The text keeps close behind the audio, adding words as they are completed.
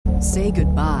Say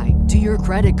goodbye to your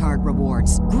credit card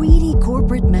rewards. Greedy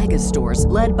corporate mega stores,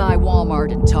 led by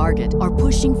Walmart and Target, are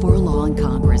pushing for a law in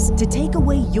Congress to take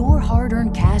away your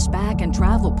hard-earned cash back and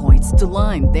travel points to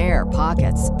line their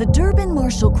pockets. The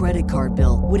Durbin-Marshall credit card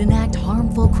bill would enact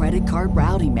harmful credit card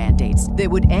routing mandates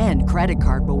that would end credit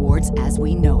card rewards as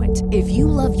we know it. If you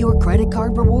love your credit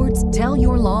card rewards, tell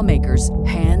your lawmakers,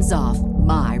 hands off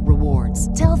my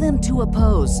rewards. Tell them to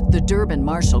oppose the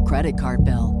Durbin-Marshall credit card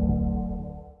bill.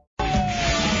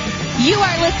 You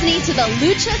are listening to the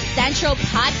Lucha Central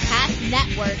Podcast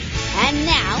Network. And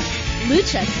now,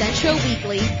 Lucha Central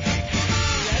Weekly.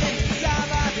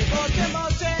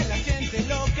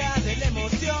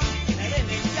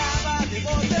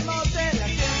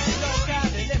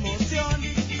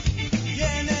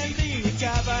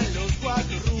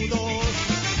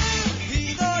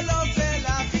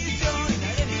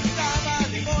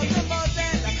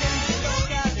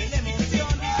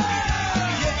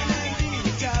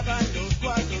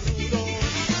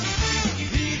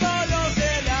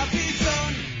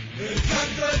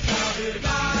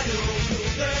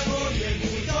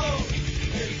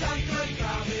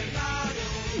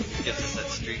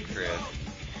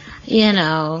 You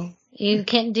know,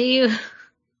 can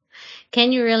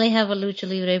you really have a Lucha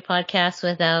Libre podcast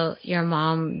without your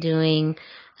mom doing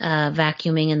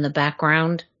vacuuming in the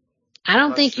background? I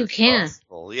don't think you can.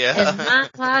 Possible. Yeah. It's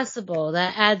not possible.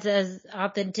 That adds as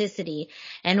authenticity.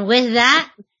 And with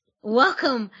that,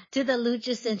 welcome to the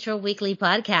Lucha Central Weekly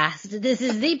Podcast. This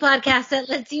is the podcast that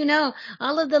lets you know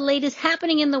all of the latest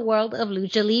happening in the world of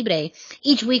Lucha Libre.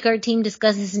 Each week, our team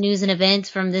discusses news and events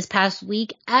from this past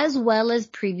week, as well as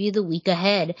preview the week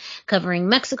ahead, covering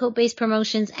Mexico-based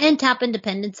promotions and top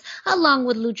independents, along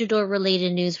with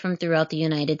luchador-related news from throughout the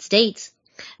United States.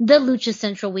 The Lucha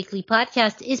Central Weekly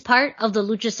Podcast is part of the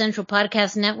Lucha Central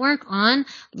Podcast Network on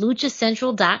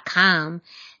luchacentral.com.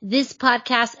 This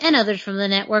podcast and others from the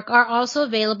network are also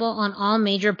available on all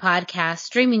major podcast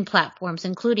streaming platforms,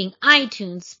 including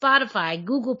iTunes, Spotify,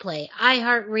 Google Play,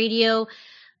 iHeartRadio,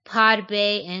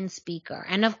 Podbay, and Speaker.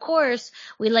 And of course,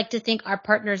 we'd like to thank our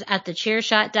partners at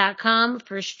thechairshot.com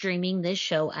for streaming this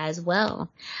show as well.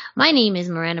 My name is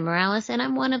Miranda Morales, and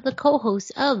I'm one of the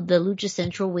co-hosts of the Lucha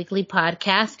Central Weekly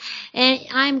Podcast, and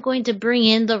I'm going to bring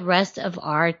in the rest of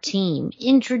our team.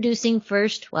 Introducing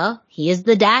first, well, he is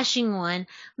the dashing one,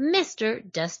 Mr.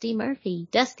 Dusty Murphy.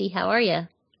 Dusty, how are you?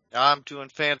 I'm doing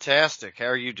fantastic. How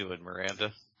are you doing,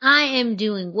 Miranda? I am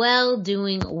doing well.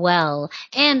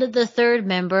 And the third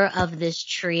member of this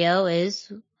trio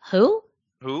is who?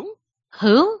 Who?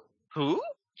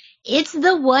 It's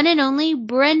the one and only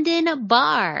Brendan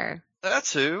Barr.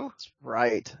 That's who. That's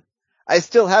right. I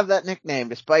still have that nickname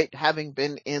despite having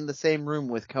been in the same room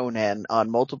with Conan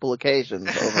on multiple occasions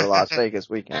over Las Vegas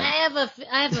weekend. I have a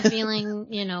feeling,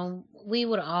 we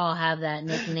would all have that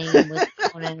nickname with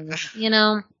Conan,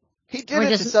 He did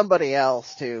it to somebody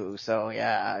else too, so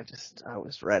yeah, I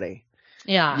was ready.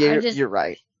 Yeah, you're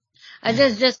right.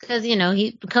 Just cause,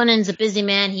 Conan's a busy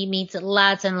man, he meets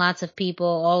lots and lots of people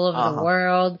all over the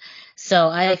world, so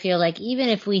I feel like even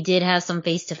if we did have some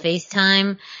face-to-face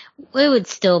time, it would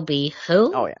still be,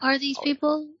 who are these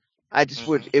people?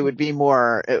 It would be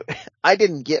more, I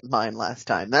didn't get mine last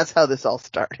time, that's how this all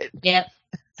started. Yep.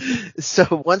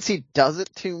 So once he does it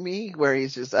to me, where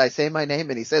I say my name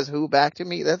and he says who back to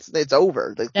me, it's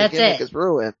over. The gimmick is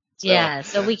ruined. So. Yeah,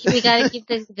 so we gotta keep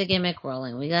the gimmick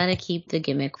rolling. I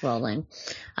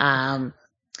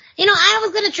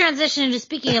was gonna transition into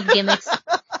speaking of gimmicks,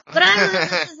 but I don't know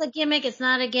if this is a gimmick, it's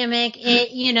not a gimmick.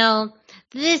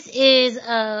 This is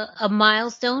a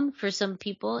milestone for some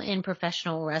people in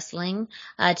professional wrestling,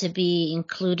 to be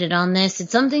included on this.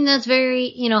 It's something that's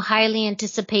very, highly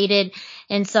anticipated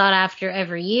and sought after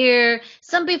every year.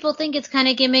 Some people think it's kind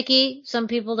of gimmicky. Some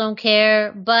people don't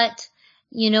care, but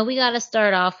we got to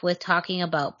start off with talking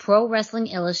about Pro Wrestling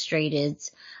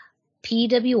Illustrated's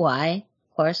PWI,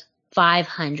 of course,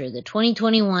 500, the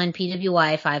 2021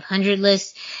 PWI 500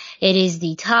 list. It is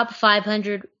the top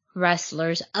 500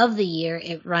 wrestlers of the year.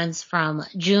 It runs from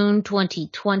June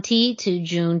 2020 to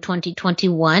June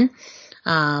 2021.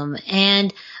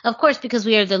 And of course, because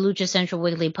we are the Lucha Central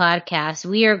Weekly Podcast,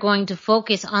 we are going to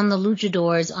focus on the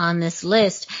luchadors on this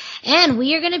list. And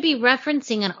we are going to be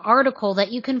referencing an article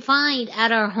that you can find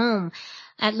at our home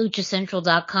at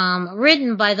luchacentral.com,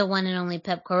 written by the one and only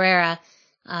Pep Carrera,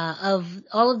 of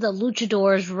all of the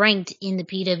luchadors ranked in the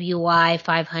PWI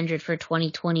 500 for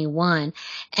 2021.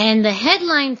 And the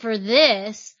headline for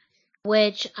this,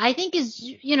 which I think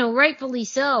is, rightfully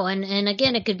so. And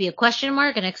again, it could be a question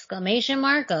mark, an exclamation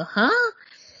mark,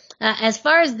 as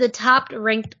far as the top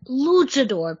ranked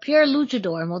luchador, pure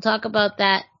luchador, and we'll talk about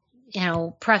that,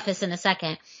 preface in a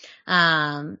second,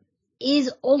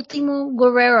 is Ultimo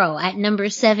Guerrero at number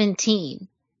 17,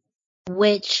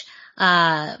 which,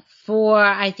 for,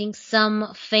 I think,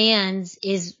 some fans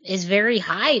is very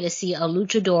high to see a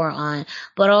luchador on,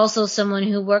 but also someone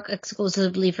who worked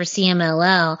exclusively for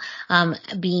CMLL,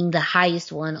 being the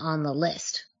highest one on the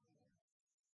list.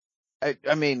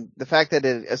 I mean, the fact that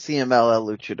a CMLL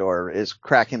luchador is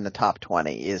cracking the top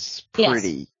 20 is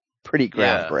pretty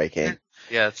groundbreaking.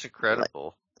 Yeah, it's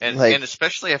incredible. And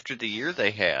especially after the year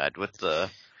they had with the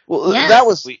that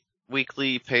was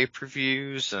weekly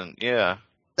pay-per-views and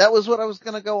that was what I was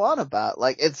going to go on about.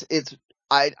 Like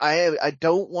I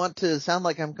don't want to sound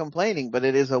like I'm complaining, but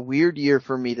it is a weird year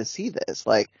for me to see this.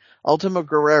 Like Ultimo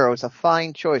Guerrero is a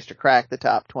fine choice to crack the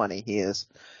top 20. He is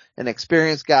an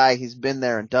experienced guy. He's been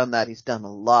there and done that. He's done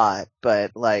a lot,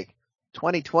 but like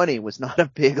 2020 was not a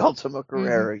big Ultimo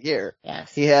Guerrero year.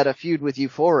 Yes. He had a feud with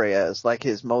Euphoria as like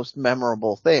his most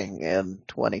memorable thing in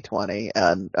 2020.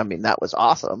 And I mean, that was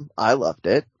awesome. I loved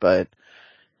it, but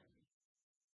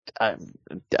I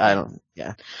don't.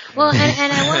 Well,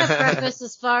 and I want to preface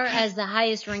as far as the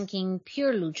highest ranking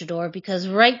pure luchador, because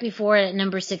right before it at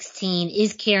number 16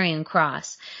 is Karrion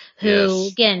Kross, who,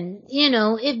 again,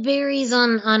 it varies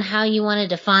on how you want to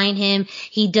define him.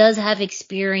 He does have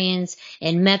experience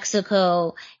in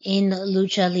Mexico in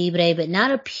Lucha Libre, but not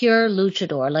a pure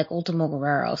luchador like Ultimo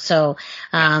Guerrero. So,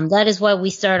 that is why we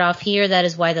start off here. That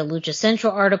is why the Lucha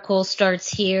Central article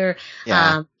starts here.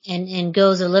 And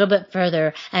goes a little bit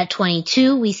further. At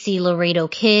 22, we see Laredo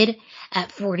Kid.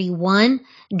 At 41,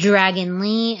 Dragon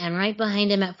Lee. And right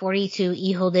behind him at 42,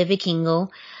 Hijo de Vikingo.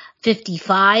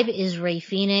 55 is Rey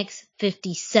Fénix.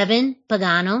 57,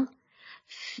 Pagano.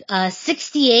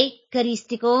 68,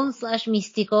 Caristico /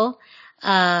 Místico.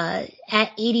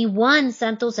 At 81,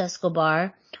 Santos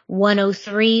Escobar.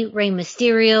 103, Rey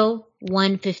Mysterio.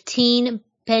 115,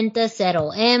 Penta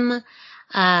Cero M.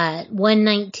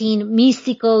 119,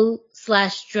 Místico /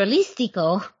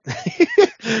 Stralistico.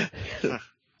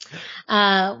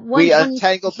 We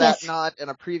untangled that knot in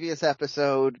a previous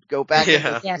episode. Go back and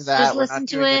listen to that. Just listen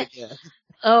to it.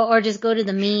 Or just go to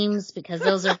the memes because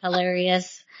those are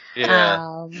hilarious.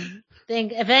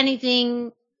 Think if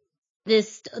anything,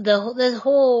 this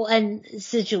whole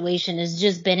situation has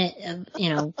just been,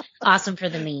 awesome for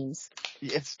the memes.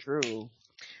 It's true.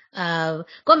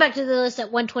 Going back to the list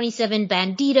at 127,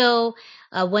 Bandito,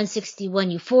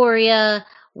 161, Euphoria,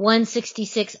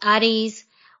 166, Aries,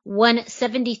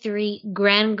 173,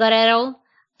 Gran Guerrero,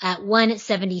 at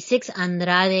 176,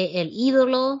 Andrade El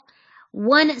Ídolo,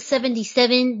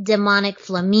 177, Demonic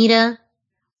Flamita,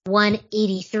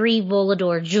 183,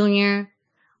 Volador Jr.,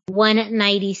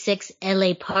 196,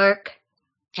 LA Park,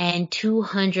 and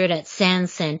 200 at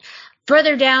Sanson.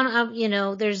 Further down,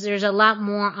 there's a lot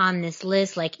more on this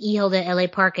list, like Hijo de LA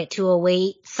Park at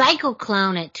 208, Psycho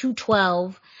Clown at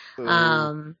 212.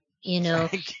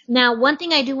 Now one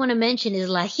thing I do want to mention is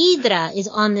La Hydra is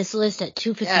on this list at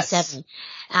 257.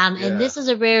 And this is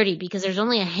a rarity because there's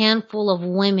only a handful of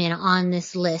women on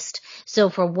this list. So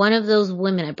for one of those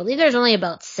women, I believe there's only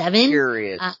about 7.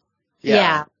 Period. Like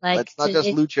it's not just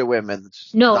lucha women.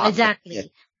 No,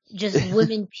 exactly. Just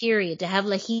women, period. To have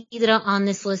La Hydra on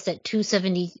this list at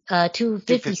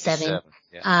 257,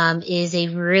 is a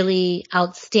really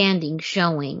outstanding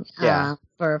showing,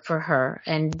 for her,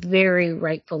 and very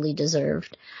rightfully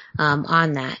deserved,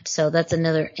 on that. So that's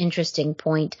another interesting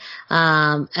point.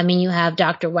 You have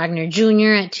Dr. Wagner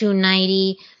Jr. at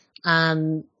 290,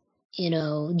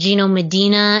 Gino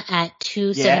Medina at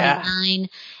 279,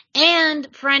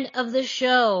 and friend of the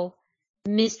show,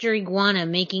 Mr. Iguana,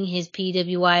 making his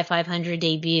PWI 500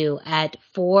 debut at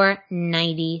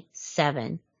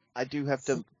 497. I do have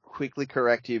to quickly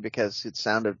correct you because it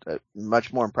sounded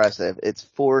much more impressive. It's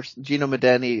Gino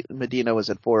Medina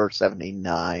was at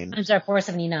 479. I'm sorry,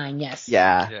 479, yes.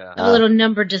 Yeah. A little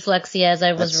number dyslexia as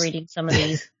I was reading some of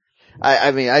these.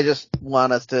 I just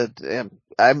want us to,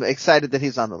 I'm excited that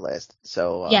he's on the list.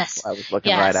 So, yes. I was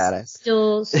looking right at it.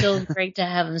 Still great to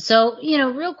have him. So,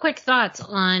 real quick thoughts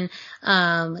on,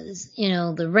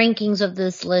 the rankings of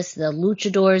this list, the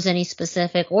luchadors, any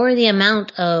specific, or the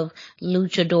amount of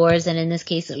luchadors, and in this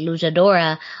case, a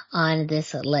luchadora on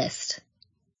this list.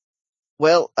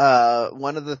 Well,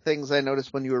 one of the things I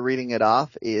noticed when you were reading it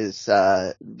off is,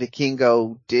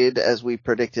 Vikingo did, as we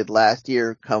predicted last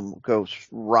year, go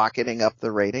rocketing up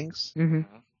the ratings. Mm-hmm.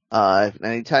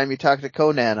 Anytime you talk to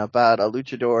Conan about a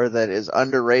luchador that is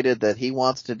underrated that he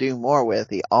wants to do more with,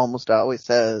 he almost always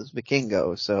says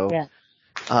Vikingo. So,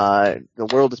 the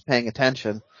world is paying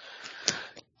attention.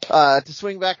 To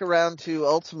swing back around to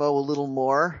Ultimo a little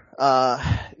more,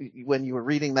 when you were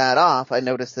reading that off, I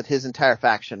noticed that his entire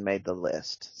faction made the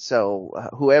list. So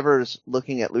whoever's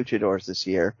looking at luchadors this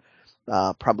year,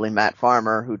 probably Matt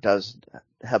Farmer, who does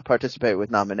have participate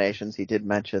with nominations, he did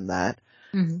mention that,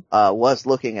 was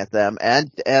looking at them,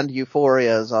 and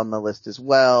Euphoria is on the list as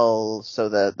well. So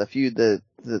the feud,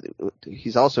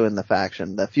 he's also in the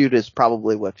faction. The feud is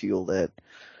probably what fueled it.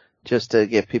 Just to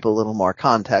give people a little more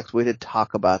context, we did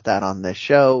talk about that on this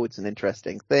show. It's an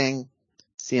interesting thing.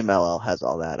 CMLL has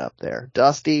all that up there.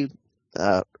 Dusty,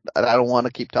 I don't want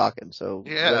to keep talking, so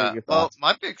what are your thoughts?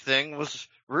 Well, my big thing was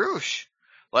Roosh.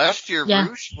 Last year,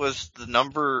 Roosh was the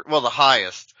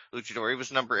highest luchador. He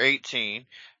was number 18,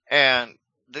 and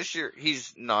this year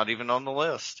he's not even on the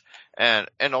list. And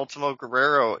Ultimo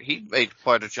Guerrero, he made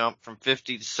quite a jump from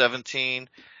 50 to 17.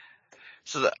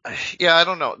 So I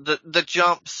don't know. The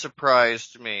jump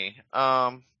surprised me.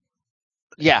 I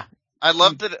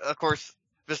loved it, of course.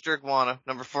 Mr. Iguana,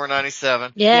 number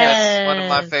 497. Yes. One of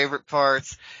my favorite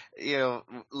parts.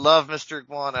 Love Mr.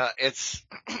 Iguana. It's,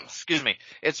 excuse me,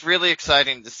 it's really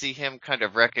exciting to see him kind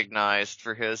of recognized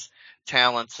for his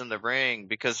talents in the ring,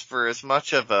 because for as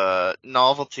much of a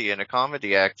novelty and a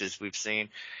comedy act as we've seen,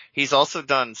 he's also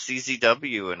done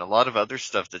CZW and a lot of other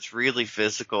stuff that's really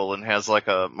physical and has like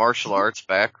a martial arts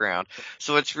background.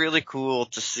 So it's really cool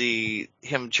to see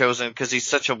him chosen, because he's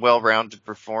such a well-rounded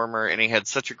performer and he had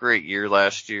such a great year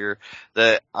last year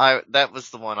that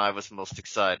was the one I was most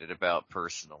excited about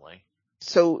personally.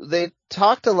 So they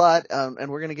talked a lot, and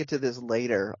we're going to get to this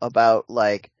later, about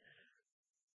like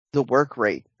the work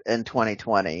rate in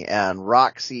 2020 and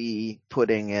Roxy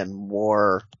putting in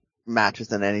more matches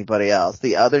than anybody else.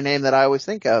 The other name that I always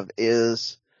think of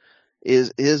is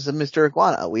Mr.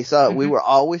 Iguana. We were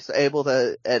always able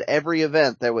to, at every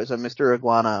event there was a Mr.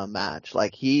 Iguana match.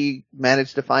 Like, he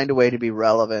managed to find a way to be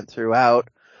relevant throughout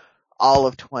all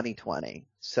of 2020.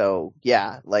 So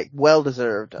yeah, like, well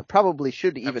deserved. Probably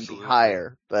should even be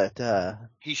higher, but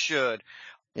he should.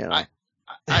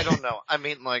 I don't know. I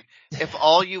mean, like, if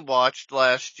all you watched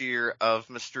last year of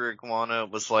Mr. Iguana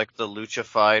was like the Lucha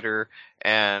Fighter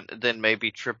and then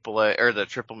maybe AAA or the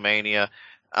Triple Mania,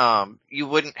 you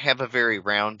wouldn't have a very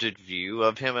rounded view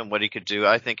of him and what he could do.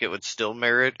 I think it would still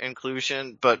merit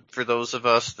inclusion, but for those of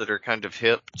us that are kind of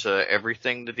hip to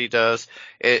everything that he does,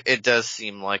 it does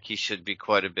seem like he should be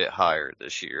quite a bit higher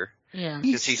this year. Yeah.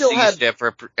 Because he seized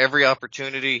every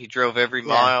opportunity, he drove every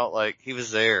mile, like, he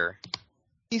was there.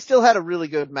 He still had a really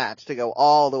good match to go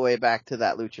all the way back to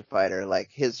that Lucha Fighter.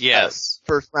 Like, his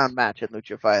first round match at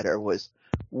Lucha Fighter was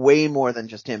way more than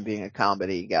just him being a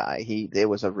comedy guy. It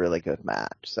was a really good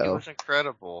match. So it was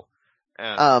incredible.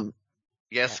 And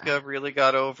Yeska really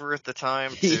got over at the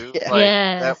time too. Yeah. Like,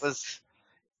 that was,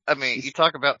 I mean, you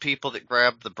talk about people that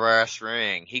grabbed the brass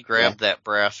ring. He grabbed that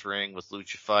brass ring with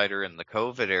Lucha Fighter in the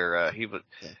COVID era. He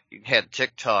had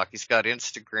TikTok. He's got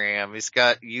Instagram. He's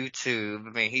got YouTube.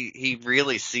 I mean, he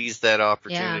really seized that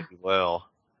opportunity well.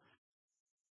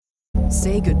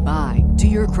 Say goodbye to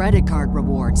your credit card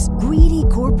rewards. Greedy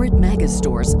corporate mega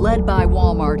stores, led by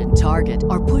Walmart and Target,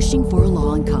 are pushing for a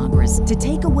law in Congress to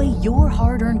take away your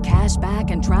hard-earned cash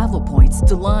back and travel points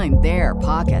to line their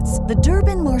pockets. The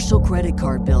Durbin-Marshall credit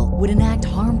card bill would enact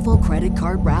harmful credit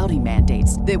card routing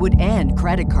mandates that would end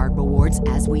credit card rewards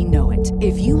as we know it.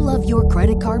 If you love your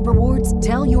credit card rewards,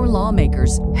 tell your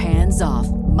lawmakers, hands off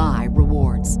my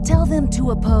rewards. Tell them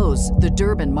to oppose the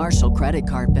Durbin-Marshall credit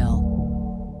card bill.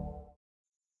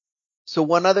 So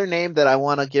one other name that I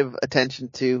want to give attention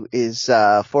to is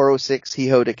 406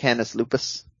 Hijo de Canis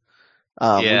Lupus.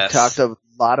 We've talked a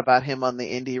lot about him on the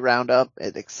Indie Roundup.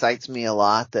 It excites me a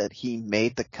lot that he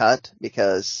made the cut,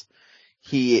 because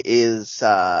he is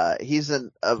he's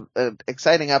an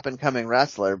exciting up and coming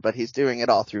wrestler, but he's doing it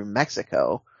all through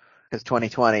Mexico, because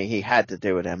 2020 he had to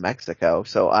do it in Mexico.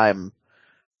 So I'm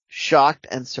shocked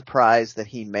and surprised that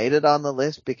he made it on the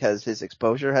list, because his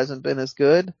exposure hasn't been as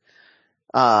good.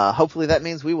 Hopefully that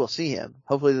means we will see him.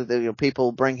 Hopefully that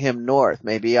people bring him north,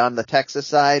 maybe on the Texas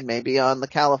side, maybe on the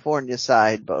California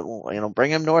side, but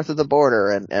bring him north of the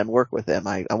border and work with him.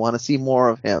 I want to see more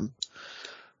of him.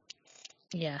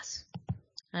 Yes.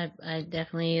 I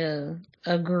definitely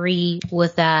agree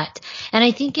with that. And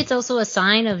I think it's also a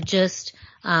sign of just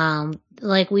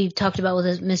like we've talked about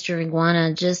with Mr.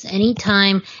 Iguana, just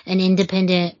anytime an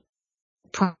independent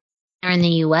promoter in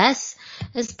the US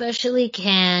especially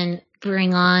can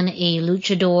bring on a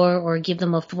luchador or give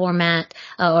them a format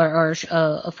or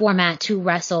a format to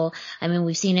wrestle. I mean,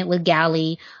 we've seen it with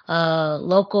Galley.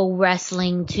 Local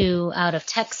wrestling too out of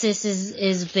Texas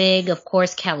is big. Of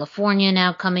course, California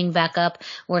now coming back up.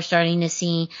 We're starting to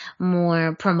see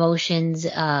more promotions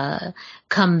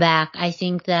come back. I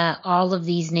think that all of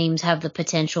these names have the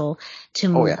potential to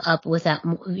move up with that,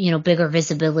 bigger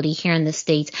visibility here in the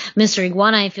States. Mr.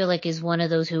 Iguana, I feel like, is one of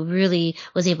those who really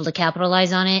was able to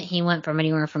capitalize on it. He went from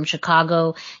anywhere from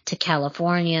Chicago to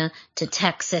California to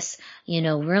Texas,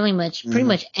 really pretty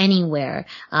much anywhere.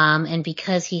 And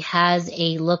because he has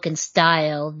a look and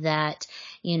style that,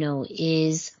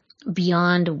 is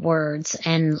beyond words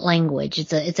and language.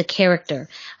 It's a character,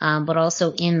 but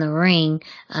also in the ring,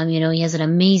 he has an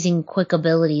amazing quick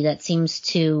ability that seems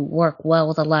to work well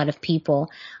with a lot of people.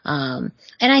 And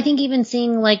I think even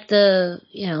seeing like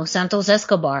Santos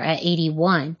Escobar at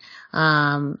 81,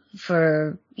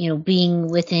 for, being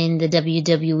within the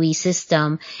WWE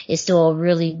system is still a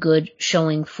really good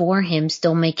showing for him,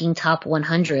 still making top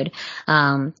 100.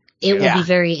 It will be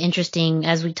very interesting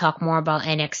as we talk more about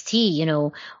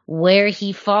NXT, where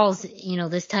he falls,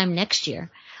 this time next year.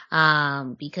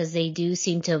 Because they do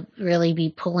seem to really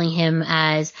be pulling him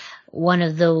as one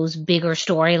of those bigger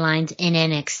storylines in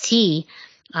NXT.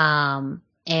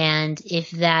 And if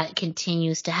that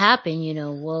continues to happen,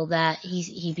 will that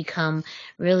he become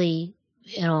really,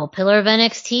 a pillar of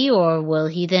NXT, or will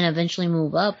he then eventually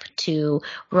move up to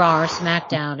Raw or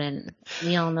SmackDown? And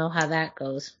we all know how that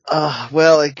goes.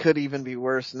 Well, it could even be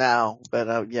worse now,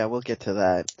 but we'll get to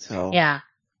that. So yeah.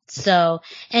 So,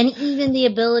 and even the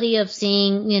ability of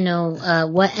seeing,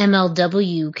 what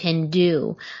MLW can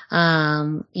do.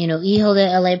 Hijo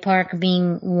de LA Park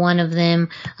being one of them.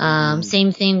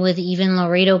 Same thing with even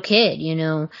Laredo Kid,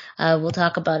 we'll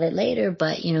talk about it later,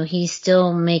 but, he's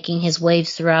still making his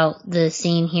waves throughout the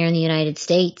scene here in the United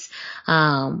States.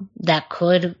 That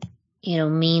could,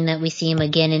 mean that we see him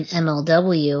again in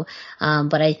MLW.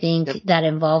 But I think that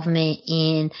involvement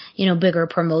in, bigger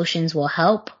promotions will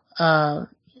help,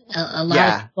 a lot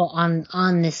of people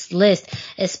on this list,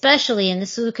 especially, and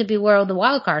this could be where the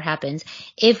wild card happens,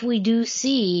 if we do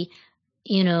see,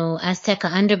 Azteca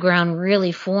Underground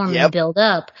really form and build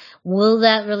up, will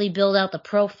that really build out the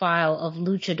profile of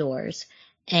luchadors?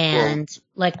 And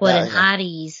an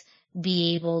Hades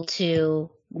be able to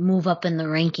move up in the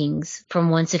rankings from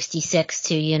 166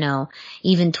 to,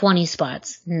 even 20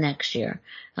 spots next year?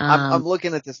 I'm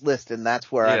looking at this list, and that's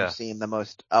where I'm seeing the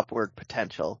most upward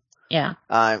potential. Yeah.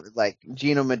 Like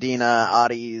Gino Medina,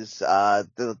 Audis,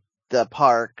 the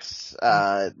Parks,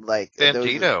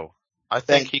 Bandito. I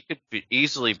think he could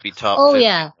easily be top 50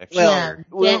 next year.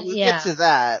 We'll get to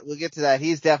that. We'll get to that.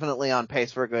 He's definitely on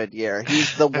pace for a good year.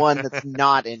 He's the one that's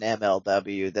not in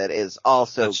MLW that is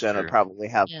also gonna probably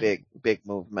have big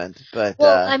movement. But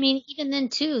even then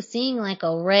too, seeing like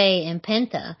a Ray and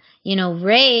Penta,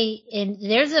 Ray, and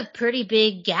there's a pretty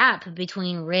big gap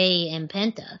between Ray and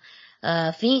Penta.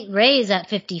 Ray is at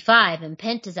 55 and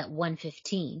Penta's at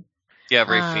 115. Yeah,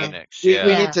 Ray Phoenix. We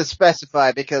need to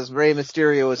specify because Rey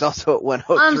Mysterio is also at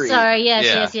 103. I'm sorry.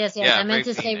 Yes. Yeah, I meant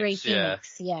to say Ray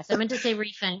Phoenix. Yes, I meant to say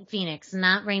Ray Phoenix,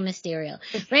 not Rey Mysterio.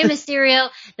 Rey Mysterio,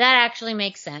 that actually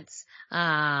makes sense.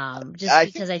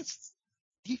 Did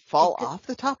he fall off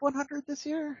the top 100 this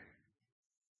year?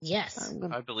 Yes.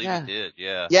 I believe he did,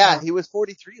 yeah. Yeah, he was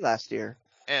 43 last year.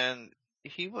 And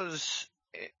he was,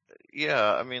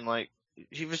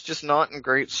 he was just not in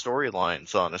great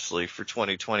storylines, honestly, for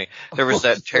 2020. There was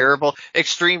that terrible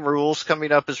Extreme Rules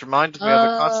coming up has reminded me of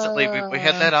it constantly. We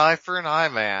had that eye for an eye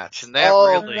match, and that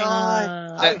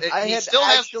he still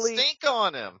has the stink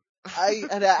on him. I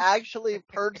had actually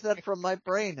purged that from my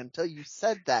brain until you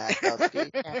said that, Dusty.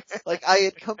 Like, I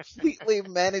had completely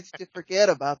managed to forget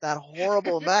about that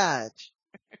horrible match.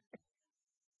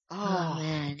 Oh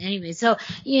man. Anyway, so,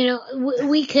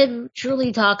 we could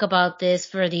truly talk about this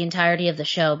for the entirety of the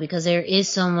show because there is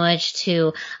so much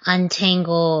to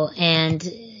untangle and,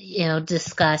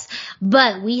 discuss.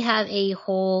 But we have a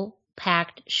whole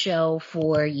packed show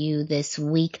for you this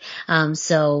week.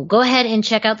 So go ahead and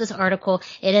check out this article.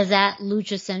 It is at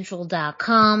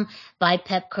luchacentral.com by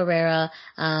Pep Carrera,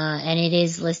 and it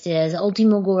is listed as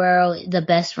Ultimo Guerrero, the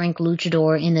best ranked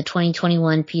luchador in the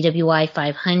 2021 PWI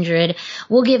 500.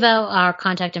 We'll give out our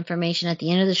contact information at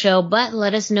the end of the show, but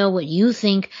let us know what you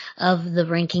think of the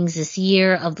rankings this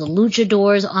year, of the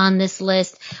luchadors on this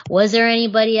list. Was there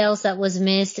anybody else that was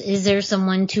missed? Is there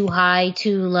someone too high,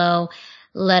 too low?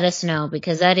 Let us know,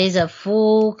 because that is a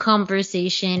full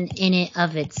conversation in it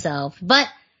of itself. But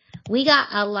we got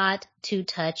a lot to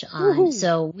touch on. Woo-hoo.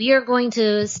 So we are going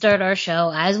to start our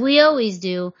show, as we always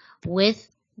do, with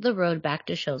the road back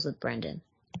to shows with Brendan.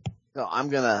 So I'm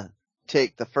going to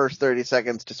take the first 30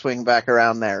 seconds to swing back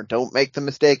around there. Don't make the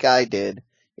mistake I did.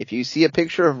 If you see a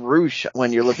picture of Roosh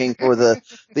when you're looking for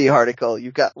the article,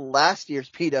 you've got last year's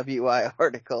PWI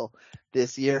article.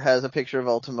 This year has a picture of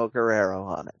Ultimo Guerrero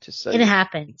on it. Just so it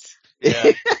happens.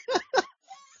 Yeah.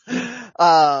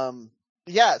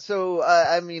 Yeah, so,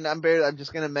 I'm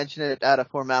just gonna mention it out of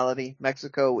formality.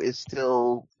 Mexico is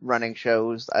still running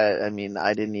shows. I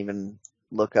didn't even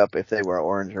look up if they were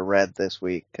orange or red this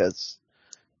week, cause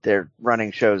they're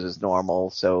running shows as normal,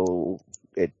 so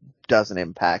it doesn't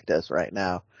impact us right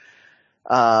now.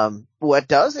 What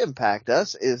does impact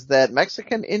us is that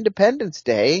Mexican Independence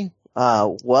Day,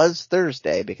 was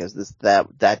Thursday, because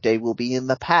that day will be in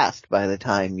the past by the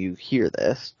time you hear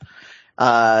this.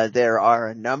 There are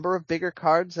a number of bigger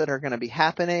cards that are going to be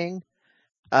happening.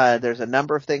 There's a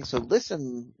number of things. So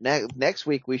listen, next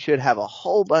week we should have a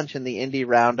whole bunch in the indie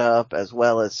roundup, as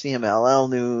well as CMLL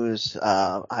news.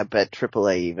 I bet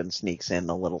AAA even sneaks in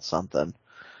a little something.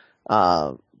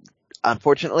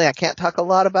 Unfortunately, I can't talk a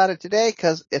lot about it today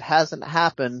because it hasn't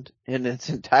happened in its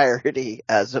entirety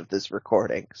as of this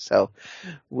recording. So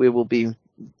we will be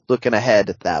looking ahead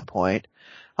at that point.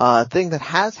 Thing that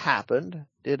has happened,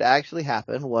 did actually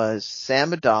happen, was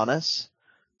Sam Adonis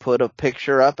put a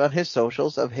picture up on his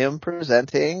socials of him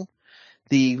presenting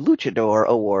the Luchador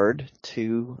Award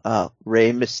to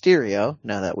Rey Mysterio,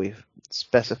 now that we've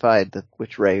specified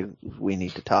which Rey we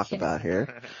need to talk about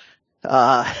here.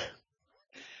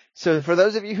 So for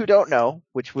those of you who don't know,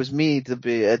 which was me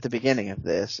at the beginning of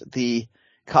this, the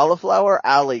Cauliflower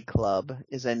Alley Club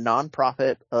is a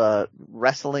non-profit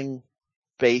wrestling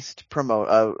based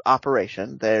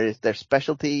operation. Their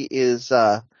specialty is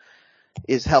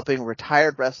helping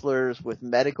retired wrestlers with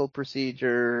medical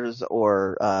procedures,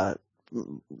 or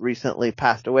recently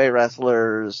passed away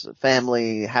wrestlers,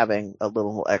 family having a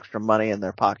little extra money in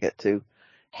their pocket to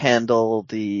handle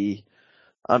the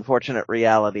unfortunate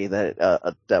reality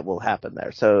that will happen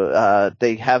there. So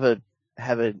they have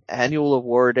an annual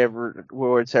award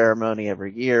ceremony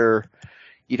every year.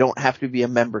 You don't have to be a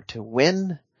member to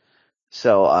win.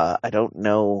 So I don't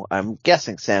know. I'm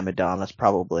guessing Sam Adonis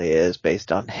probably is,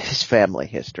 based on his family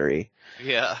history.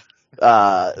 Yeah.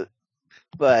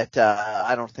 But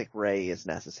I don't think Ray is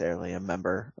necessarily a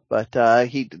member. But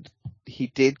he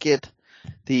did get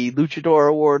the Luchador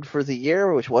Award for the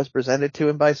year, which was presented to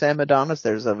him by Sam Adonis.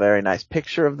 There's a very nice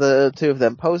picture of the two of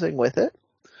them posing with it.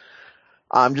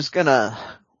 I'm just gonna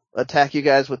attack you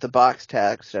guys with the box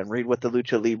text and read what the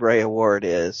Lucha Libre Award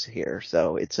is here.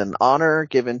 So it's an honor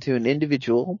given to an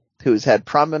individual who's had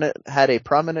a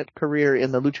prominent career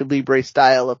in the Lucha Libre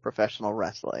style of professional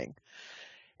wrestling.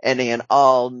 Any and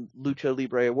all Lucha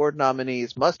Libre Award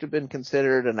nominees must have been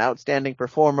considered an outstanding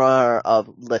performer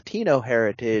of Latino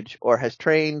heritage, or has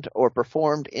trained or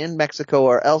performed in Mexico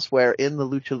or elsewhere in the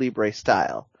Lucha Libre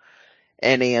style.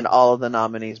 Any and all of the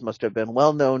nominees must have been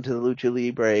well known to the Lucha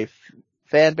Libre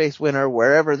fan base winner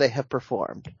wherever they have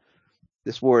performed.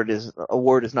 This award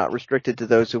is not restricted to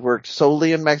those who worked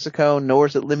solely in Mexico, nor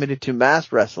is it limited to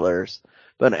masked wrestlers,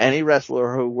 but any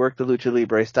wrestler who worked the Lucha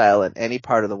Libre style in any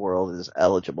part of the world is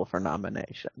eligible for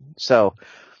nomination. So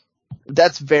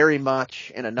that's very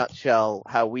much, in a nutshell,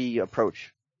 how we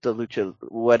approach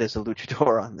what is a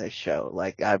luchador on this show.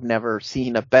 Like, I've never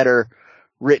seen a better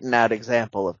written out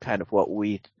example of kind of what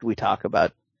we talk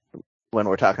about when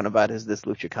we're talking about, is this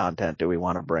Lucha content? Do we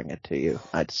want to bring it to you?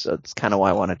 So it's kind of why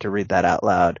I wanted to read that out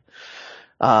loud.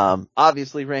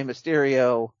 Obviously Rey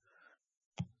Mysterio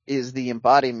is the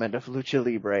embodiment of Lucha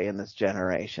Libre in this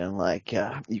generation. Like,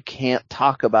 you can't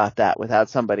talk about that without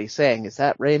somebody saying, is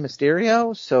that Rey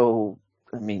Mysterio? So,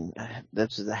 I mean,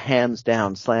 that's a hands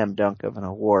down slam dunk of an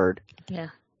award.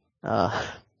 Yeah.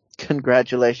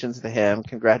 Congratulations to him.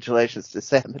 Congratulations to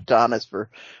Sam Adonis for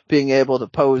being able to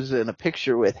pose in a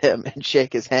picture with him and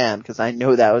shake his hand, because I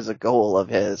know that was a goal of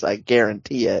his. I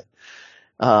guarantee it.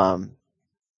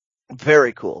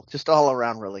 Very cool. Just all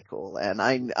around really cool. And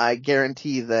I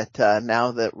guarantee that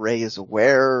now that Ray is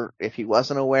aware, if he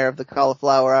wasn't aware of the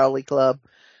Cauliflower Alley Club,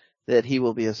 that he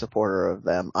will be a supporter of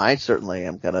them. I certainly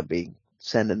am going to be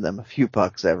sending them a few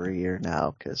bucks every year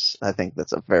now, because I think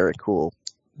that's a very cool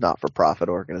not-for-profit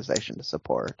organization to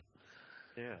support.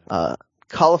 Yeah.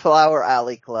 Cauliflower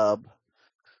Alley Club.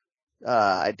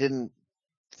 I didn't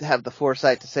have the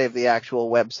foresight to save the actual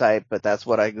website, but that's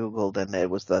what I Googled, and it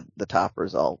was the top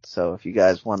result. So if you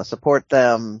guys want to support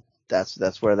them,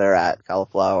 that's where they're at,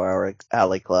 Cauliflower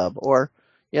Alley Club. Or,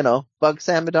 bug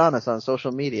Sam Adonis on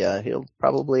social media. He'll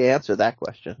probably answer that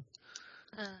question.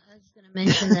 I was going to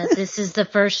mention that this is the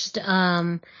first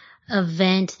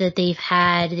event that they've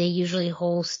had. They usually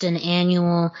host an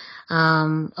annual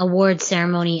award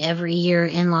ceremony every year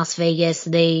in Las Vegas.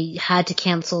 They had to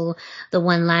cancel the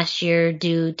one last year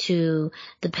due to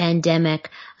the pandemic.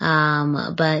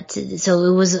 But so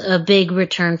it was a big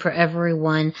return for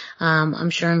everyone. I'm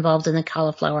sure involved in the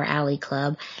Cauliflower Alley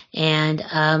Club.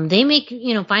 And they make,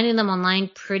 finding them online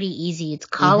pretty easy. It's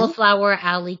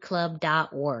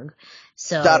caulifloweralleyclub.org.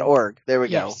 So .org. There we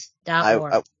yes, go.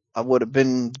 .org. I would have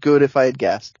been good if I had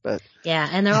guessed, but yeah,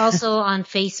 and they're also on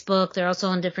Facebook. They're also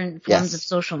on different forms of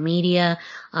social media.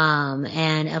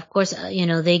 And of course,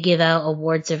 they give out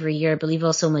awards every year. I believe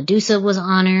also Medusa was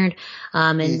honored,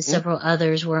 and several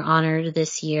others were honored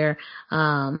this year.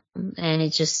 And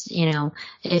it's just,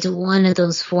 it's one of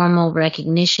those formal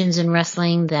recognitions in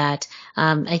wrestling that,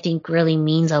 I think really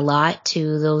means a lot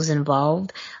to those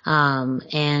involved.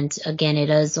 And again, it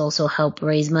does also help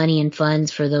raise money and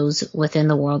funds for those within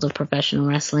the world of professional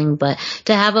wrestling. But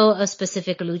to have a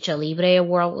specific Lucha Libre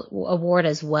award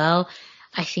as well,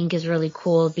 I think is really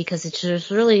cool because it's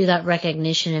just really that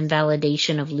recognition and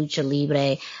validation of Lucha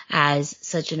Libre as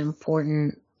such an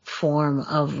important form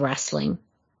of wrestling.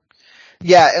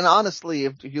 yeah, and honestly,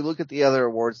 if you look at the other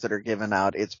awards that are given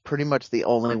out, it's pretty much the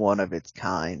only one of its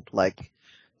kind. Like,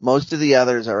 most of the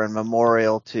others are in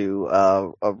memorial to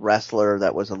a wrestler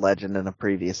that was a legend in a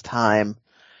previous time.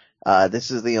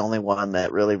 This is the only one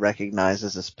that really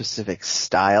recognizes a specific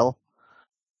style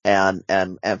and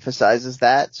emphasizes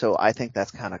that. So I think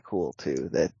that's kind of cool too,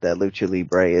 that Lucha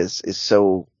Libre is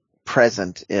so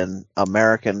present in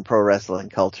American pro wrestling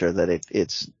culture that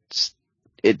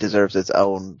it deserves its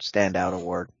own standout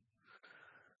award.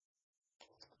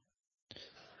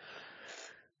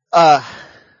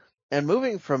 And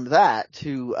moving from that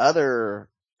to other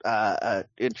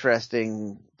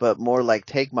interesting but more like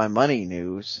take my money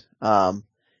news,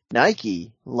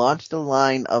 Nike launched a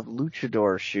line of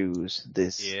luchador shoes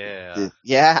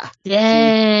Yay!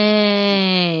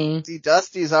 See,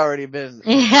 Dusty's already been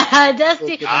Yeah,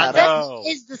 Dusty know.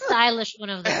 is the stylish one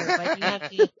of the group. I do have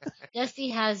to. Dusty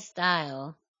has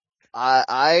style.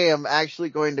 I am actually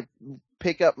going to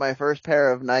pick up my first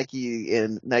pair of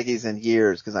Nikes in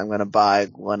years because I'm going to buy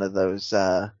one of those.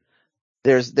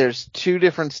 There's two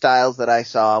different styles that I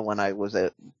saw when I was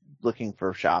looking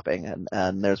for shopping,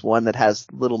 and there's one that has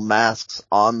little masks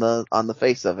on the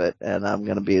face of it, and I'm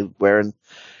going to be wearing.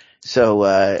 So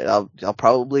I'll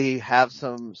probably have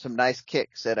some nice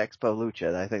kicks at Expo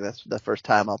Lucha. I think that's the first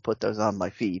time I'll put those on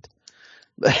my feet.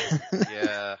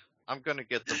 Yeah. I'm gonna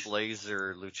get the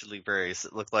blazer Lucha Libres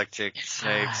that look like Jake the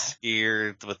Snake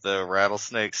skied with the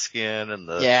rattlesnake skin and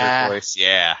the turquoise.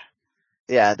 Yeah.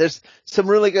 Yeah, there's some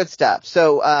really good stuff.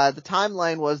 So the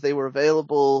timeline was they were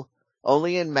available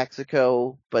only in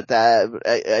Mexico, but that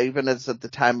even as at the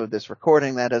time of this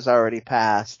recording, that has already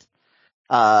passed.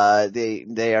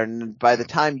 They are, by the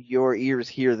time your ears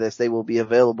hear this, they will be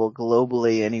available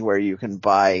globally anywhere you can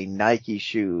buy Nike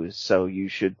shoes. So you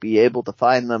should be able to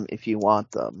find them if you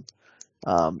want them.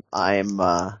 I'm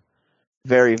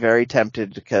very, very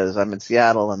tempted because I'm in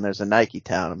Seattle and there's a Nike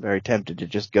town. I'm very tempted to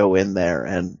just go in there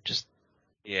and just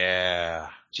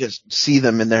see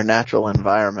them in their natural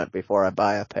environment before I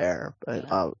buy a pair.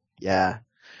 But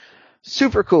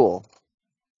super cool.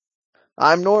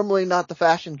 I'm normally not the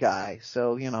fashion guy,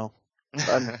 so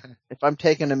if I'm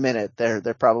taking a minute, they're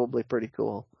probably pretty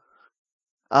cool.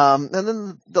 And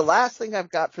then the last thing I've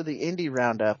got for the indie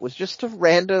roundup was just a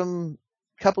random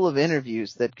couple of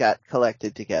interviews that got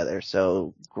collected together.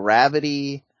 So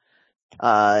Gravity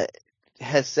has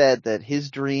said that his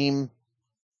dream,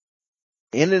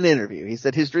 in an interview, he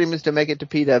said his dream is to make it to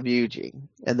PWG.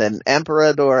 And then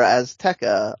Emperador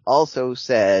Azteca also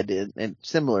said, and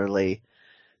similarly,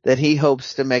 that he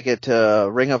hopes to make it to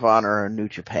Ring of Honor or New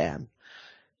Japan.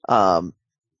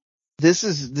 This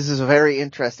is a very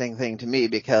interesting thing to me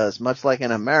because much like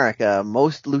in America,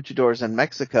 most luchadors in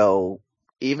Mexico,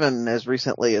 even as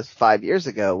recently as 5 years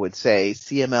ago, would say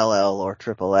CMLL or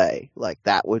AAA. Like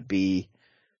that would be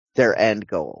their end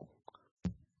goal.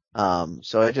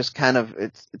 So I just kind of,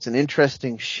 it's an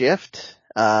interesting shift.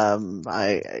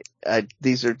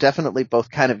 These are definitely both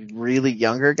kind of really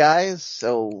younger guys.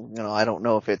 So, I don't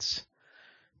know if it's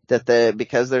that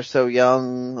because they're so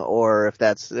young or if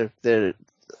the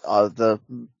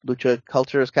lucha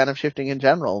culture is kind of shifting in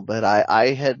general. But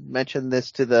I had mentioned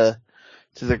this to the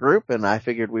group and I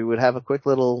figured we would have a quick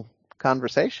little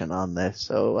conversation on this.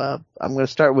 So, I'm going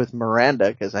to start with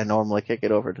Miranda because I normally kick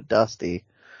it over to Dusty.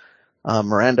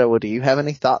 Miranda, do you have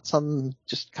any thoughts on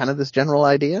just kind of this general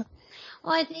idea?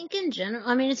 Well, I think in general,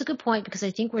 it's a good point because I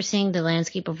think we're seeing the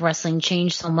landscape of wrestling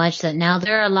change so much that now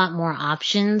there are a lot more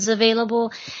options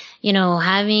available.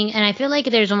 having, and I feel like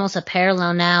there's almost a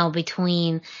parallel now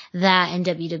between that and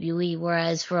WWE,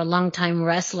 whereas for a long time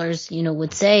wrestlers,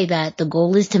 would say that the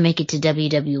goal is to make it to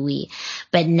WWE.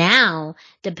 But now,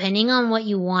 depending on what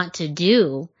you want to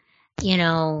do,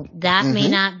 that may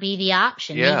not be the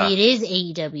option. Yeah. Maybe it is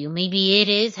AEW. Maybe it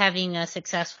is having a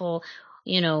successful,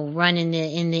 run in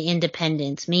the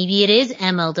independents. Maybe it is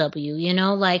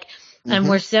MLW,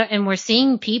 and we're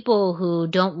seeing people who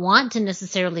don't want to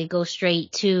necessarily go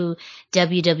straight to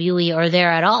WWE or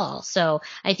there at all. So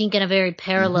I think in a very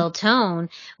parallel tone,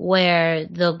 where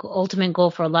the ultimate goal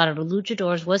for a lot of the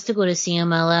luchadors was to go to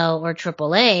CMLL or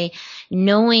AAA,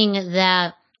 knowing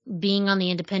that being on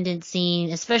the independent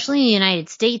scene, especially in the United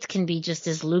States, can be just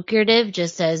as lucrative,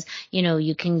 just as,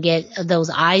 you can get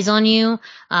those eyes on you.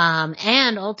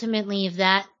 And ultimately, if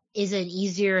that is an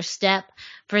easier step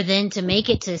for them to make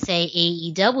it to, say,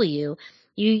 AEW,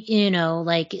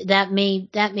 that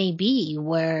may be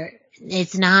where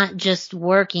it's not just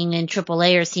working in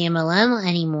AAA or CMLL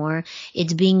anymore.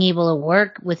 It's being able to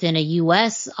work within a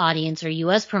U.S. audience or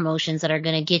U.S. promotions that are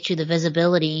going to get you the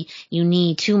visibility you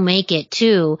need to make it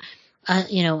to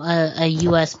a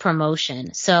U.S.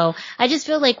 promotion. So I just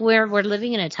feel like we're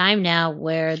living in a time now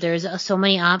where there's so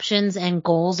many options and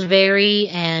goals vary,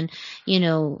 and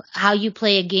how you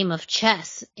play a game of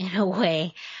chess in a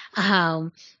way.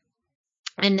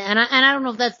 And I don't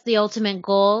know if that's the ultimate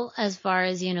goal as far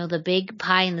as, the big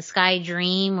pie in the sky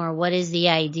dream or what is the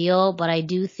ideal, but I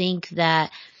do think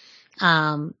that,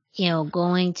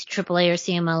 going to AAA or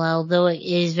CMLL, though it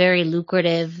is very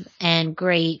lucrative and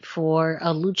great for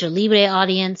a Lucha Libre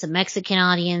audience, a Mexican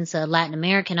audience, a Latin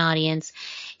American audience,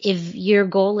 if your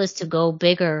goal is to go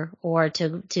bigger or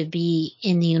to be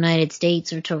in the United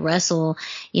States or to wrestle,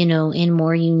 in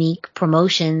more unique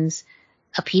promotions,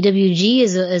 a PWG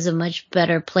is a much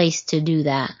better place to do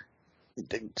that.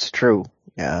 It's true.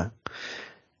 Yeah.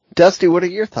 Dusty, what are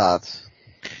your thoughts?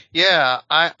 Yeah,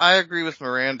 I agree with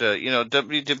Miranda.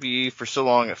 WWE for so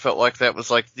long, it felt like that was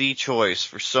like the choice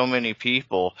for so many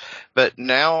people. But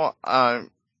now,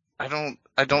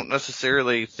 I don't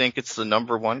necessarily think it's the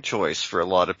number one choice for a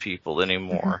lot of people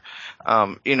anymore.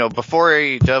 Before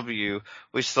AEW,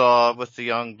 we saw with the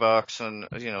Young Bucks and,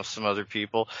 some other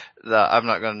people that I'm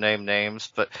not going to name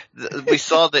names, but we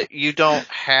saw that you don't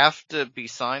have to be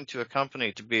signed to a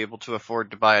company to be able to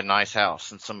afford to buy a nice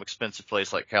house in some expensive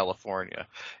place like California.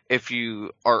 If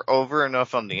you are over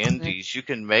enough on the indies, you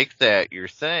can make that your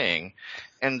thing.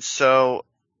 And so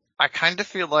I kind of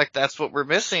feel like that's what we're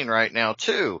missing right now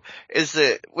too, is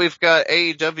that we've got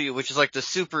AEW, which is like the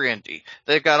super indie.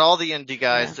 They've got all the indie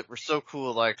guys that were so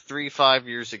cool like 3-5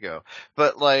 years ago.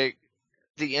 But like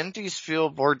the indies feel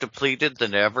more depleted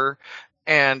than ever.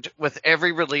 And with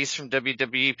every release from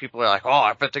WWE, people are like, oh,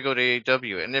 I bet they go to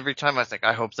AEW. And every time I think,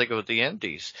 I hope they go to the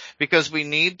indies. Because we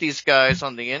need these guys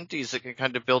on the indies that can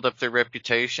kind of build up their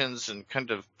reputations and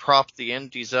kind of prop the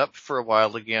indies up for a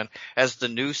while again as the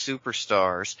new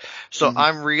superstars. So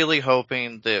I'm really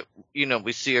hoping that,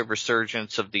 we see a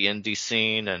resurgence of the indie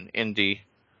scene and indie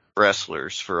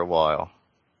wrestlers for a while.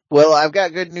 Well, I've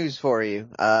got good news for you.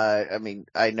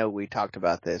 I know we talked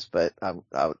about this, but I'm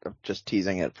just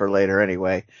teasing it for later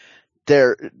anyway.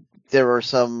 There were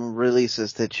some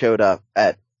releases that showed up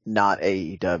at not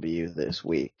AEW this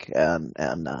week, and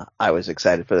I was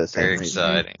excited for the same Very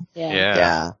reason. exciting.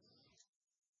 Yeah.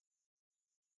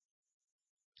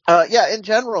 In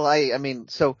general, I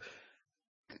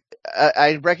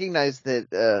recognize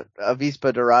that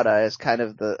Avispa Dorada is kind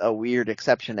of a weird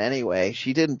exception anyway.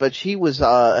 She didn't, but she was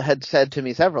had said to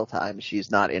me several times she's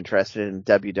not interested in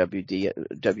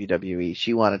WWE.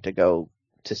 She wanted to go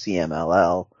to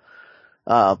CMLL.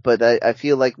 But I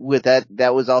feel like with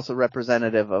that was also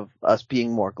representative of us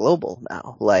being more global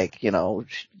now. Like, you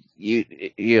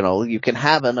can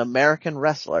have an American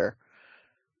wrestler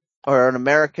or an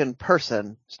American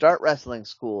person start wrestling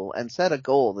school and set a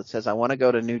goal that says, I want to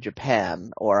go to New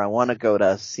Japan or I want to go to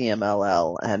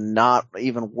CMLL, and not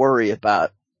even worry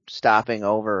about stopping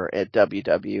over at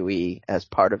WWE as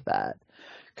part of that.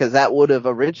 Cause that would have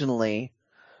originally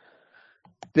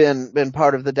been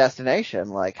part of the destination.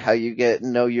 Like how you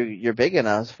you're big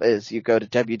enough is you go to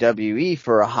WWE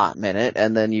for a hot minute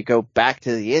and then you go back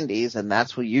to the indies, and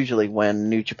that's usually when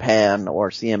New Japan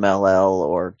or CMLL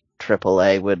or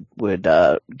AAA would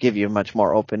give you a much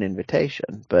more open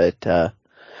invitation. But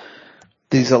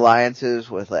these alliances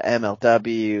with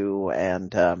MLW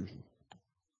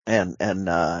and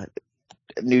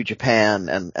New Japan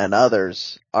and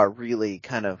others are really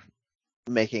kind of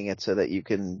making it so that you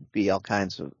can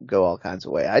go all kinds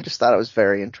of way. I just thought it was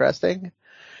very interesting.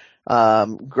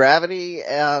 Gravity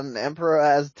and Emperor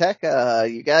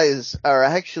Azteca, you guys are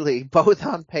actually both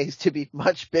on pace to be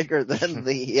much bigger than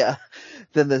the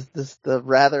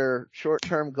rather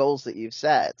short-term goals that you've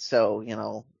set.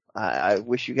 So, I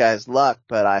wish you guys luck,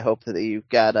 but I hope that you've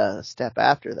got a step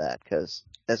after that, because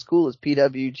as cool as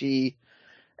PWG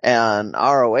and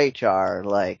ROH are,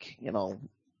 like,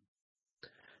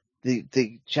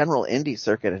 the general indie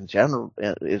circuit in general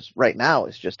is right now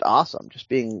is just awesome.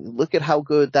 Look at how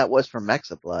good that was for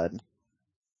Mexiblood.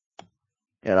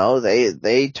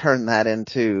 They turned that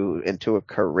into a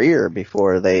career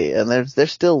before they're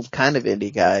still kind of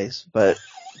indie guys, but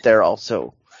they're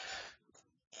also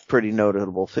pretty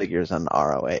notable figures on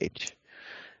ROH.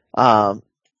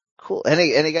 Cool.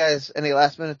 Any guys, any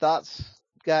last minute thoughts,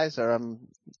 guys? Or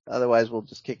otherwise we'll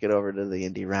just kick it over to the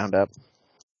indie roundup.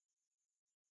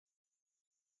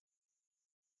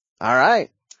 All right.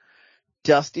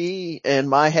 Dusty, in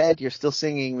my head, you're still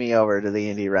singing me over to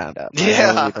the indie roundup.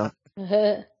 Yeah.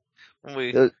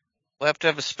 We'll have to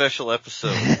have a special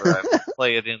episode where I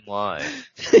play it in live.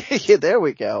 Yeah, there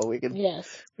we go. We can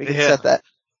set that.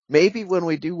 Maybe when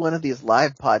we do one of these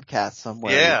live podcasts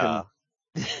somewhere. Yeah.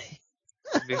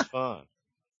 It'd be fun.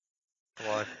 I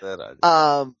like that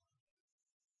idea.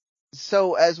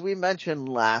 So as we mentioned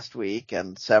last week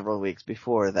and several weeks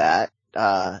before that,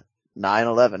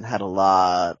 9/11 had a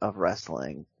lot of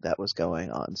wrestling that was going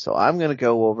on. So I'm going to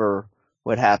go over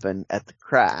what happened at the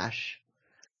Crash.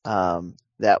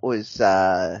 That was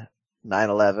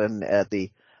 9/11 at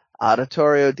the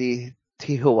Auditorio de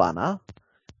Tijuana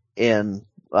in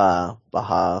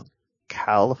Baja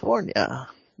California,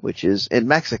 which is in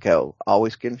Mexico.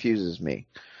 Always confuses me.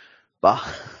 Look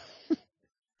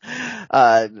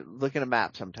at a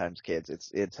map sometimes,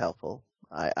 kids. It's helpful.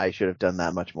 I should have done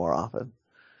that much more often.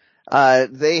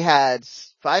 They had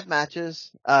 5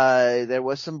 matches. There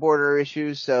was some border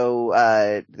issues,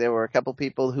 so there were a couple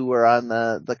people who were on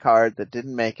the card that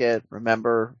didn't make it.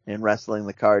 Remember, in wrestling,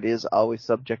 the card is always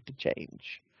subject to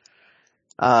change.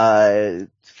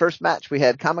 First match, we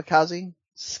had Kamikaze,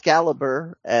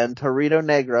 Excalibur, and Torito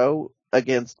Negro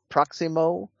against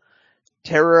Proximo,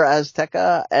 Terror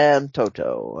Azteca, and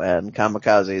Toto. And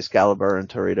Kamikaze, Excalibur, and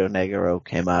Torito Negro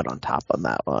came out on top on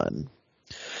that one.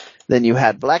 Then you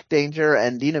had Black Danger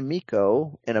and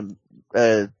Dinamico in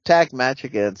a tag match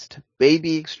against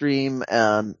Baby Extreme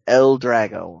and El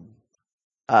Dragon.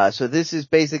 So this is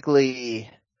basically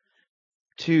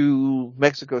 2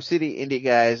 Mexico City indie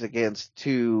guys against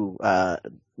 2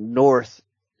 North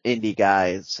indie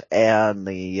guys, and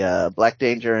the Black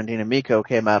Danger and Dinamico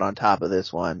came out on top of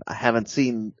this one. I haven't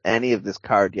seen any of this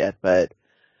card yet, but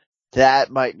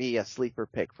that might be a sleeper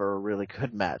pick for a really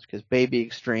good match, because Baby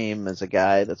Extreme is a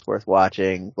guy that's worth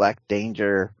watching. Black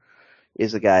Danger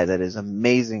is a guy that is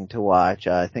amazing to watch.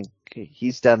 I think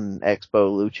he's done Expo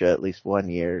Lucha at least 1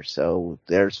 year, so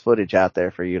there's footage out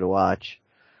there for you to watch.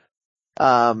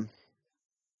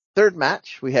 Third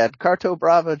match, we had Carto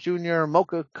Brava Jr.,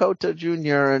 Mocha Cota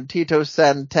Jr., and Tito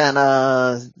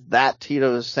Santana,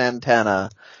 Tito Santana,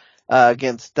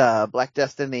 against Black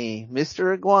Destiny,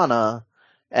 Mr. Iguana,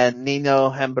 and Nino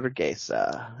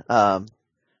Hamburguesa.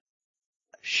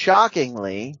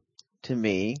 Shockingly, to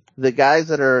me, the guys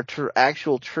that are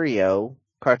actual trio,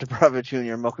 Carta Brava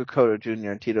Jr., Mocha Cota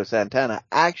Jr., and Tito Santana,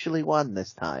 actually won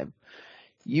this time.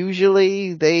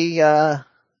 Usually they've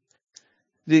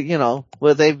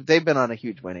been on a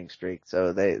huge winning streak,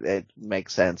 so it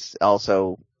makes sense.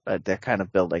 Also, they're kind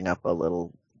of building up a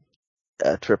little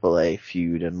AAA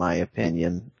feud, in my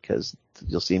opinion, because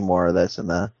you'll see more of this in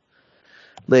the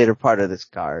later part of this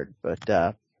card.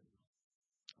 But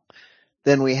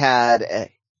then we had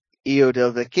Io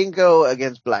del Vikingo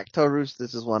against Black Taurus.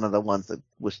 This is one of the ones that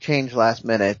was changed last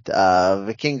minute.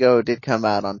 Vikingo did come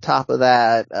out on top of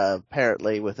that,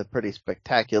 apparently with a pretty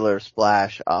spectacular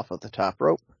splash off of the top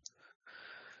rope.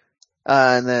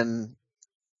 And then,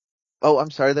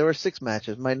 I'm sorry, there were 6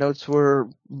 matches. My notes were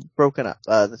broken up.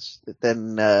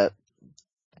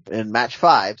 In match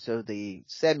 5, so the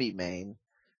semi-main,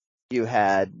 you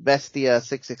had Bestia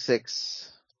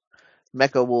 666,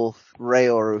 Mecha Wolf, Rey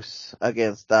Horus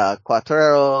against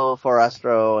Cuatrero,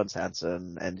 Forastro, and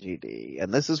Sanson and GD.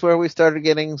 And this is where we started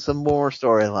getting some more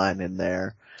storyline in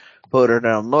there. Poder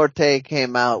del Norte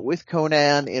came out with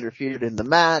Conan, interfered in the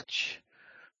match.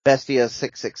 Bestia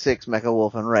 666, Mecha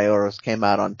Wolf, and Rey Horus came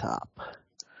out on top.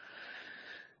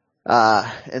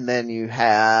 And then you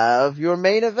have your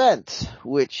main event,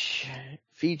 which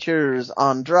features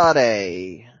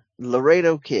Andrade,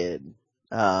 Laredo Kid.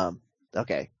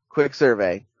 Okay, quick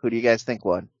survey. Who do you guys think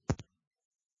won?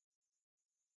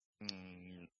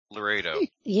 Laredo.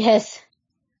 Yes.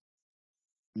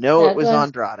 No, it was That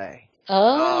Andrade.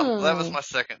 Oh, that was Oh. my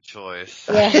second choice.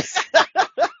 Yes.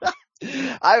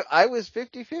 I was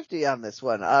 50-50 on this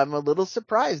one. I'm a little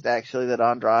surprised actually that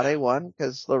Andrade won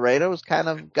because Laredo's kind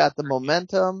of got the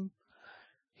momentum.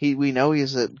 We know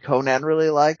Conan really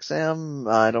likes him.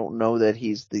 I don't know that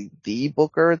he's the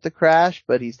booker at the Crash,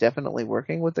 but he's definitely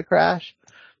working with the Crash.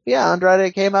 Yeah,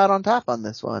 Andrade came out on top on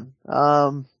this one.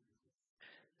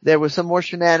 There was some more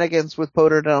shenanigans with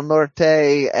Poder del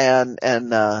Norte and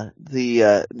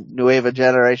the Nueva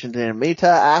Generation Dinamita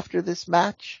after this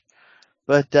match.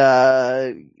 But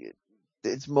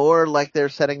it's more like they're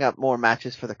setting up more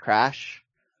matches for the Crash.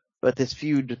 But this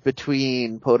feud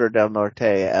between Poder del Norte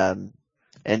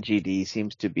and GD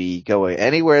seems to be going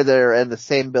anywhere they're in the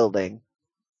same building.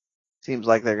 Seems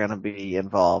like they're going to be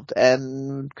involved.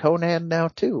 And Conan now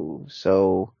too.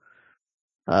 So,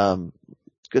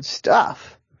 good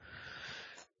stuff.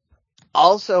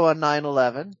 Also on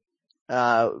 9/11,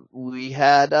 we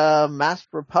had a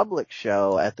Masked Republic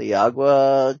show at the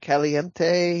Agua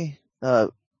Caliente,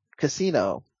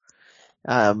 casino.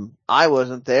 I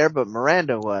wasn't there, but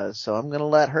Miranda was, so I'm gonna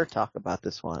let her talk about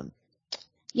this one.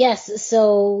 Yes,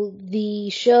 so the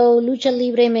show Lucha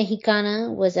Libre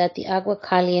Mexicana was at the Agua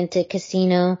Caliente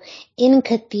Casino in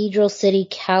Cathedral City,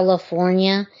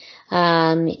 California.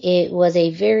 It was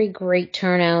a very great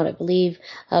turnout. I believe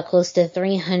close to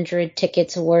 300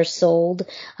 tickets were sold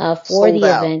for the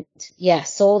event. Yeah,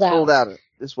 sold out. Sold out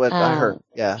is what I heard.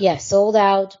 Yeah. Yeah, sold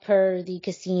out per the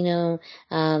casino,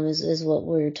 is what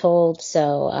we were told.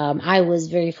 So, I was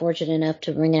very fortunate enough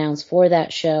to ring announce for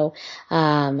that show.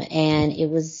 And it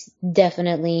was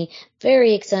definitely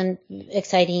very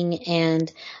exciting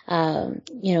and,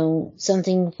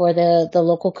 something for the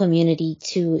local community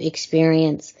to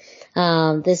experience.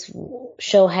 This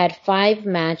show had 5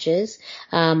 matches.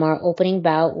 Our opening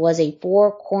bout was a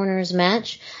 4 corners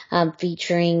match,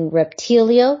 featuring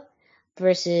Reptilio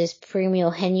versus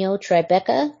Premio Genio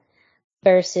Tribeca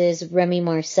versus Remy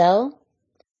Marcel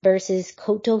versus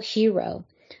Koto Hiro.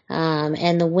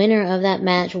 And the winner of that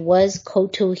match was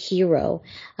Koto Hiro,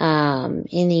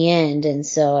 in the end. And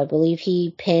so I believe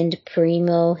he pinned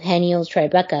Primo Genio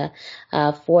Tribeca,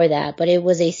 for that. But it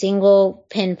was a single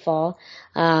pinfall.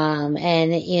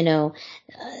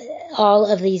 All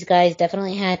of these guys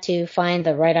definitely had to find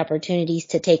the right opportunities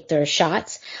to take their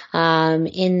shots,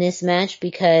 in this match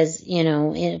because, in a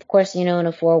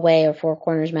 4-way or 4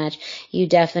 corners match, you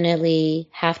definitely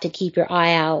have to keep your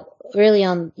eye out really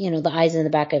on, the eyes in the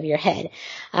back of your head.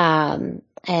 Having,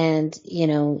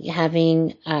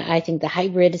 I think the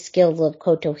hybrid skills of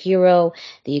Koto Hiro,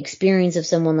 the experience of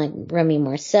someone like Remy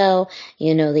Marcel,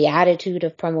 the attitude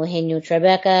of Primogenio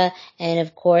Tribeca, and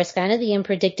of course, kind of the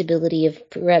unpredictability of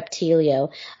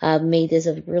Reptilio, made this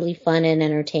a really fun and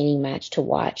entertaining match to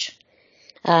watch.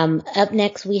 Up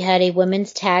next, we had a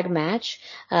women's tag match,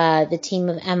 the team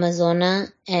of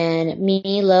Amazona and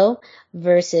Milo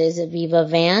versus Viva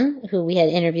Van, who we had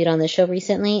interviewed on the show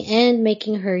recently, and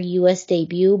making her U.S.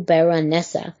 debut,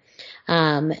 Baronessa.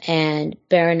 And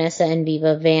Baronessa and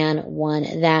Viva Van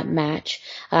won that match.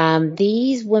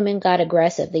 These women got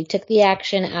aggressive. They took the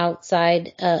action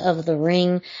outside of the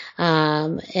ring,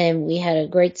 and we had a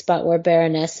great spot where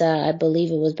Baronessa, I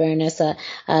believe it was Baronessa,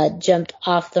 jumped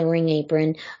off the ring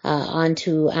apron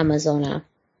onto Amazona.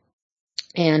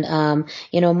 And,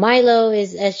 Milo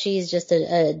she's just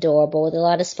adorable with a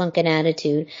lot of spunk and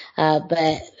attitude.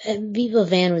 But Viva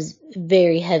Van was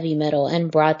very heavy metal and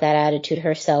brought that attitude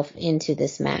herself into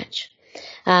this match.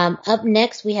 Up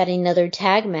next, we had another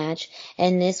tag match,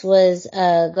 and this was,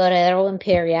 Guerrero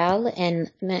Imperial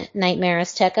and Nightmare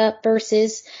Azteca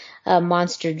versus,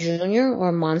 Monster Jr.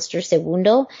 or Monster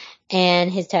Segundo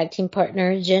and his tag team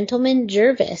partner, Gentleman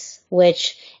Jervis,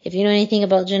 which, if you know anything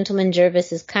about Gentleman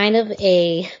Jervis, is kind of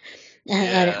an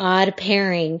odd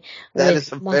pairing. That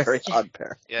is a very odd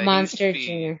pair. Yeah, Monster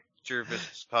Jr.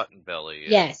 Jervis Cottonbelly.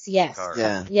 Yes.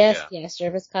 Jakara. Yes,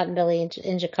 Jervis Cottonbelly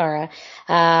in Jakara.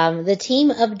 The team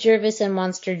of Jervis and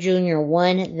Monster Jr.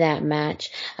 won that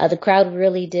match. The crowd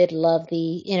really did love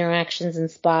the interactions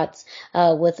and spots,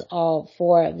 with all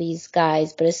 4 of these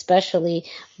guys, but especially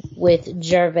with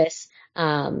Jervis,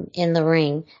 in the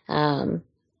ring.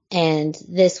 And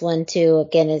this one too,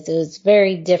 again, it was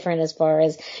very different as far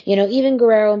as, even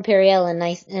Guerrero Imperial and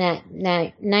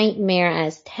Nightmare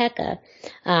Azteca,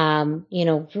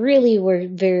 really were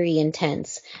very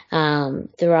intense,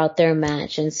 throughout their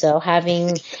match. And so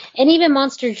and even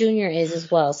Monster Jr. is as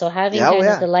well. So having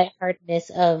of the lightheartedness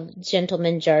of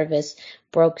Gentleman Jarvis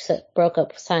broke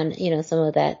up some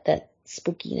of that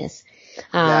spookiness.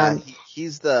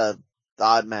 He's the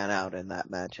odd man out in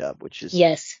that matchup, which is.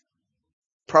 Yes.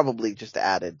 probably just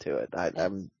added to it.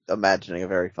 I'm imagining a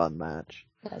very fun match.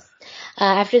 Yes.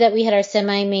 After that, we had our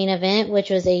semi-main event, which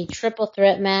was a triple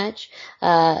threat match.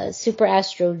 Super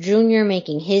Astro Jr.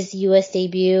 making his U.S.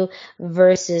 debut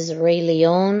versus Ray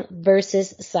Leon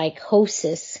versus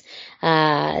Psychosis,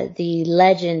 the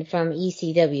legend from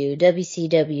ECW,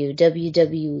 WCW,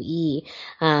 WWE,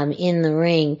 in the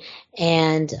ring.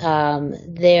 And,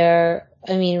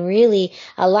 really,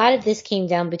 a lot of this came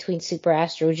down between Super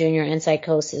Astro Jr. and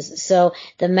Psychosis. So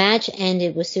the match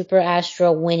ended with Super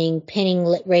Astro winning,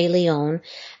 pinning Ray Leon.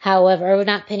 However, or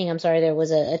not pinning, I'm sorry, there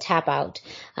was a tap out.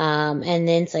 And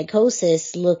then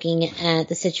Psychosis looking at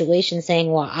the situation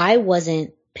saying, well, I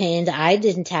wasn't pinned, I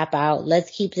didn't tap out, let's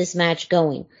keep this match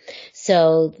going.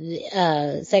 So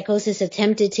Psychosis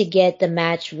attempted to get the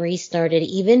match restarted,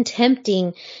 even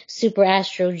tempting Super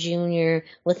Astro Jr.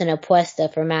 with an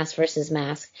apuesta for mask versus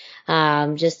mask,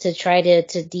 just to try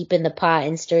to deepen the pot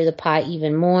and stir the pot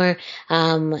even more.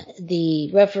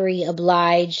 The referee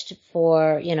obliged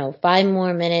for 5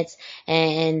 more minutes,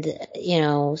 and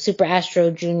Super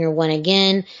Astro Jr. won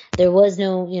again. There was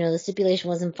no, the stipulation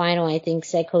wasn't final. I think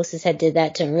Psychosis had did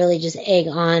that to really just egg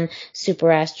on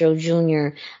Super Astro Jr.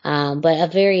 But a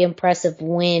very impressive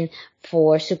win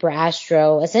for Super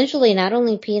Astro, essentially not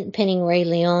only pinning Ray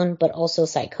Leon, but also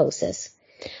Psychosis.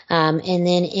 And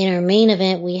then in our main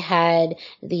event, we had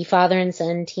the father and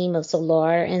son team of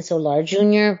Solar and Solar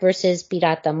Jr. versus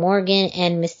Pirata Morgan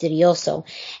and Misterioso.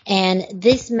 And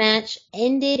this match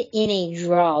ended in a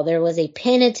draw. There was a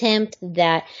pin attempt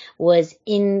that was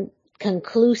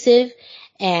inconclusive,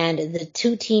 and the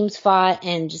two teams fought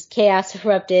and just chaos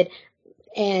erupted.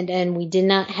 And we did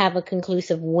not have a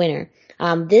conclusive winner.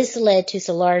 This led to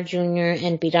Solar Jr.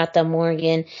 and Pirata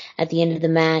Morgan at the end of the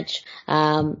match,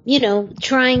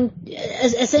 trying,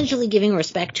 essentially giving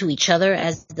respect to each other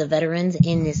as the veterans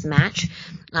in this match,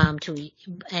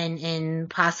 and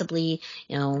possibly,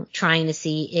 trying to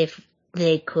see if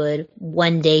they could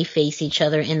one day face each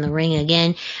other in the ring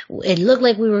again. It looked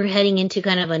like we were heading into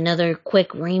kind of another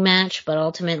quick rematch, but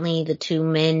ultimately the two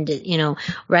men,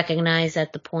 recognized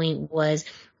that the point was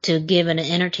to give an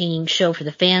entertaining show for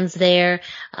the fans there,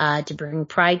 to bring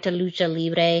pride to Lucha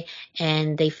Libre,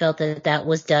 and they felt that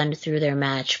was done through their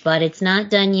match. But it's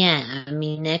not done yet. I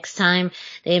mean, next time,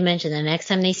 they mentioned the next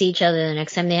time they see each other, the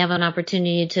next time they have an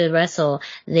opportunity to wrestle,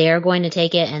 they are going to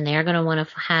take it, and they are going to want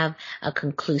to have a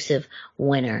conclusive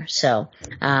winner. So,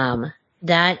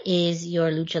 that is your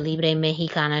Lucha Libre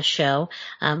Mexicana show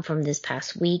from this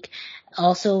past week.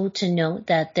 Also to note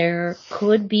that there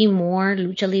could be more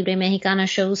Lucha Libre Mexicana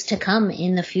shows to come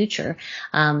in the future.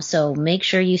 So make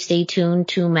sure you stay tuned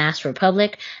to Mass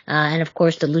Republic, and of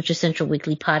course the Lucha Central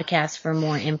Weekly podcast for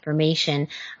more information.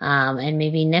 And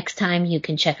maybe next time you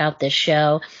can check out this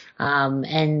show.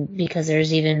 And because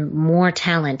there's even more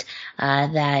talent,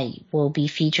 that will be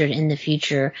featured in the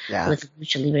future with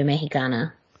Lucha Libre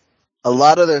Mexicana. A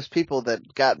lot of those people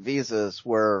that got visas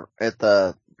were at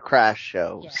the Crash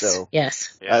show. Yes. So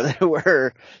yes, there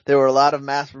were a lot of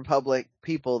Mass Republic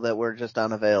people that were just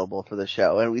unavailable for the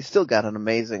show, and we still got an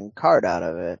amazing card out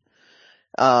of it.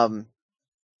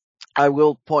 I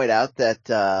will point out that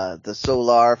the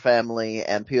Solar family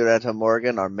and Pirata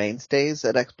Morgan are mainstays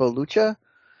at Expo Lucha,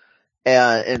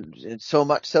 and so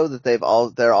much so that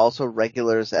they're also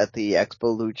regulars at the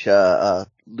Expo Lucha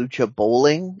Lucha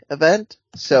bowling event.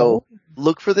 So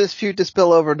look for this feud to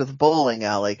spill over to the bowling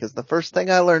alley, because the first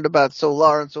thing I learned about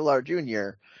Solar and Solar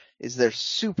Jr. is they're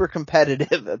super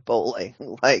competitive at bowling.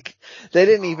 Like, they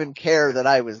didn't even care that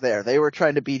I was there. They were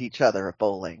trying to beat each other at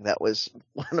bowling. That was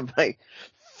one of my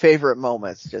favorite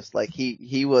moments. Just like he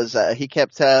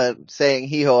kept saying,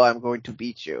 "Hee-ho, I'm going to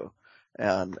beat you."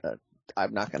 And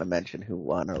I'm not going to mention who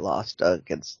won or lost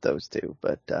against those two,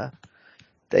 but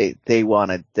they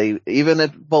even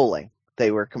at bowling,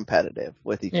 they were competitive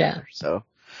with each other. So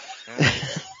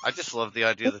I just love the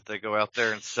idea that they go out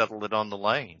there and settle it on the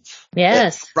lanes.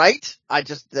 Yes. Right?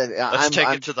 Let's take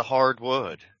it to the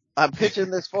hardwood. I'm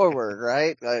pitching this forward,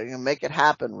 right? Make it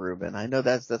happen, Ruben. I know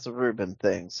that's a Ruben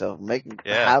thing. So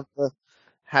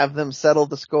have them settle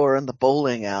the score in the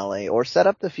bowling alley, or set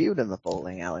up the feud in the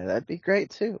bowling alley. That'd be great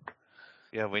too.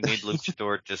 Yeah, we need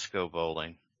luchador disco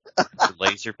bowling,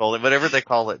 laser bowling, whatever they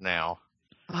call it now.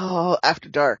 Oh, after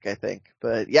dark, I think.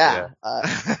 But yeah.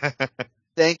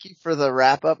 Thank you for the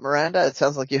wrap up, Miranda. It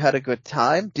sounds like you had a good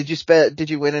time. Did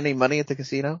you win any money at the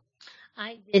casino?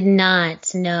 I did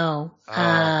not, no.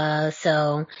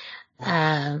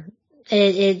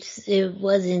 It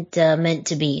wasn't meant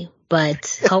to be,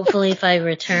 but hopefully if I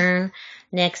return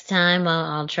next time,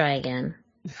 I'll try again.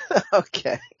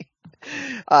 Okay.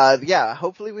 Yeah,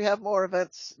 hopefully we have more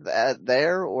events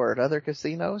there or at other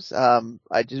casinos.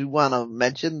 I do want to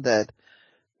mention that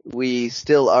we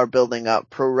still are building up.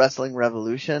 Pro Wrestling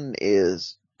Revolution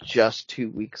is just 2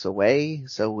 weeks away,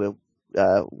 so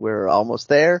we're almost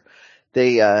there.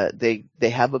 They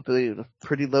have a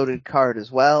pretty loaded card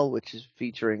as well, which is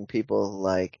featuring people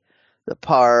like the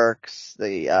Parks,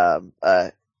 the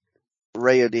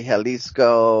Rayo de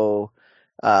Jalisco.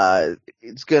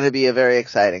 It's going to be a very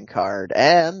exciting card.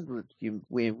 And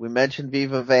we mentioned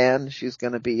Viva Van. She's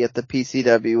going to be at the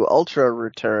PCW Ultra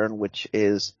Return, which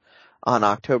is on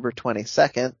October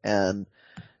 22nd. And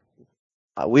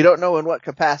we don't know in what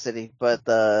capacity, but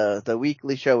the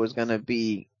weekly show is going to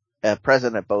be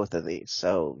present at both of these.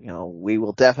 So, we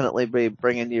will definitely be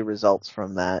bringing you results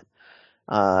from that.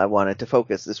 I wanted to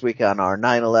focus this week on our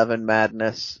 9/11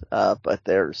 madness, but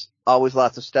there's always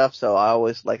lots of stuff. So I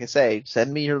always, like I say,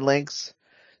 send me your links,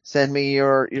 send me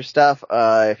your stuff.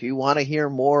 If you want to hear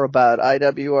more about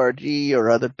IWRG or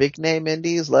other big name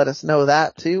indies, let us know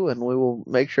that too, and we will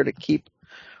make sure to keep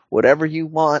whatever you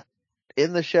want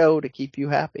in the show to keep you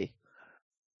happy.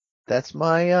 That's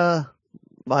my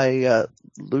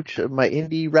Lucha, my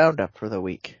indie roundup for the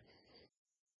week.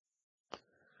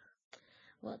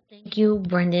 Well, thank you,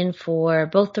 Brendan, for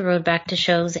both the Road Back to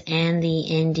shows and the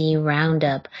Indie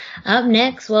Roundup. Up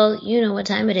next, well, you know what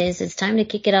time it is. It's time to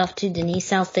kick it off to Denise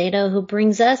Salcedo, who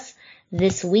brings us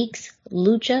this week's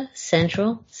Lucha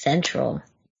Central.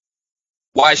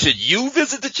 Why should you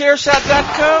visit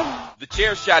thechairshot.com?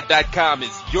 Thechairshot.com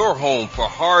is your home for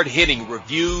hard-hitting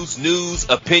reviews, news,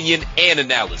 opinion, and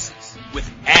analysis with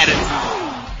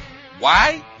attitude.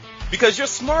 Why? Because you're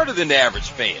smarter than the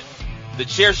average fan.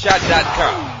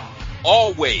 Thechairshot.com.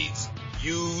 Always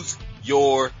use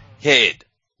your head.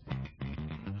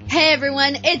 Hey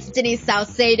everyone, it's Denise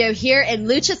Salcedo here in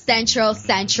Lucha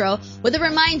Central with a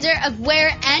reminder of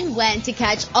where and when to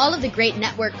catch all of the great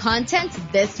network content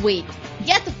this week.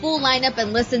 Get the full lineup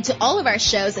and listen to all of our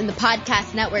shows in the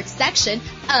podcast network section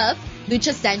of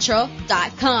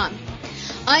luchacentral.com.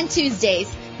 On Tuesdays,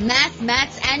 Mass,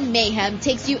 Mats, and Mayhem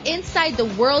takes you inside the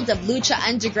world of Lucha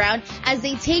Underground as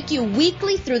they take you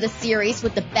weekly through the series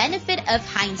with the benefit of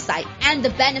hindsight and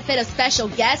the benefit of special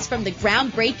guests from the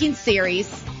groundbreaking series.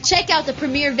 Check out the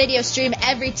premiere video stream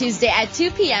every Tuesday at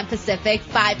 2 p.m. Pacific,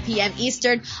 5 p.m.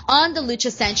 Eastern on the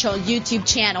Lucha Central YouTube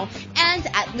channel and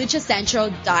at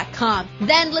luchacentral.com.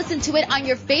 Then listen to it on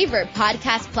your favorite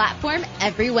podcast platform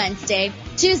every Wednesday.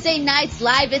 Tuesday nights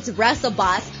live, it's Wrestle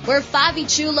Boss, where Fabi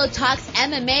Chulo talks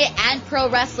MMA and pro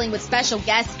wrestling with special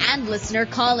guests and listener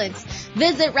call-ins.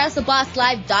 Visit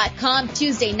WrestleBossLive.com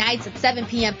Tuesday nights at 7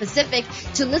 p.m. Pacific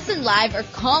to listen live or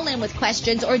call in with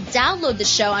questions or download the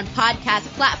show on podcast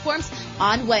platforms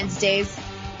on Wednesdays.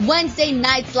 Wednesday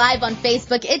nights live on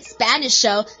Facebook, it's Spanish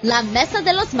show La Mesa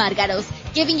de los Márgaros,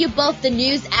 giving you both the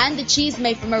news and the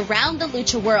chisme from around the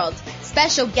lucha world.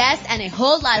 Special guests and a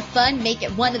whole lot of fun make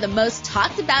it one of the most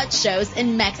talked about shows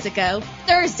in Mexico.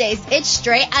 Thursdays, it's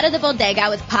Straight Out of the Bodega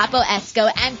with Papo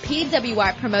Esco and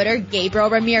PWI promoter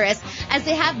Gabriel Ramirez as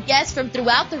they have guests from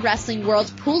throughout the wrestling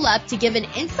world pull up to give an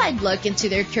inside look into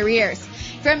their careers.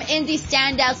 From indie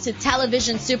standouts to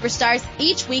television superstars,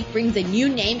 each week brings a new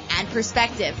name and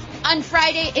perspective. On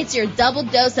Friday, it's your double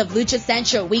dose of Lucha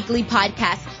Central Weekly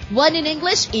podcast, one in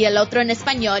English y el otro en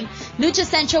español. Lucha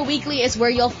Central Weekly is where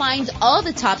you'll find all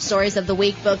the top stories of the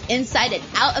week, both inside and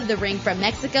out of the ring from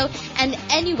Mexico and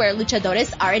anywhere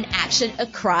luchadores are in action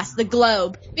across the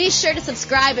globe. Be sure to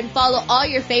subscribe and follow all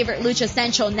your favorite Lucha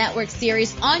Central Network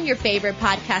series on your favorite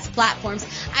podcast platforms,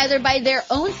 either by their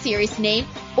own series name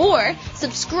or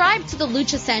subscribe to the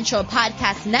Lucha Central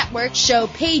Podcast Network show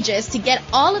pages to get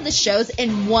all of the shows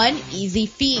in one easy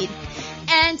feed.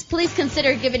 And please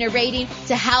consider giving a rating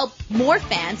to help more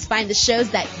fans find the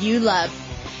shows that you love.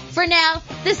 For now,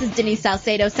 this is Denise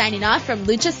Salcedo signing off from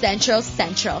Lucha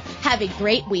Central. Have a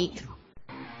great week.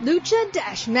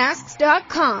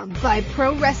 Lucha-Masks.com by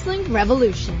Pro Wrestling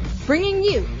Revolution, bringing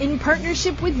you, in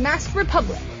partnership with Masked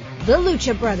Republic, the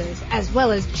Lucha Brothers, as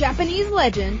well as Japanese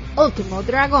legend Ultimo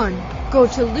Dragon. Go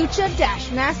to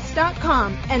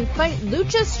Lucha-Masks.com and fight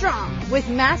Lucha strong with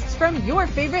masks from your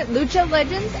favorite Lucha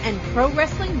legends and Pro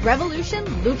Wrestling Revolution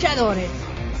luchadores.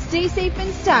 Stay safe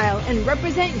in style and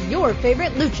represent your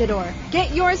favorite luchador.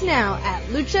 Get yours now at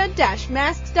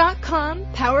Lucha-Masks.com,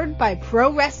 powered by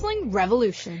Pro Wrestling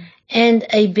Revolution. And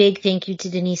a big thank you to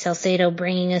Denise Salcedo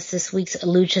bringing us this week's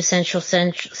Lucha Central,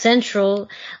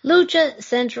 Lucha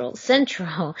Central,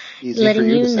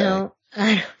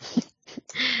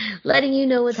 letting you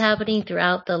know what's happening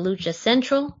throughout the Lucha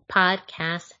Central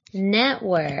Podcast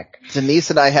Network. Denise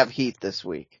and I have heat this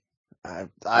week. I'm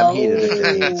heated.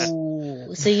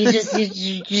 So you're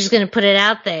just gonna put it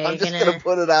out there. I'm just gonna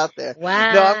put it out there.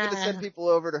 Wow. No, I'm gonna send people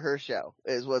over to her show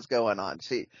is what's going on.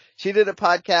 She did a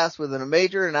podcast with a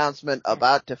major announcement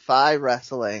about Defy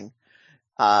Wrestling.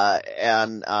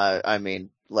 I mean,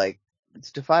 like,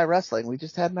 it's Defy Wrestling. We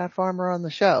just had Matt Farmer on the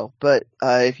show. But,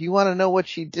 if you want to know what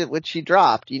she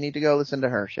dropped, you need to go listen to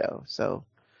her show. So.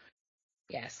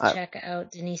 Yes, check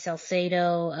out Denise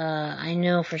Salcedo. I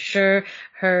know for sure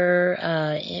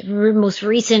her most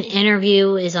recent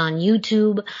interview is on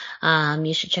YouTube.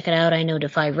 You should check it out. I know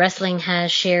Defy Wrestling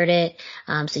has shared it,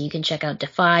 so you can check out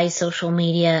Defy's social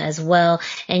media as well.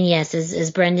 And yes,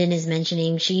 as Brendan is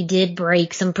mentioning, she did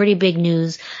break some pretty big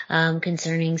news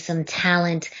concerning some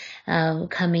talent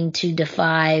coming to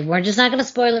Defy. We're just not going to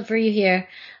spoil it for you here.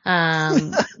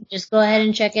 Just go ahead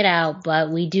and check it out.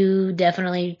 But we do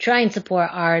definitely try and support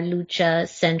our Lucha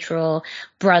Central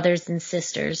brothers and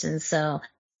sisters. And so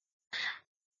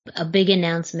a big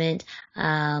announcement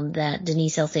that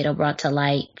Denise Salcedo brought to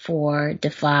light for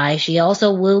Defy. She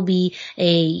also will be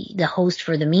the host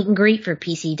for the meet and greet for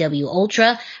PCW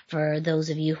Ultra. For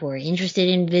those of you who are interested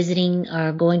in visiting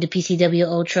or going to PCW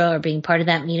Ultra or being part of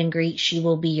that meet and greet, she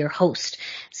will be your host.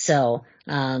 So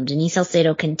Denise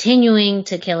Salcedo continuing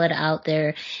to kill it out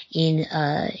there in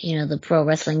the pro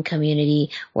wrestling community.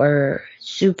 We're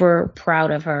super proud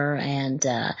of her and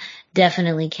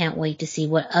definitely can't wait to see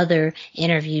what other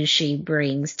interviews she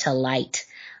brings to light.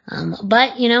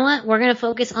 But you know what? We're going to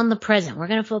focus on the present. We're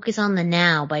going to focus on the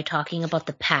now by talking about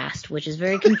the past, which is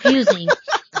very confusing,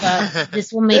 but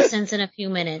this will make sense in a few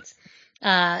minutes.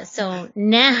 So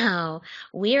now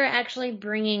we are actually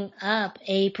bringing up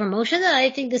a promotion that I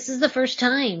think this is the first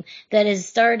time that has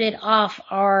started off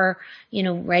our,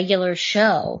 regular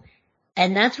show.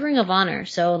 And that's Ring of Honor.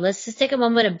 So let's just take a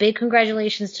moment. A big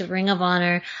congratulations to Ring of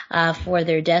Honor for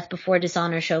their Death Before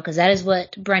Dishonor show, because that is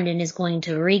what Brendan is going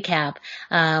to recap.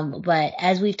 But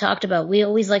as we've talked about, we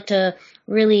always like to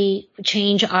really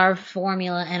change our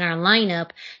formula and our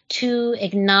lineup to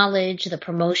acknowledge the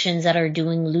promotions that are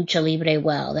doing Lucha Libre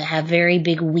well, that have very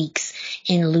big weeks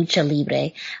in Lucha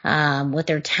Libre with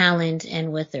their talent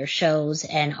and with their shows.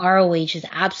 And ROH is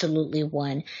absolutely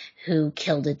one who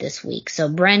killed it this week. So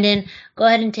Brendan, go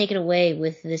ahead and take it away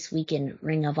with this week in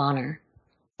Ring of Honor.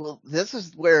 Well, this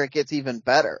is where it gets even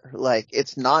better. Like,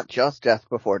 it's not just Death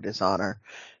Before Dishonor.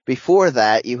 Before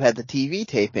that, you had the TV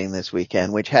taping this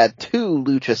weekend, which had 2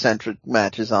 Lucha-centric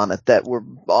matches on it that were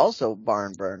also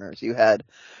barn burners. You had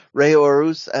Rey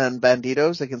Horus and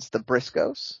Bandidos against the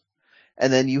Briscoes.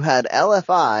 And then you had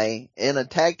LFI in a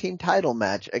tag team title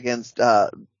match against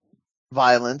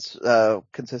Violence,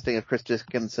 consisting of Chris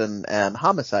Dickinson and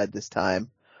Homicide this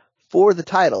time, for the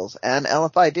titles. And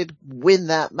LFI did win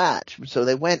that match. So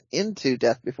they went into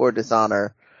Death Before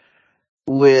Dishonor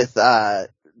with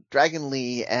Dragon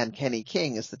Lee and Kenny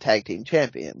King as the tag team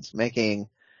champions, making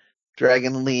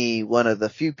Dragon Lee one of the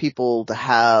few people to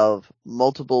have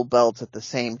multiple belts at the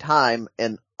same time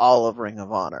in all of Ring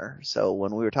of Honor. So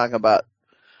when we were talking about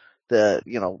the,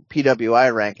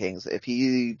 PWI rankings, if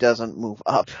he doesn't move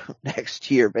up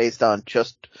next year based on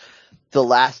just the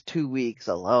last 2 weeks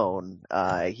alone,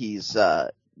 he's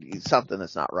something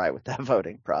that's not right with that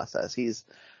voting process. He is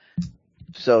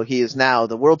now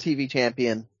the World TV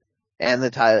champion and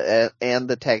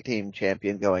the tag team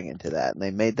champion going into that. And they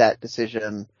made that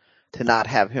decision to not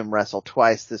have him wrestle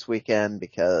twice this weekend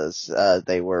because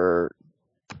they were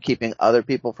keeping other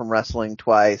people from wrestling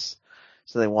twice.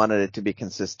 So they wanted it to be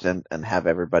consistent and have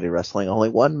everybody wrestling only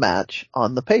one match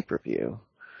on the pay-per-view.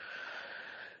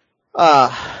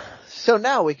 So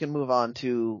now we can move on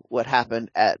to what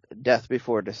happened at Death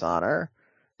Before Dishonor.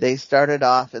 They started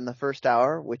off in the first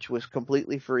hour, which was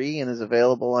completely free and is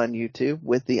available on YouTube,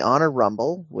 with the Honor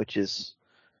Rumble,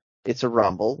 it's a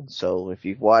Rumble. So if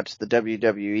you've watched the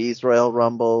WWE's Royal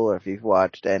Rumble, or if you've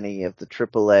watched any of the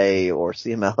AAA or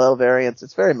CMLL variants,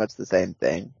 it's very much the same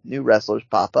thing. New wrestlers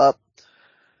pop up.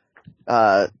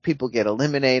 People get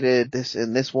eliminated.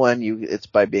 In this one, it's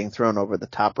by being thrown over the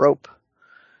top rope.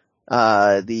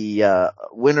 The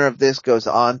winner of this goes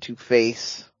on to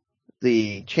face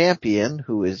the champion,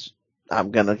 who is,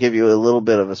 I'm gonna give you a little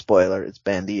bit of a spoiler, it's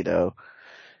Bandito.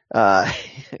 At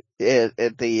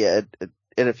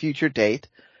a future date.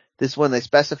 This one they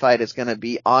specified is gonna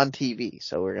be on TV,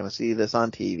 so we're gonna see this on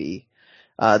TV.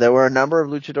 There were a number of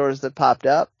luchadors that popped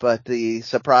up, but the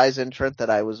surprise entrant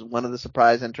one of the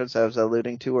surprise entrants I was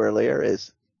alluding to earlier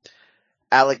is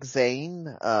Alex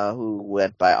Zane, who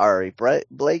went by Ari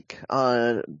Blake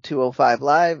on 205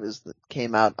 Live,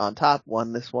 came out on top,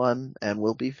 won this one, and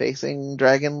will be facing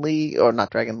Bandito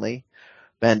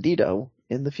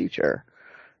in the future.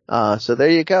 So there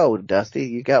you go, Dusty.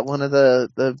 You got one of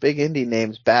the big indie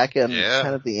names back in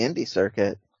kind of the indie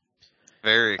circuit.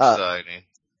 Very exciting.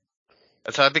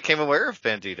 That's how I became aware of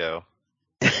Bandito.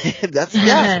 That's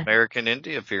American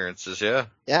indie appearances, yeah.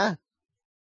 Yeah.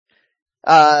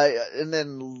 And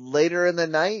then later in the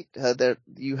night, there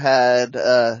you had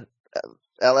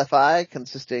LFI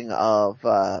consisting of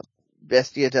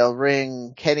Bestia del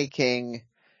Ring, Kenny King,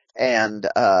 and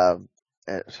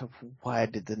why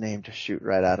did the name just shoot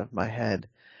right out of my head?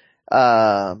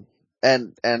 And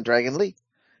Dragon Lee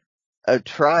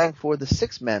trying for the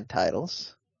 6-man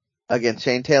titles against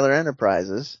Shane Taylor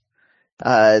Enterprises.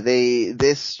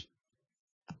 It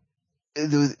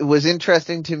was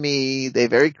interesting to me. They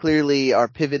very clearly are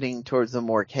pivoting towards a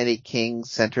more Kenny King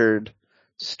centered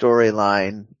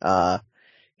storyline.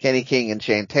 Kenny King and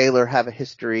Shane Taylor have a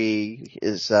history.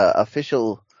 His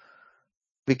official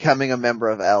becoming a member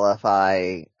of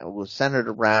LFI was centered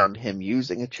around him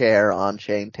using a chair on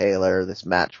Shane Taylor. This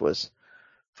match was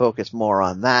focused more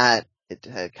on that. It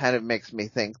kind of makes me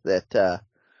think that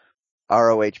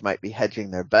ROH might be hedging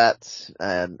their bets,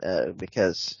 and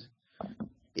because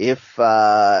if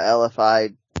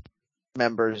LFI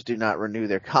members do not renew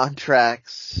their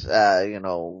contracts,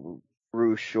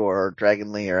 Roosh or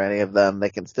Dragon Lee or any of them, they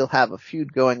can still have a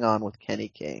feud going on with Kenny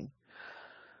King.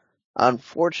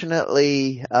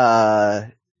 Unfortunately,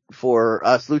 for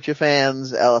us Lucha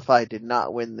fans, LFI did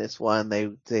not win this one.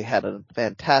 They had a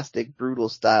fantastic brutal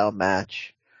style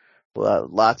match.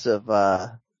 Lots of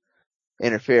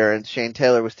interference. Shane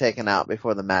Taylor was taken out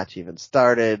before the match even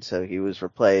started, so he was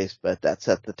replaced, but that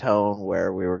set the tone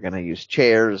where we were going to use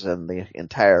chairs and the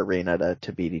entire arena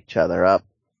to beat each other up.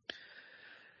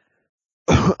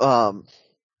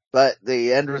 But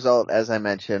the end result, as I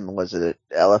mentioned, was that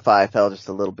LFI fell just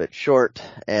a little bit short,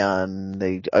 and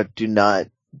they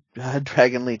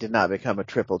Dragon Lee did not become a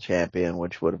triple champion,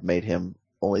 which would have made him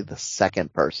only the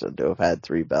second person to have had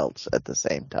 3 belts at the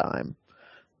same time.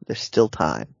 There's still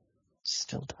time.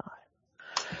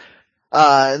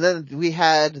 And then we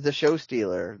had the show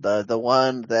stealer, the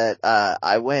one that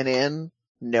I went in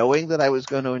knowing that I was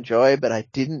going to enjoy, but I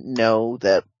didn't know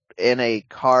that in a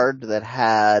card that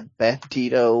had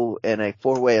Bandito in a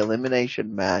 4-way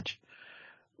elimination match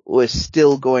was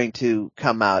still going to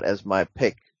come out as my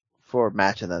pick for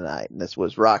match of the night. And this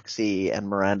was Roxy and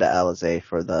Miranda Alizé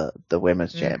for the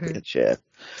women's championship.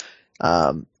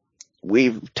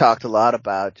 We've talked a lot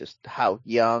about just how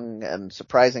young and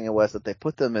surprising it was that they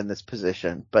put them in this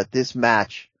position, but this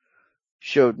match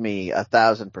showed me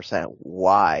 1,000%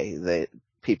 why the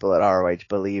people at ROH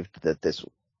believed that this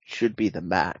should be the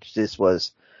match. This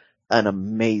was an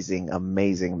amazing,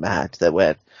 amazing match that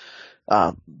went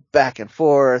back and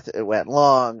forth. It went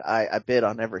long. I bid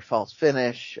on every false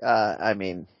finish.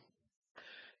 They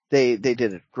did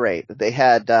it great. They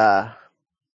had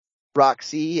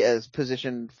Roxy as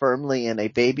positioned firmly in a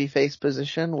babyface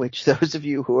position, which those of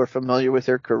you who are familiar with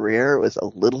her career was a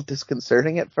little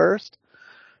disconcerting at first.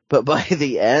 But by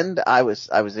the end, I was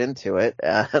into it,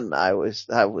 and I was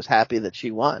happy that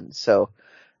she won. So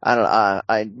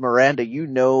Miranda,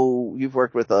 you've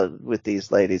worked with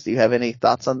these ladies. Do you have any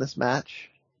thoughts on this match?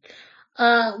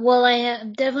 Well, I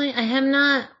have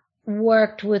not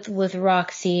worked with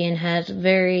Roxy and had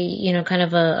very, kind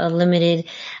of a limited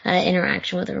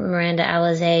interaction with Miranda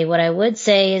Alizé. What I would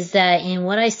say is that in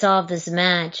what I saw of this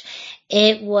match,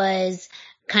 it was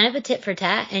kind of a tit for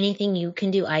tat. Anything you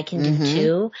can do, I can do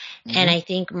too. And I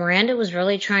think Miranda was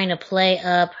really trying to play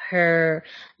up her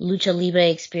lucha libre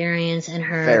experience and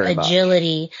her very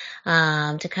agility,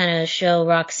 to kind of show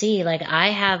Roxy, like, I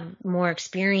have more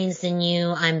experience than you,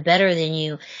 I'm better than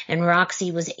you. And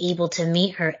Roxy was able to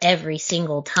meet her every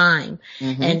single time.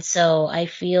 And so I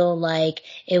feel like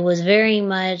it was very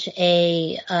much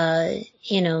an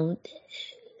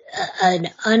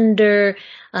under,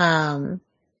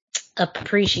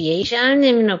 appreciation. I don't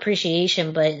even know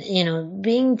appreciation, but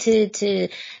being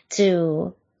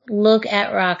to look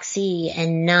at Roxy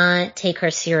and not take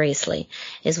her seriously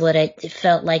is what it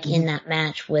felt like in that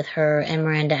match with her and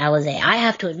Miranda Alizé. I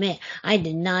have to admit, I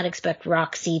did not expect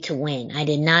Roxy to win. I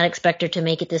did not expect her to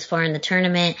make it this far in the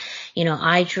tournament.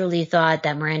 I truly thought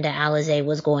that Miranda Alizé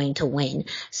was going to win.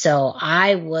 So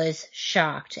I was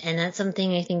shocked. And that's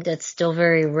something I think that's still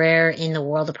very rare in the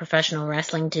world of professional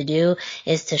wrestling to do,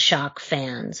 is to shock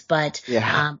fans. But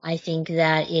I think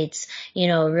that it's,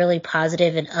 a really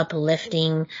positive and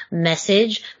uplifting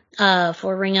message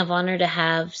for Ring of Honor to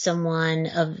have someone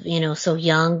of, so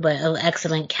young but of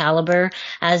excellent caliber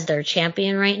as their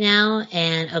champion right now,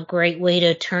 and a great way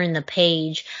to turn the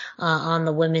page on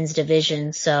the women's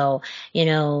division. So,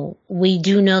 we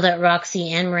do know that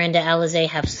Roxy and Miranda Alizé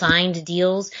have signed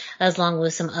deals along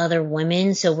with some other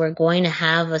women, so we're going to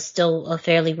have still a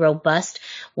fairly robust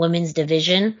women's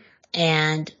division.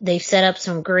 And they've set up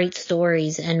some great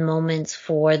stories and moments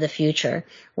for the future,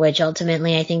 which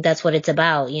ultimately I think that's what it's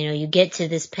about. You get to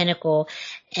this pinnacle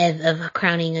of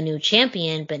crowning a new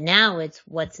champion, but now it's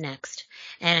what's next.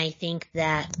 And I think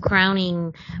that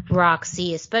crowning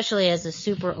Roxy, especially as a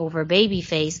super over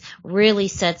babyface, really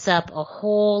sets up a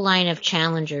whole line of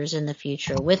challengers in the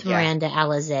future with Miranda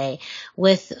Alizé,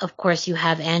 with, of course, you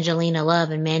have Angelina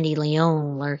Love and Mandy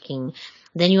Leon lurking.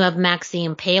 Then you have Maxie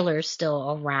Impaler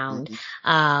still around.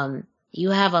 You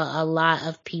have a lot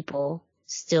of people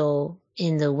still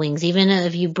in the wings. Even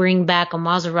if you bring back a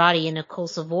Maserati and Nicole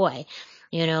Savoy,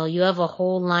 you have a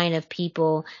whole line of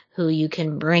people who you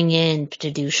can bring in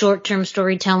to do short-term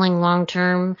storytelling,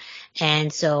 long-term.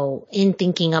 And so in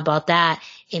thinking about that,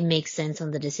 it makes sense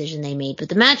on the decision they made. But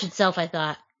the match itself, I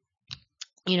thought,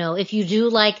 if you do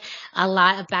like a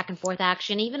lot of back and forth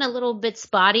action, even a little bit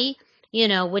spotty,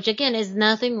 which again is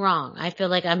nothing wrong. I feel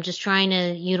like I'm just trying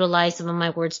to utilize some of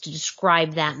my words to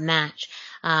describe that match.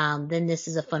 Then this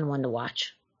is a fun one to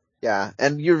watch. Yeah,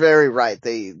 and you're very right.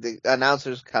 The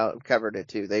announcers covered it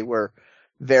too. They were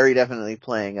very definitely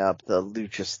playing up the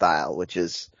Lucha style, which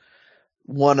is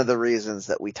one of the reasons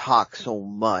that we talk so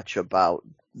much about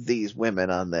these women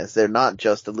on this. They're not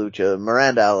just a Lucha.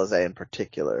 Miranda Alizé in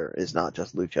particular is not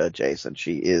just Lucha adjacent.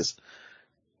 She is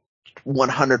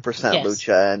 100%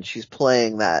 Lucha, and she's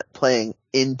playing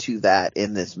into that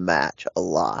in this match a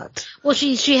lot. Well,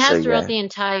 she has throughout the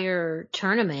entire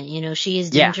tournament. She has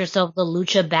deemed herself the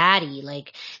Lucha baddie.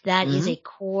 Like, that is a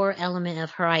core element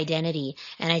of her identity.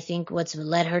 And I think what's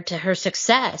led her to her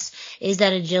success is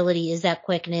that agility, is that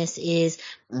quickness, is,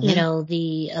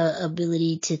 the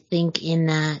ability to think in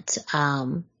that,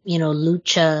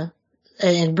 Lucha,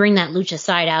 and bring that Lucha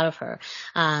side out of her.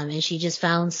 And she just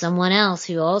found someone else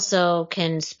who also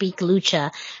can speak Lucha,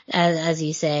 as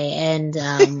you say, and,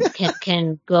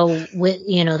 can go with,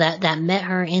 that met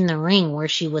her in the ring where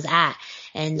she was at.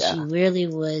 And she really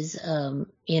was,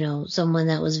 someone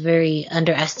that was very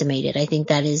underestimated. I think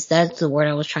that's the word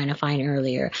I was trying to find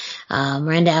earlier.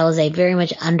 Miranda Alizé very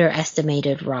much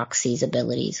underestimated Roxy's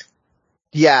abilities.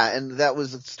 Yeah, and that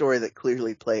was a story that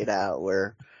clearly played out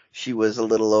where she was a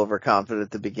little overconfident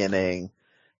at the beginning.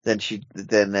 Then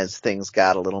as things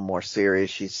got a little more serious,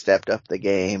 she stepped up the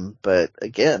game. But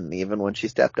again, even when she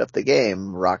stepped up the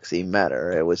game, Roxy met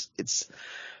her. It's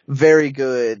very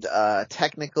good,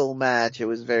 technical match. It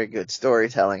was very good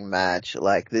storytelling match.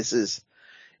 Like, this is,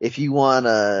 if you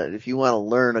wanna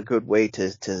learn a good way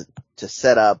to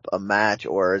set up a match,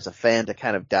 or as a fan to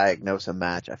kind of diagnose a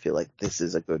match, I feel like this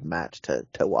is a good match to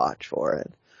watch for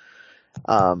it.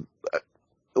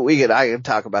 I could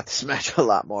talk about this match a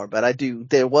lot more, but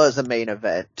there was a main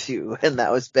event too, and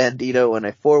that was Bandito in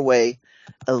a 4-way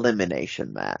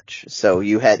elimination match. So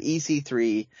you had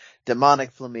EC3,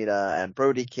 Demonic Flamita, and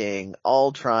Brody King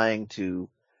all trying to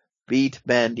beat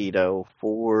Bandito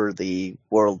for the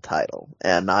world title.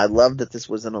 And I love that this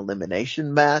was an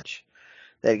elimination match.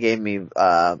 That gave me,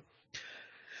 for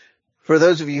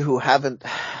those of you who haven't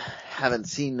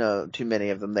seen too many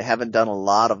of them. They haven't done a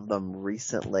lot of them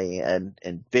recently and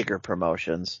bigger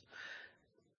promotions.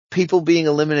 People being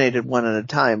eliminated one at a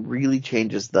time really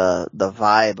changes the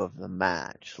vibe of the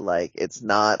match. Like, it's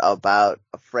not about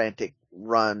a frantic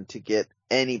run to get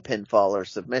any pinfall or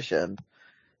submission.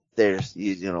 There's,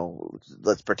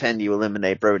 let's pretend you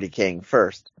eliminate Brody King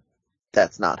first.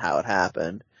 That's not how it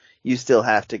happened. You still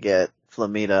have to get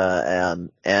Flamita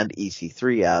and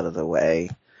EC3 out of the way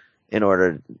in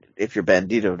order, if you're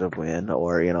Bandito, to win,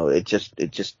 or, it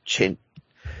just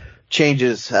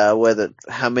changes,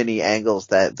 how many angles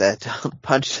that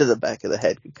punch to the back of the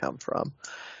head could come from.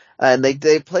 And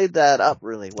they played that up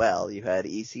really well. You had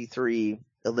EC3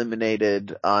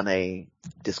 eliminated on a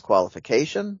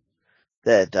disqualification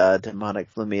that,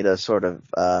 Demonic Flamita sort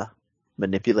of,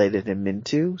 manipulated him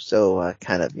into. So,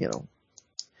 kind of,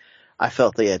 I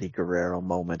felt the Eddie Guerrero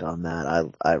moment on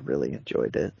that. I really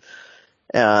enjoyed it.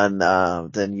 And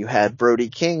then you had Brody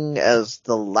King as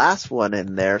the last one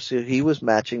in there, so he was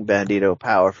matching Bandito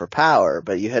power for power,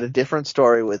 but you had a different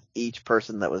story with each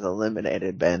person that was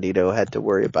eliminated. Bandito had to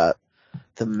worry about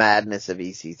the madness of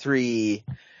EC3.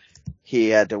 He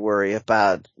had to worry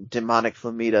about Demonic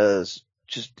Flamita's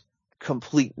just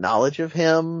complete knowledge of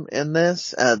him in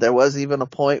this. There was even a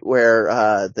point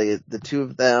where the two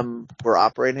of them were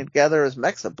operating together as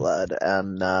Mexa Blood,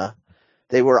 and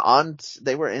they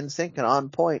were in sync and on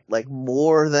point, like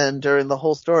more than during the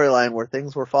whole storyline where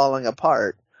things were falling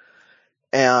apart.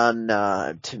 And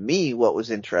to me, what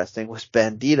was interesting was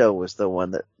Bandito was the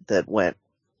one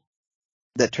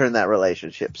that turned that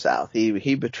relationship south.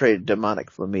 He betrayed Demonic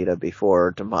Flamita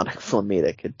before Demonic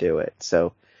Flamita could do it.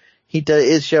 So he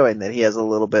is showing that he has a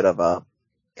little bit of a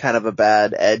kind of a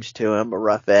bad edge to him, a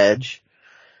rough edge.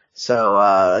 So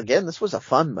again, this was a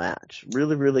fun match,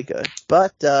 really, really good.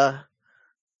 But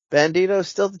Bandito's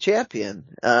still the champion.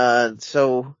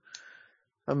 So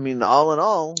I mean, all in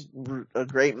all, a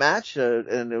great match,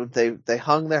 and they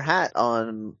hung their hat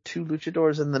on two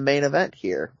luchadors in the main event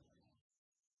here.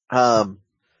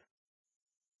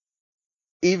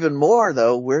 Even more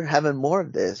though, we're having more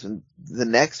of this, and the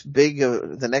next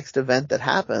event that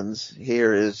happens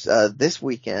here is this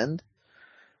weekend.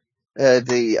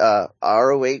 The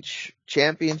ROH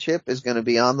Championship is going to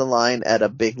be on the line at a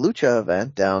big Lucha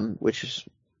event which is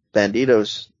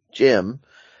Bandito's gym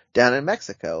down in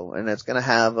Mexico, and it's going to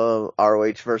have a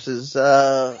ROH versus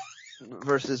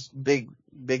big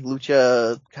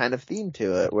Lucha kind of theme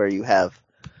to it, where you have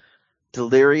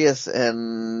Delirious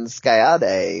and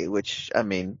Skyade, which, I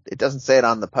mean, it doesn't say it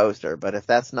on the poster, but if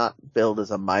that's not billed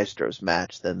as a Maestros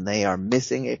match, then they are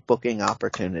missing a booking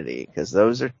opportunity, because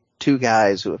those are two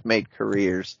guys who have made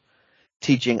careers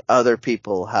teaching other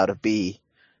people how to be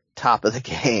top of the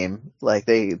game. Like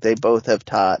they both have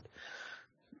taught,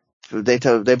 they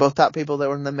both taught people that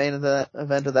were in the main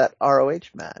event of that ROH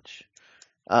match.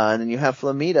 And then you have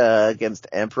Flamita against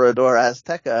Emperador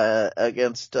Azteca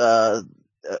against,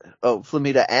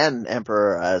 Flamita and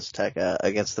Emperor Azteca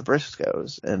against the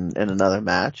Briscoes in another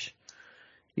match.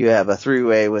 You have a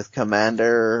three-way with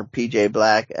Commander, PJ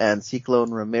Black, and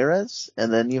Ciclone Ramirez.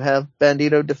 And then you have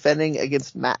Bandito defending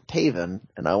against Matt Taven.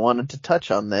 And I wanted to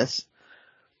touch on this.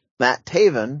 Matt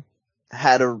Taven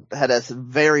had a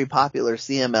very popular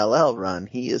CMLL run.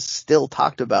 He is still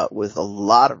talked about with a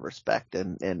lot of respect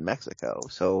in Mexico.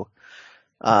 So,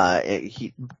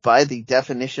 by the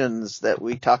definitions that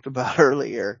we talked about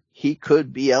earlier, he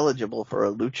could be eligible for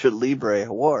a Lucha Libre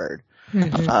award.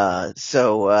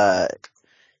 Mm-hmm.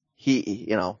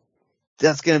 He,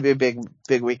 that's going to be a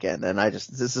big weekend. And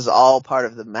this is all part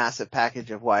of the massive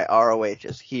package of why ROH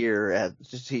is here,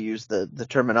 just to use the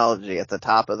terminology at the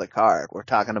top of the card. We're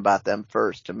talking about them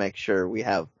first to make sure we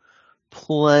have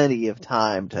plenty of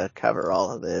time to cover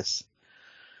all of this.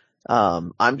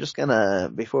 I'm just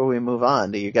before we move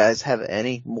on, do you guys have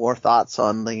any more thoughts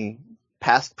on the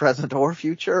past, present, or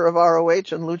future of ROH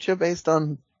and Lucha based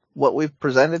on what we've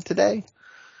presented today?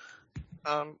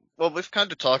 Well, we've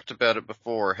kind of talked about it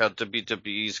before, how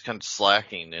WWE's kind of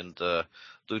slacking in the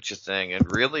Lucha thing,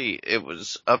 and really it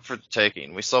was up for the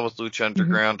taking. We saw with Lucha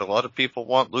Underground, a lot of people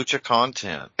want Lucha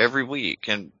content every week,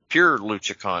 and pure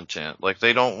Lucha content. Like,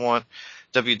 they don't want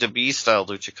WWE style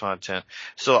Lucha content.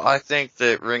 So I think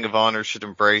that Ring of Honor should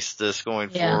embrace this going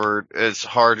forward as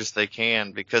hard as they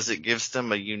can, because it gives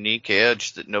them a unique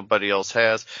edge that nobody else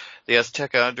has. The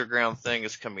Azteca Underground thing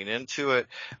is coming into it,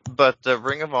 but the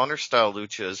Ring of Honor style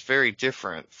Lucha is very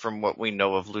different from what we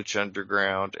know of Lucha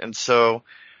Underground. And so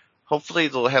hopefully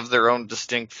they'll have their own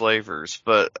distinct flavors,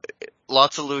 but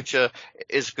lots of Lucha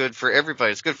is good for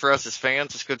everybody. It's good for us as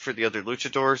fans. It's good for the other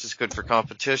luchadors. It's good for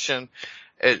competition.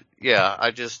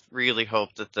 I just really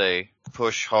hope that they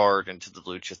push hard into the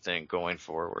Lucha thing going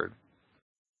forward.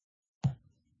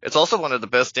 It's also one of the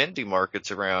best indie markets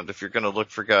around if you're going to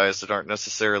look for guys that aren't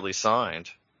necessarily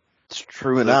signed. It's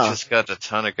true enough. Lucha's got a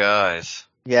ton of guys.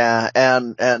 Yeah,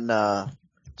 and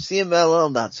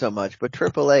CMLL not so much, but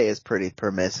AAA is pretty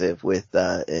permissive with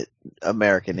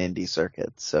American indie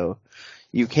circuits. So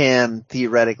you can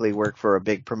theoretically work for a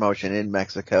big promotion in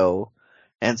Mexico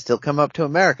and still come up to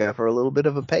America for a little bit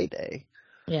of a payday.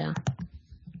 Yeah.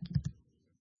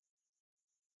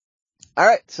 All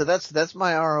right, so that's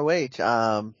my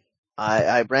ROH.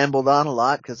 I rambled on a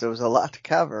lot because there was a lot to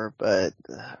cover, but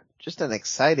just an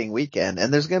exciting weekend.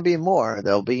 And there's going to be more.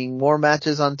 There'll be more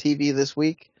matches on TV this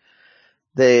week.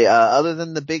 They, other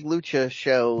than the big Lucha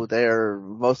show, they're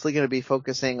mostly going to be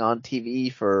focusing on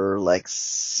TV for like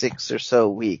 6 or so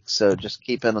weeks. So just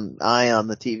keep an eye on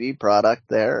the TV product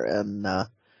there, and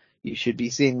you should be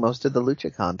seeing most of the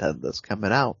Lucha content that's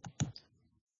coming out.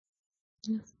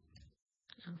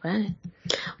 All right.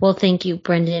 Well, thank you,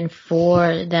 Brendan,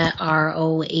 for that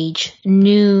ROH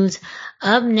news.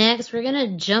 Up next, we're going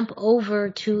to jump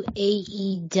over to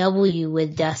AEW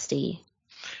with Dusty.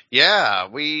 Yeah,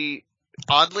 we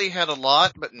oddly had a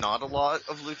lot, but not a lot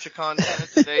of Lucha content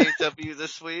in AEW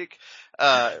this week.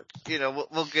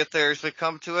 We'll get there as we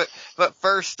come to it. But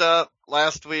first up,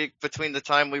 last week, between the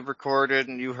time we recorded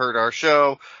and you heard our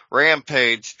show,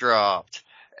 Rampage dropped.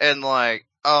 And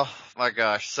oh my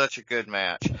gosh, such a good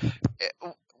match.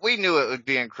 We knew it would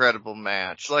be an incredible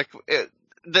match.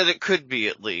 That it could be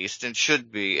at least, and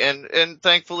should be, and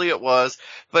thankfully it was,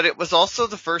 but it was also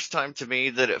the first time to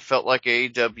me that it felt like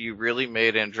AEW really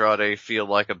made Andrade feel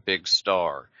like a big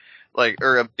star,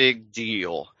 or a big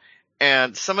deal.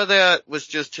 And some of that was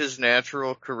just his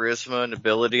natural charisma and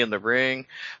ability in the ring,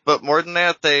 but more than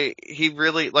that, he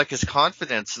really, his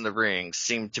confidence in the ring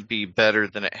seemed to be better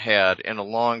than it had in a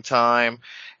long time,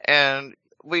 and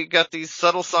we got these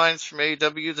subtle signs from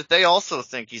AEW that they also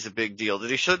think he's a big deal,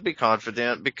 that he should be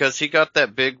confident because he got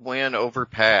that big win over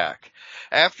Pac.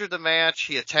 After the match,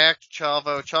 he attacked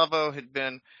Chavo. Chavo had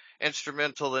been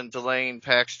instrumental in delaying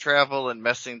Pac's travel and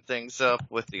messing things up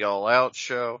with the All Out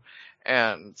show.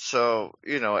 And so,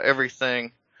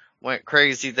 everything went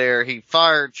crazy there. He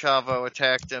fired Chavo,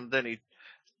 attacked him, then he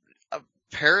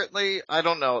apparently, I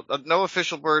don't know, no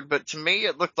official word, but to me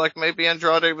it looked like maybe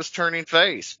Andrade was turning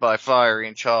face by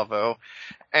firing Chavo.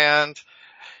 And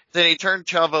then he turned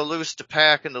Chavo loose to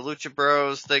Pac and the Lucha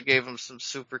Bros. They gave him some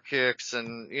super kicks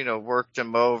and, worked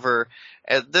him over.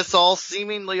 And this all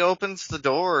seemingly opens the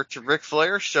door to Ric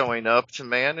Flair showing up to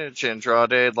manage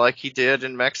Andrade like he did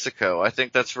in Mexico. I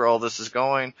think that's where all this is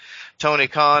going. Tony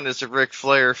Khan is a Ric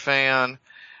Flair fan,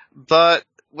 but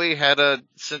we had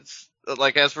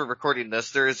as we're recording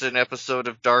this, there is an episode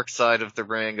of Dark Side of the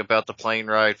Ring about the plane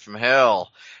ride from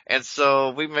hell. And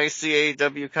so we may see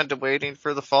AEW kind of waiting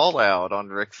for the fallout on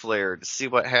Ric Flair to see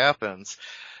what happens.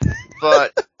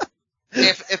 But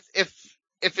if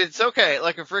it's okay,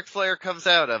 if Ric Flair comes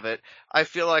out of it, I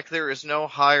feel like there is no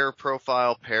higher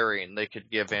profile pairing they could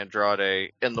give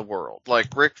Andrade in the world.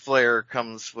 Ric Flair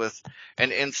comes with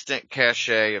an instant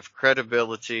cachet of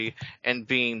credibility and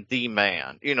being the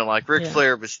man. Ric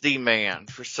Flair was the man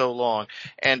for so long,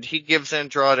 and he gives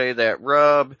Andrade that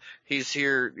rub. He's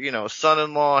here,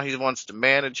 son-in-law, he wants to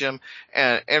manage him,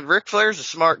 and Ric Flair's a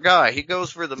smart guy. He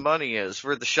goes where the money is,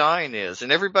 where the shine is,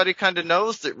 and everybody kind of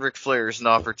knows that Ric Flair is an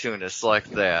opportunist like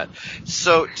that.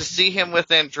 So to see him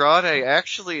with Andrade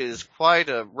actually is quite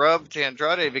a rub to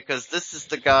Andrade, because this is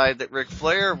the guy that Ric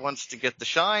Flair wants to get the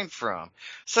shine from.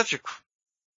 Such a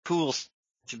cool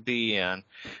to be in.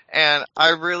 And I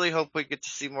really hope we get to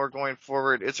see more going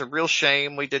forward. It's a real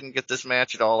shame we didn't get this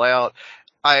match at All Out.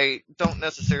 I don't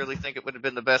necessarily think it would have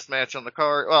been the best match on the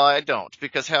card. Well, I don't,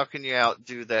 because how can you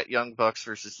outdo that Young Bucks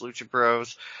versus Lucha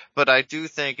Bros? But I do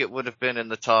think it would have been in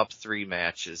the top 3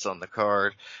 matches on the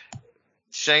card.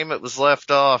 Shame it was left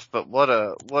off, but what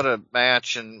a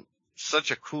match, and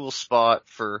such a cool spot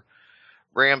for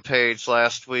Rampage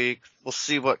last week. We'll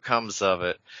see what comes of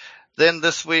it. Then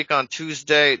this week on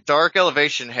Tuesday, Dark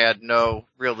Elevation had no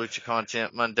real Lucha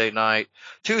content Monday night.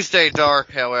 Tuesday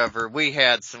Dark, however, we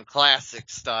had some classic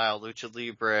style Lucha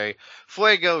Libre.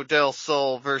 Fuego del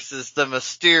Sol versus the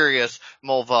mysterious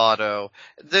Malvado.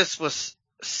 This was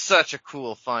such a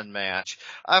cool, fun match.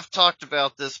 I've talked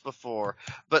about this before,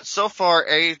 but so far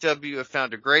AEW have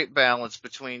found a great balance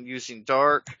between using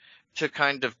Dark to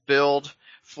kind of build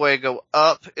Fuego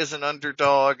up as an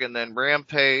underdog, and then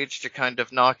Rampage to kind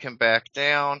of knock him back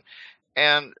down.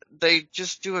 And they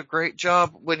just do a great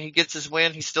job. When he gets his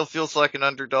win, he still feels like an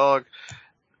underdog.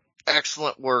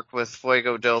 Excellent work with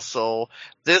Fuego del Sol.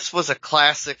 This was a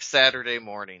classic Saturday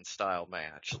morning style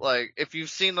match. If you've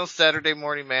seen those Saturday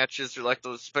morning matches, or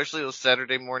especially those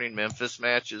Saturday morning Memphis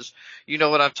matches, you know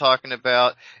what I'm talking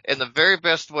about. In the very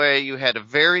best way, you had a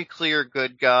very clear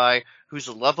good guy who's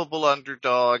a lovable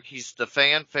underdog. He's the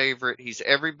fan favorite. He's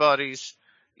everybody's,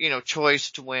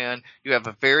 choice to win. You have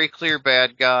a very clear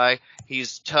bad guy.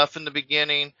 He's tough in the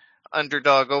beginning.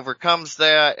 Underdog overcomes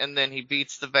that, and then he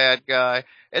beats the bad guy.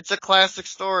 It's a classic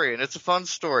story, and it's a fun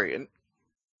story, and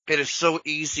it is so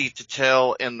easy to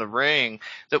tell in the ring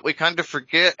that we kind of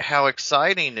forget how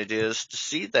exciting it is to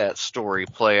see that story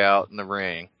play out in the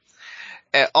ring.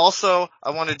 Also,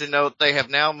 I wanted to note they have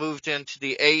now moved into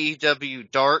the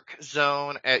AEW Dark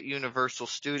Zone at Universal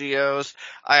Studios.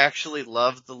 I actually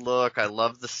love the look. I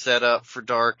love the setup for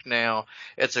Dark now.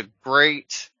 It's a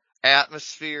great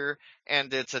atmosphere,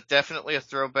 and it's definitely a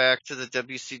throwback to the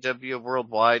WCW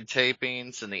Worldwide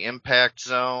tapings and the Impact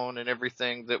Zone and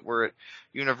everything that were at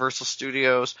Universal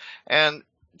Studios. And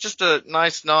just a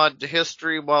nice nod to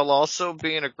history while also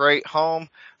being a great home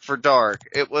for Dark.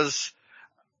 It was,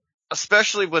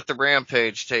 especially with the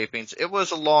Rampage tapings, it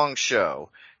was a long show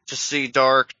to see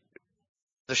Dark,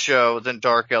 the show, than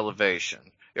Dark Elevation.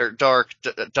 or Dark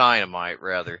Dynamite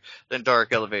rather than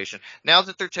Dark Elevation. Now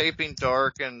that they're taping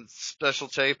Dark and special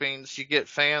tapings, you get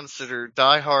fans that are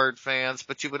diehard fans,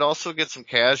 but you would also get some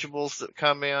casuals that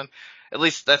come in. At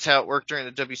least that's how it worked during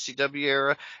the WCW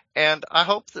era. And I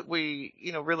hope that we,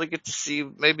 really get to see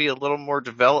maybe a little more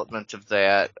development of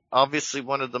that. Obviously,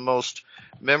 one of the most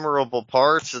memorable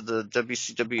parts of the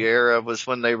WCW era was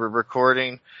when they were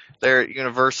recording there at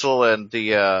Universal and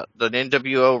the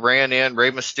NWO ran in.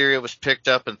 Rey Mysterio was picked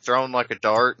up and thrown like a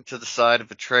dart into the side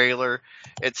of a trailer.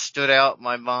 It stood out in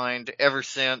my mind ever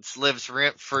since, lives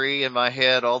rent free in my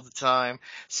head all the time.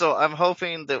 So I'm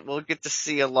hoping that we'll get to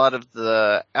see a lot of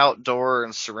the outdoor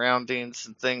and surroundings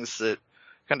and things that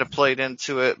kind of played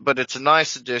into it, but it's a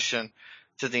nice addition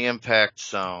to the Impact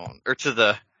Zone, or to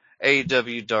the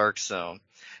AEW Dark Zone.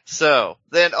 So,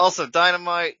 then also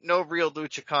Dynamite, no real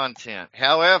Lucha content.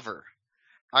 However,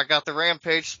 I got the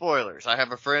Rampage spoilers. I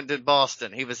have a friend in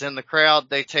Boston. He was in the crowd.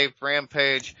 They taped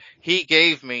Rampage. He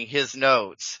gave me his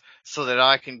notes so that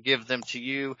I can give them to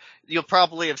you. You'll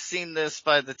probably have seen this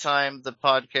by the time the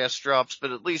podcast drops,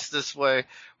 but at least this way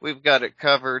we've got it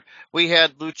covered. We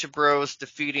had Lucha Bros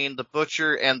defeating the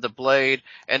Butcher and the Blade,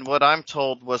 and what I'm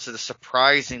told was a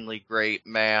surprisingly great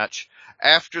match.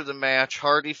 After the match,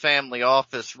 Hardy Family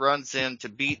Office runs in to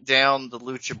beat down the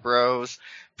Lucha Bros.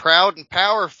 Proud and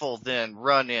Powerful then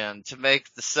run in to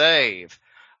make the save.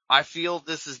 I feel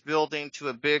this is building to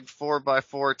a big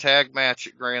 4x4 tag match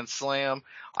at Grand Slam.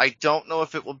 I don't know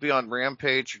if it will be on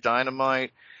Rampage or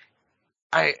Dynamite.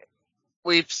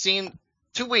 We've seen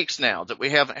 2 weeks now that we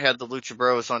haven't had the Lucha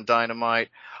Bros on Dynamite.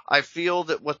 I feel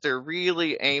that what they're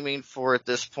really aiming for at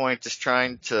this point is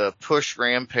trying to push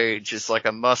Rampage as like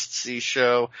a must-see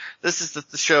show. This is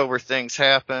the show where things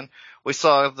happen. We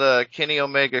saw the Kenny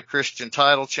Omega Christian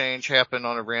title change happen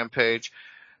on a Rampage.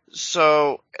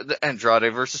 So, the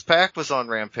Andrade versus Pac was on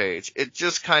Rampage. It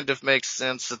just kind of makes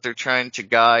sense that they're trying to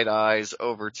guide eyes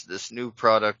over to this new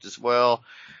product as well.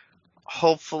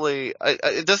 Hopefully,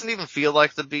 it doesn't even feel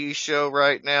like the B show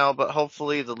right now, but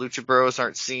hopefully the Lucha Bros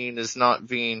aren't seen as not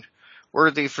being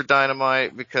worthy for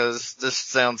Dynamite, because this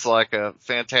sounds like a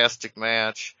fantastic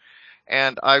match.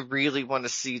 And I really want to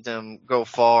see them go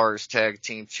far as tag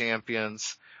team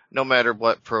champions, no matter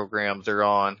what program they're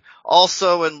on.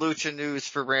 Also in Lucha news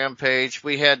for Rampage,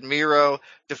 we had Miro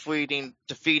defeating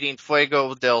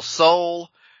Fuego del Sol.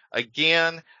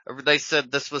 Again, they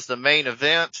said this was the main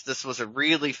event. This was a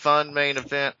really fun main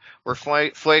event where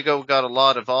Fuego got a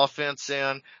lot of offense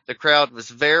in. The crowd was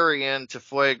very into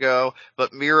Fuego,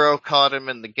 but Miro caught him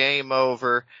in the game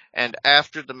over. And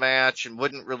after the match and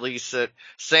wouldn't release it,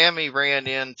 Sammy ran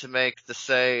in to make the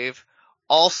save.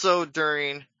 Also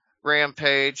during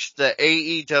Rampage, the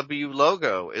AEW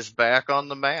logo is back on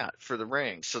the mat for the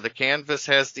ring. So the canvas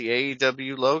has the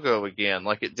AEW logo again,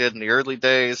 like it did in the early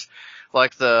days.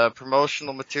 Like the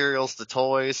promotional materials, the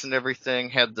toys and everything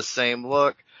had the same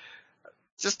look.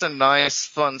 Just a nice,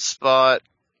 fun spot.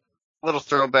 Little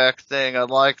throwback thing. I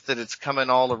like that it's coming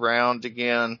all around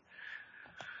again.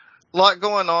 A lot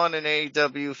going on in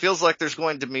AEW. Feels like there's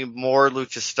going to be more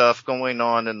Lucha stuff going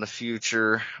on in the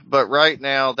future. But right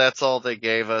now, that's all they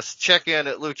gave us. Check in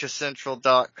at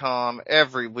luchacentral.com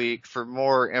every week for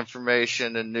more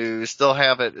information and news. They'll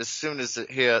have it as soon as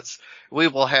it hits. We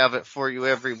will have it for you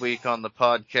every week on the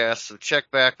podcast. So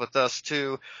check back with us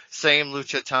too. Same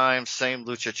Lucha time, same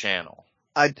Lucha channel.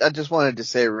 I just wanted to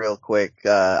say real quick,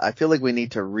 I feel like we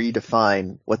need to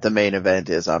redefine what the main event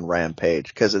is on Rampage,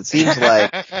 because it seems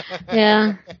like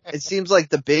Yeah. it seems like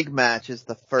the big match is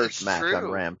the first It's match true.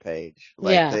 on Rampage.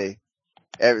 Like Yeah. they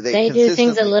They do things a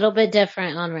consistently- little bit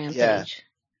different on Rampage.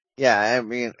 Yeah, I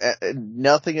mean,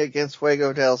 nothing against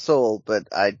Fuego del Sol, but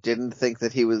I didn't think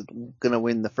that he was going to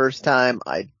win the first time.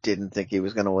 I didn't think he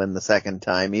was going to win the second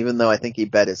time, even though I think he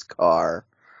bet his car,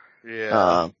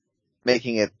 Yeah.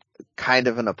 making it kind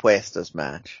of an apuestas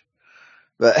match.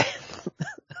 But,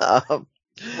 Well,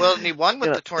 and he won with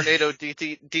you know- the Tornado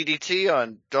DDT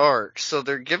on Dark, so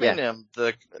they're giving him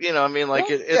the,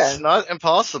 it's not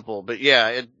impossible, but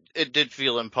yeah, it did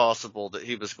feel impossible that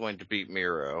he was going to beat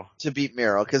Miro. to beat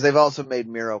Miro, because they've also made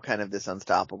Miro kind of this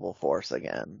unstoppable force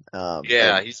again.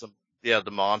 Yeah, and- he's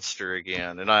the monster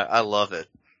again, and I love it.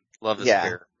 Love his Yeah.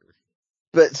 character.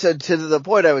 But so to the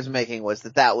point I was making was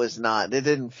that was not, it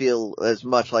didn't feel as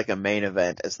much like a main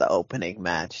event as the opening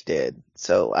match did.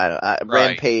 So Right.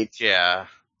 Rampage, Yeah.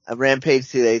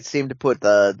 Rampage, they seem to put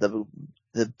the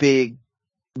big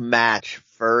match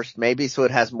first, maybe so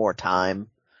it has more time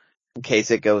in case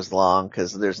it goes long,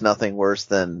 because there's nothing worse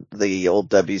than the old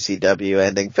WCW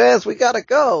ending. Fans, we gotta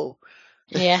go.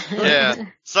 Yeah. Yeah.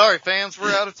 Sorry, fans,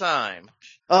 we're out of time.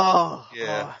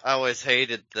 Yeah, I always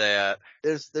hated that.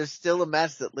 There's still a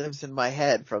match that lives in my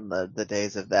head from the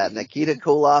days of that. Nikita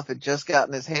Koloff had just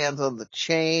gotten his hands on the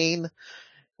chain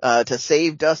to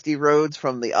save Dusty Rhodes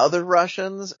from the other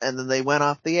Russians, and then they went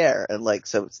off the air. And like,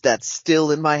 so that's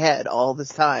still in my head all this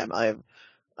time. I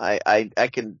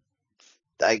can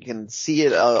see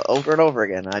it over and over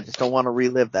again. I just don't want to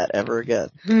relive that ever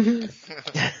again.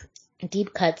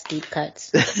 Deep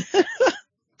cuts.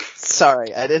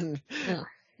 Sorry, I didn't. Oh.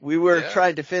 We were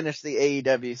trying to finish the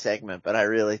AEW segment, but I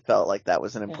really felt like that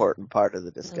was an important part of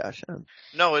the discussion.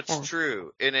 No, it's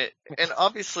true. And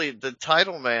obviously the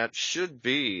title match should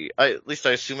be, at least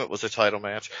I assume it was a title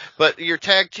match, but your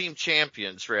tag team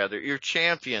champions, your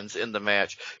champions in the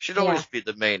match should always be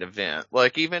the main event.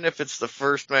 Like, even if it's the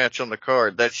first match on the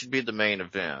card, that should be the main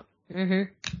event.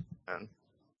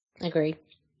 Agreed.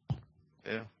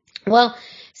 Yeah. Well,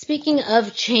 speaking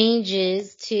of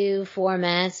changes to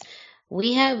formats,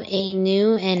 we have a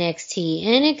new NXT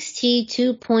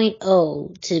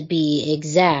 2.0 to be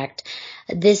exact.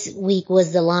 This week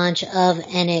was the relaunch of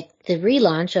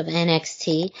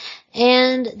NXT,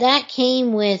 and that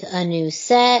came with a new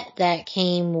set, that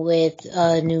came with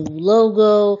a new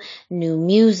logo, new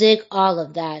music, all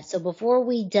of that. So before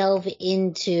we delve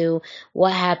into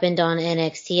what happened on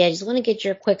NXT, I just want to get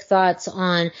your quick thoughts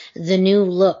on the new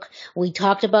look. We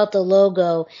talked about the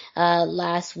logo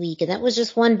last week, and that was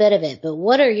just one bit of it. But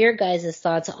what are your guys'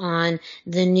 thoughts on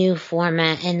the new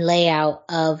format and layout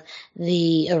of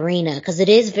the arena? Because it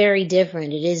is very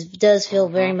different. It does feel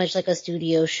very much like a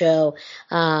studio show,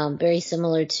 very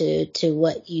similar to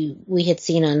what we had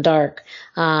seen on Dark.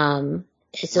 So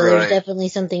there's definitely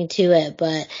something to it,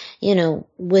 but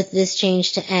with this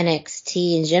change to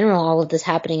NXT in general, all of this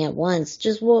happening at once,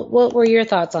 just what were your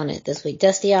thoughts on it this week?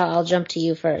 Dusty, I'll jump to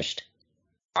you first.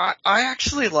 I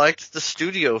actually liked the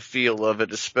studio feel of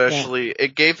it, especially. Yeah.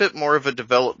 It gave it more of a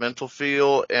developmental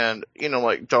feel, and,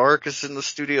 like Dark is in the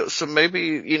studio, so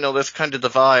maybe, that's kind of the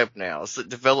vibe now, is that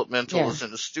developmental is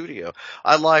in the studio.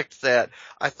 I liked that.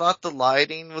 I thought the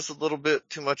lighting was a little bit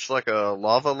too much like a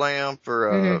lava lamp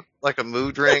or like a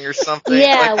mood ring or something.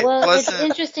 Yeah, it's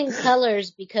interesting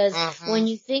colors, because when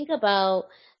you think about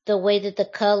the way that the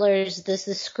colors, the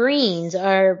screens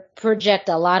project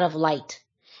a lot of light.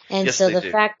 And so the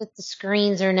fact that the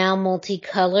screens are now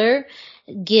multicolor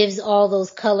gives all those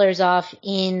colors off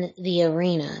in the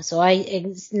arena. So I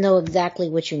know exactly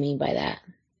what you mean by that.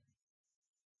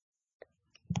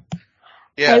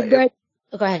 Yeah. Go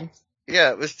ahead.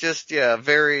 Yeah, it was just,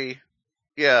 very,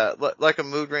 like a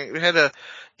mood ring. It had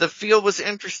the feel was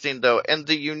interesting though, and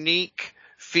the unique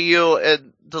feel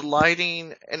and the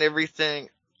lighting and everything.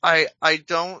 I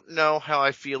don't know how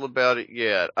I feel about it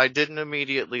yet. I didn't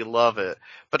immediately love it,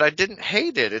 but I didn't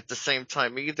hate it at the same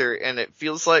time either, and it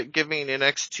feels like giving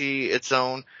NXT its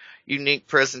own unique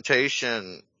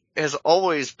presentation has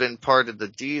always been part of the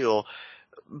deal,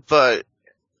 but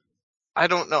I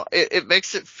don't know. It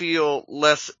makes it feel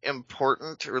less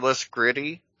important or less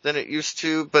gritty than it used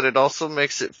to, but it also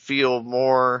makes it feel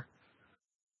more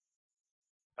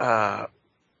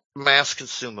mass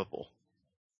consumable.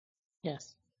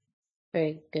 Yes.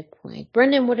 Very good point.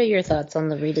 Brendan, what are your thoughts on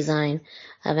the redesign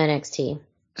of NXT?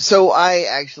 So I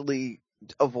actually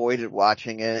avoided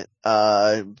watching it,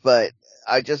 but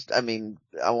I can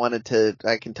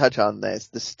touch on this.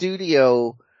 The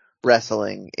studio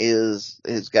wrestling has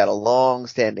got a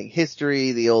long-standing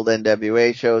history. The old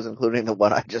NWA shows, including the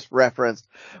one I just referenced,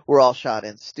 were all shot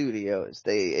in studios.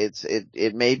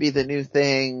 It may be the new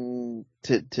thing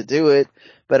to do it,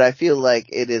 but I feel like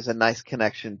it is a nice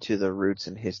connection to the roots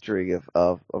and history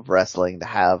of wrestling to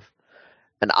have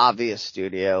an obvious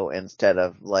studio instead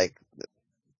of like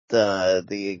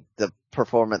the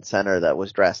performance center that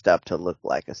was dressed up to look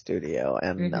like a studio.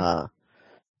 And,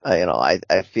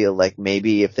 I feel like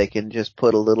maybe if they can just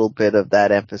put a little bit of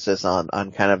that emphasis on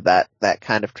kind of that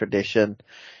kind of tradition,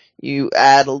 you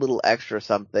add a little extra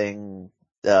something,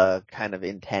 kind of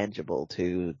intangible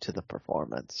to the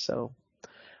performance. So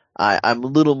I'm a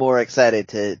little more excited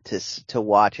to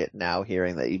watch it now,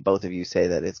 hearing that both of you say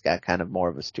that it's got kind of more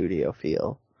of a studio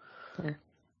feel. Yeah.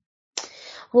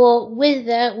 Well, with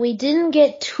that, we didn't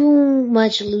get too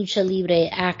much Lucha Libre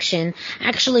action.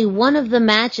 Actually, one of the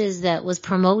matches that was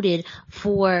promoted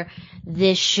for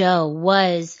this show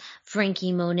was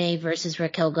Frankie Monet versus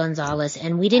Raquel Gonzalez,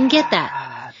 and we didn't get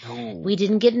that. No. We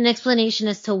didn't get an explanation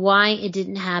as to why it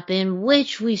didn't happen,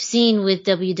 which we've seen with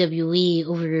WWE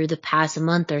over the past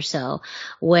month or so,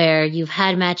 where you've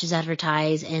had matches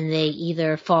advertised and they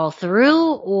either fall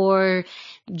through or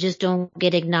just don't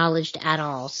get acknowledged at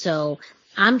all. So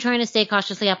I'm trying to stay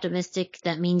cautiously optimistic.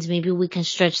 That means maybe we can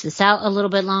stretch this out a little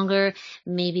bit longer.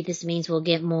 Maybe this means we'll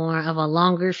get more of a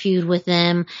longer feud with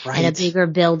them and a bigger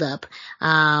build-up.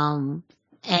 And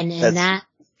that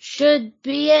should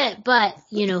be it. But,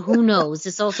 who knows?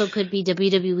 This also could be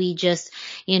WWE just,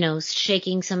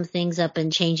 shaking some things up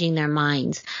and changing their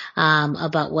minds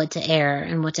about what to air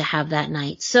and what to have that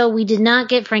night. So we did not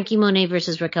get Frankie Monet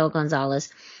versus Raquel Gonzalez.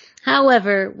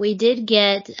 However, we did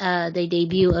get the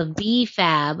debut of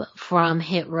B-Fab from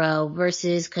Hit Row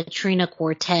versus Katrina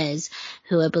Cortez,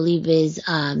 who I believe is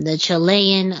the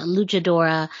Chilean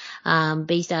luchadora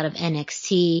based out of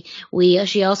NXT.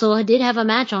 She also did have a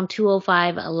match on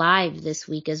 205 Live this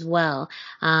week as well.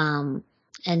 And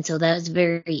so that was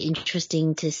very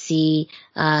interesting to see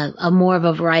a more of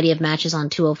a variety of matches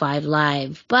on 205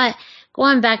 Live. But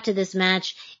going back to this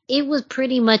match, it was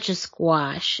pretty much a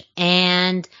squash.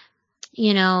 And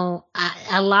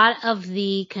a lot of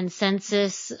the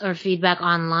consensus or feedback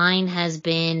online has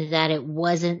been that it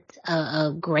wasn't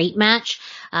a great match,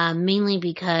 mainly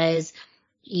because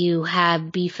you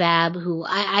have B-Fab, who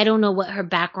I don't know what her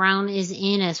background is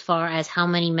in as far as how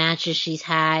many matches she's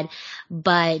had,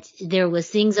 but there was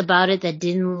things about it that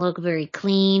didn't look very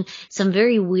clean, some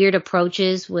very weird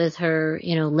approaches with her,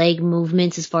 leg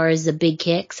movements as far as the big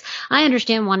kicks. I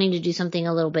understand wanting to do something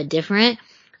a little bit different.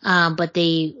 But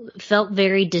they felt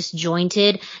very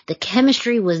disjointed. The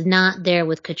chemistry was not there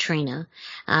with Katrina.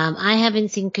 I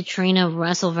haven't seen Katrina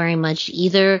wrestle very much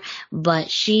either, but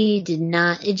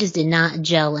it just did not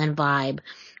gel and vibe.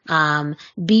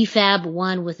 B-Fab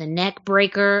won with a neck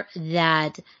breaker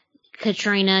that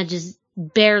Katrina just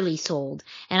barely sold.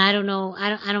 And I don't know,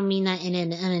 I don't mean that in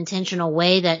an unintentional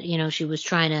way that, she was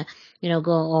trying to,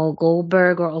 go all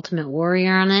Goldberg or Ultimate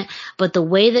Warrior on it, but the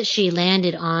way that she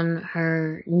landed on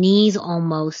her knees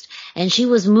almost, and she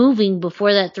was moving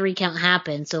before that 3 count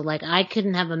happened. So I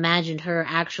couldn't have imagined her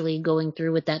actually going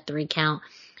through with that 3 count.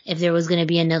 If there was going to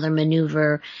be another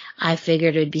maneuver, I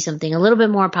figured it would be something a little bit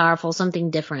more powerful,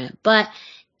 something different, but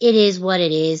it is what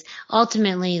it is.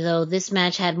 Ultimately, though, this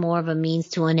match had more of a means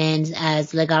to an end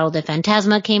as Legado de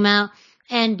Fantasma came out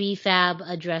and B-Fab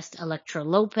addressed Elektra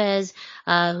Lopez,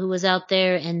 who was out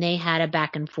there, and they had a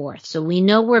back and forth. So we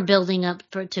know we're building up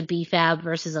to B-Fab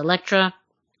versus Elektra.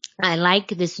 I like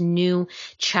this new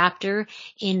chapter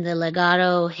in the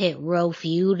Legado Hit Row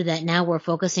feud that now we're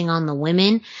focusing on the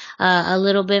women a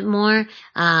little bit more,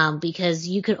 because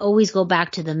you could always go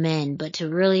back to the men, but to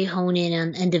really hone in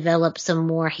and develop some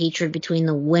more hatred between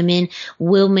the women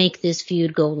will make this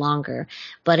feud go longer.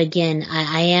 But again,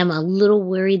 I am a little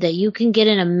worried that you can get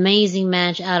an amazing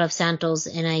match out of Santos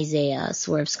and Isaiah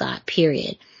Swerve Scott,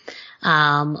 period.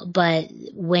 But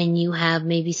when you have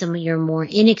maybe some of your more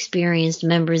inexperienced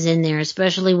members in there,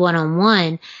 especially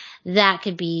one-on-one, that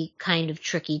could be kind of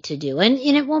tricky to do. And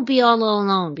it won't be all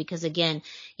alone because again,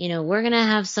 we're going to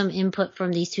have some input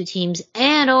from these two teams.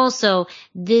 And also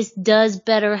this does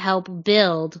better help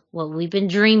build what we've been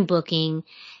dream booking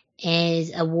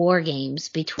is a war games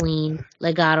between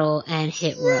Legado and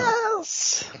Hit Row.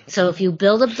 Yes. So if you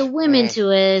build up the women to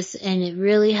us, and it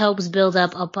really helps build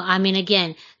up,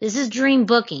 again, this is dream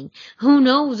booking. Who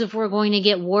knows if we're going to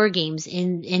get war games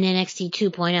in NXT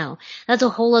 2.0? That's a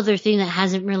whole other thing that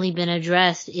hasn't really been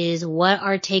addressed is what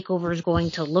our takeover is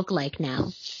going to look like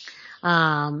now.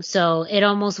 So it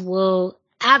almost will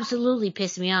absolutely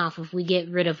piss me off if we get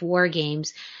rid of war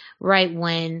games right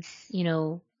when,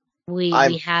 we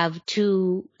have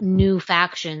 2 new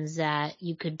factions that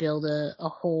you could build a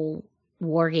whole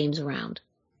war games around.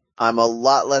 I'm a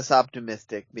lot less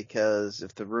optimistic because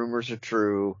if the rumors are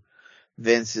true,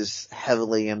 Vince is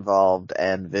heavily involved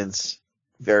and Vince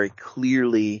very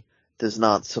clearly does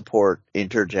not support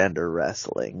intergender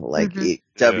wrestling.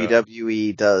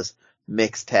 WWE does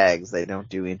mixed tags. They don't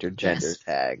do intergender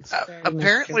tags.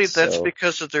 Apparently that's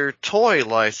because of their toy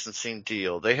licensing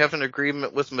deal. They have an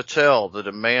agreement with Mattel that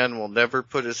a man will never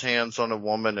put his hands on a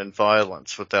woman in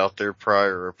violence without their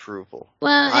prior approval.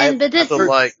 Well,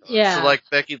 So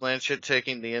Becky Lynch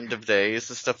taking the end of days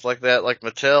and stuff like that,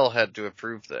 Mattel had to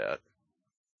approve that.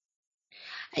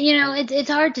 It's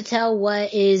hard to tell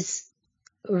what is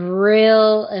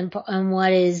real and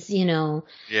what is,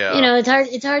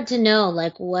 it's hard to know,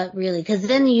 what really, because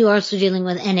then you're also dealing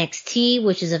with NXT,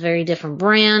 which is a very different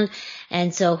brand,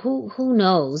 and so who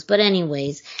knows? But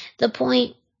anyways, the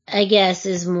point, I guess,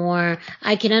 is more,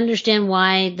 I can understand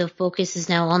why the focus is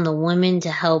now on the women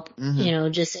to help,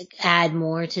 just add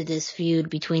more to this feud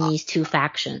between these 2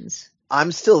 factions.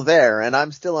 I'm still there, and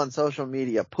I'm still on social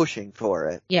media pushing for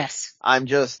it. Yes.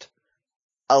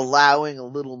 allowing a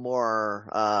little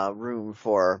more room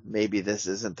for maybe this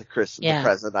isn't the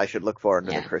present I should look for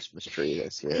under the Christmas tree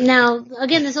this year. Now,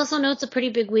 again, this also notes a pretty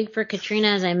big week for Katrina.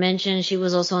 As I mentioned, she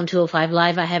was also on 205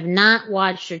 Live. I have not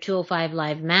watched her 205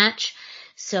 Live match,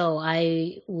 so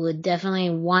I would definitely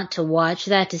want to watch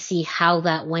that to see how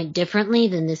that went differently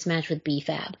than this match with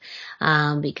B-Fab.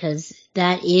 Because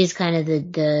that is kind of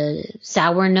the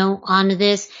sour note on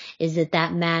this, is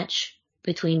that match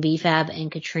between B-Fab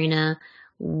and Katrina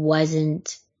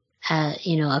wasn't,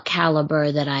 a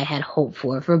caliber that I had hoped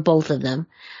for both of them.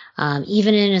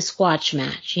 Even in a squash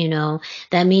match,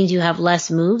 that means you have less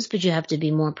moves, but you have to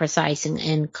be more precise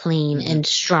and clean and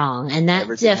strong. And that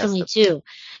definitely too.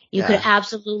 You could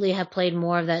absolutely have played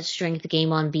more of that strength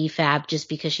game on B-Fab just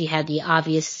because she had the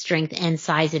obvious strength and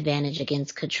size advantage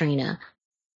against Katrina.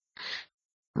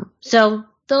 So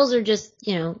those are just,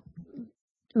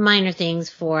 minor things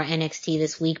for NXT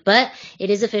this week, but it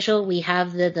is official. We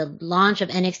have the launch of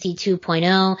NXT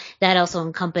 2.0. That also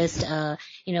encompassed, a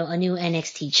new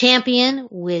NXT champion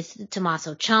with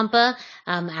Tommaso Ciampa,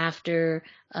 after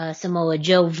Samoa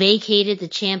Joe vacated the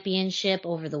championship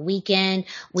over the weekend.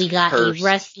 We got a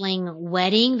wrestling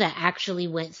wedding that actually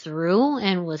went through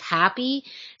and was happy.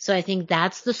 So I think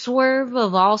that's the swerve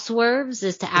of all swerves,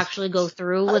 is to actually go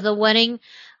through with a wedding.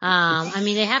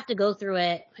 They have to go through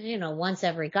it, once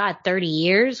every 30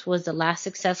 years was the last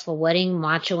successful wedding,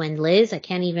 Macho and Liz. I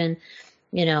can't even,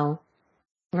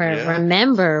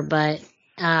 remember, but,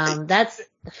 that's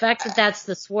the fact that's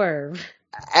the swerve.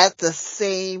 At the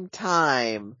same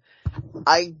time,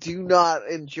 I do not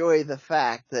enjoy the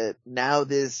fact that now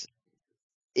this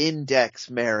index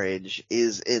marriage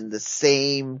is in the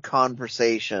same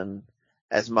conversation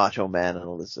as Macho Man and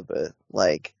Elizabeth.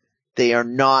 Like, they are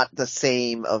not the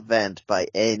same event by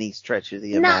any stretch of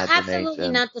the imagination. No,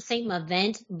 absolutely not the same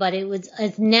event, but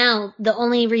it's now the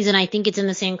only reason I think it's in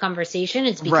the same conversation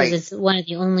is because it's one of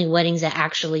the only weddings that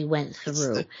actually went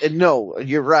through. No,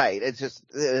 you're right. It's just,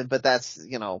 but that's,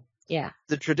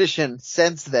 the tradition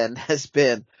since then has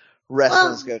been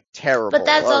wrestlers go terrible. But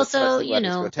that's also,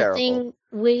 the thing,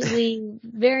 we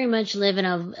very much live in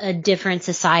a different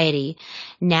society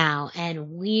now,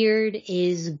 and weird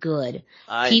is good.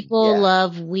 People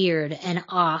love weird and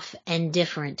off and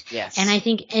different. Yes. And I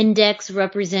think Index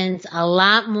represents a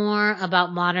lot more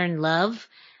about modern love,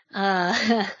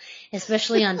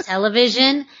 especially on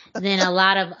television, than a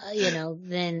lot of,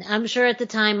 than I'm sure at the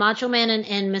time Macho Man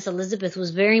and Miss Elizabeth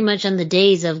was very much on the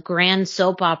days of grand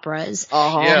soap operas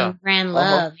and grand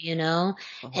love,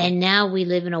 and now we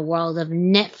live in a world of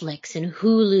Netflix and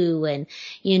Hulu and,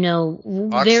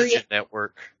 Oxygen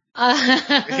Network.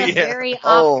 Very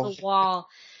off the wall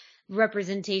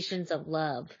representations of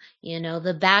love,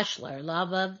 The Bachelor,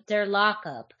 love of their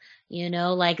lockup,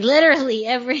 literally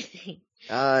everything.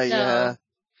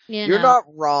 You're not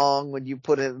wrong when you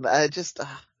put it. I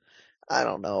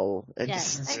don't know. I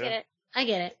get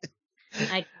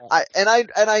it.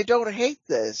 I don't hate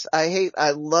this.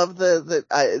 I love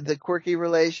the quirky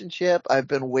relationship. I've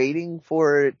been waiting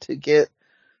for it to get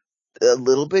a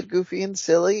little bit goofy and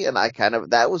silly, and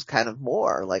that was kind of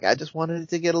more. Like, I just wanted it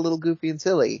to get a little goofy and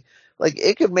silly. Like,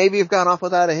 it could maybe have gone off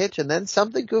without a hitch, and then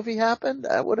something goofy happened.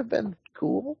 That would have been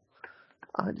cool.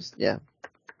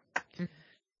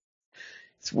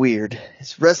 It's weird.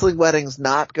 It's wrestling weddings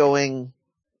not going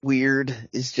weird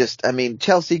is just,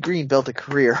 Chelsea Green built a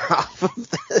career off of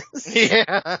this.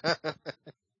 Yeah.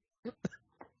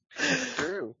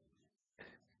 True.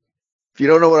 If you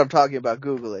don't know what I'm talking about,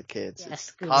 Google it, kids.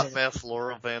 Yes, Hot Mess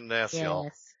Laurel Van Ness, y'all.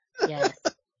 Yes.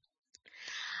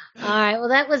 All right, well,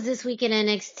 that was this week in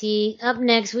NXT. Up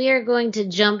next, we are going to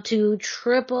jump to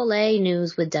AAA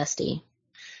news with Dusty.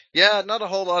 Yeah, not a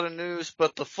whole lot of news,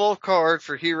 but the full card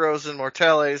for Heroes and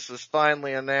Mortales was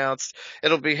finally announced.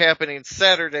 It'll be happening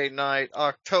Saturday night,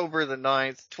 October the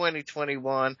 9th,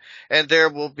 2021, and there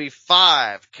will be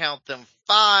 5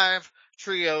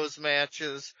 trios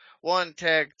matches, 1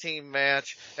 tag team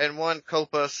match, and 1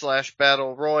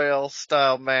 Copa/Battle Royal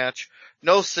style match.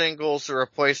 No singles or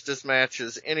apuestas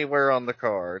matches anywhere on the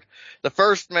card. The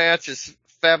first match is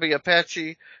Fabi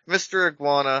Apache, Mr.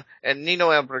 Iguana, and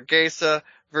Nino Hamburguesa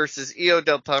versus Io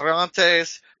del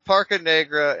Tarantes, Parca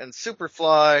Negra, and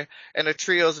Superfly, and a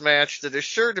trios match that is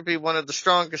sure to be one of the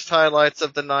strongest highlights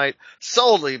of the night,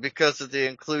 solely because of the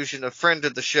inclusion of friend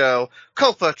of the show,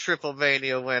 Copa Triple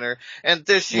Mania winner, and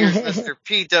this year's Mr.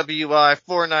 PWI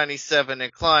 497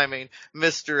 and climbing,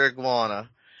 Mr. Iguana.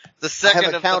 The second I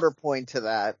have a counterpoint to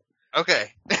that.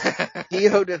 Okay.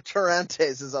 Io de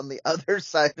Tarantes is on the other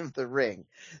side of the ring.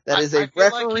 That is a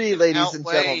referee, ladies and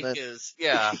gentlemen.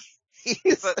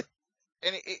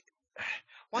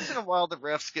 once in a while the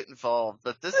refs get involved,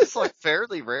 but this is like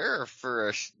fairly rare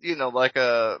for like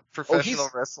a professional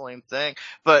wrestling thing.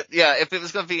 But yeah, if it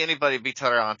was going to be anybody, it'd be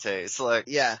Tarantes. Like,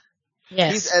 Yeah.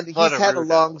 Yes. He's What a had a rude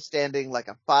long-standing, like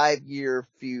a 5-year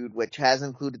feud, which has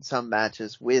included some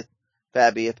matches with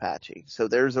Fabi Apache. So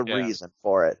there's a reason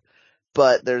for it.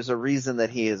 But there's a reason that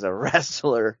he is a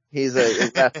wrestler. He's a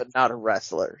ref and not a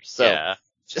wrestler. So yeah.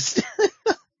 just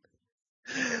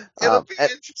It'll be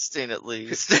interesting at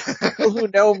least. people who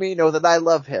know me know that I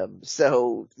love him.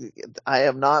 So I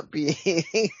am not being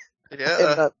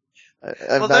Yeah.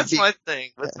 I'm That's my thing.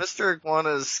 With Mr.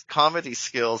 Iguana's comedy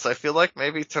skills, I feel like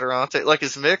maybe Tarante, like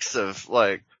his mix of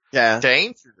like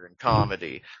danger and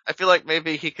comedy, I feel like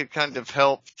maybe he could kind of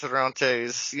help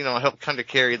Tarante's, help kind of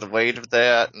carry the weight of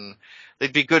that, and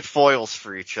they'd be good foils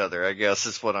for each other, I guess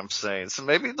is what I'm saying. So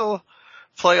maybe they'll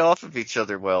play off of each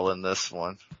other well in this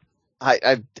one.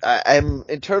 I'm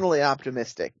internally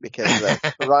optimistic because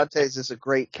Tarantes is a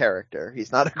great character.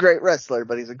 He's not a great wrestler,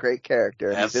 but he's a great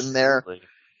character. And he's in there.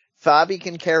 Fabi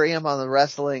can carry him on the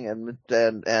wrestling,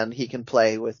 and he can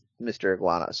play with Mr.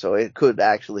 Iguana. So it could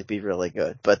actually be really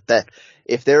good. But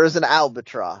if there is an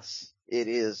albatross, it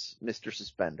is Mr.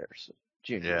 Suspenders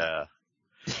Jr. Yeah.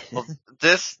 Well,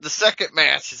 the second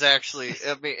match is actually,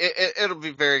 it'll be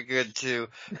very good too.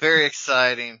 Very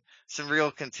exciting. Some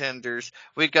real contenders.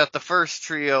 We got the first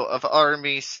trio of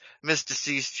Aramis,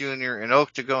 Mysticis Jr., and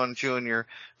Octagon Jr.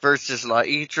 versus La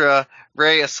Hydra,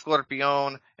 Rey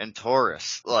Escorpion, and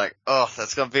Taurus. Like,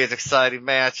 that's gonna be an exciting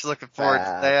match. Looking forward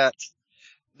to that.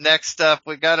 Next up,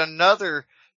 we got another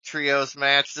trios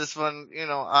match. This one,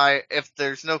 if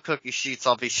there's no cookie sheets,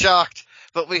 I'll be shocked.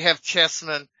 But we have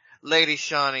Chessman, Lady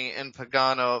Shani, and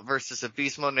Pagano versus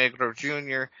Abismo Negro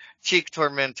Jr., Cheek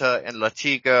Tormenta, and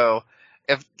Latigo.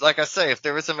 If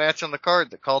there was a match on the card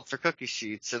that called for cookie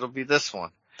sheets, it'll be this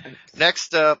one.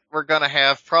 Next up, we're going to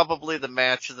have probably the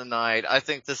match of the night. I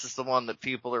think this is the one that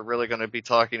people are really going to be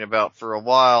talking about for a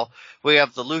while. We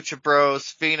have the Lucha Bros,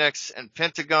 Phoenix, and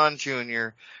Pentagon Jr.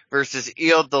 versus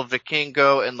Il del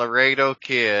Vikingo and Laredo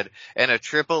Kid in a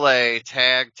AAA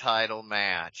tag title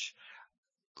match.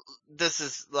 This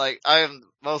is I am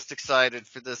most excited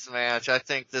for this match. I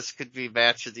think this could be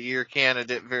match of the year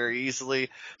candidate very easily.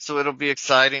 So it'll be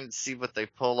exciting to see what they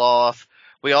pull off.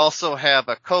 We also have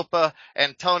a Copa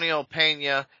Antonio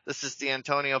Pena. This is the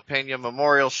Antonio Pena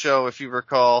Memorial Show, if you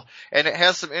recall. And it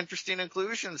has some interesting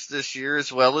inclusions this year,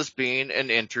 as well as being an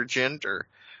intergender,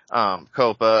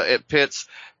 Copa. It pits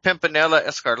Pimpinella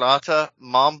Escarlata,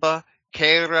 Mamba,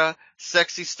 Keira,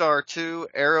 Sexy Star 2,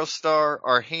 Aerostar,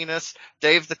 Argenis,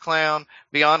 Dave the Clown,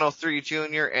 Biano 3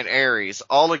 Jr., and Aries,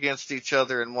 all against each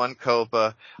other in one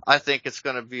Copa. I think it's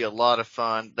going to be a lot of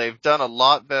fun. They've done a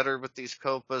lot better with these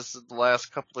Copas the last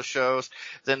couple of shows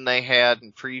than they had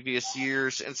in previous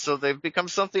years, and so they've become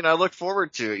something I look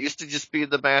forward to. It used to just be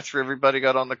the match where everybody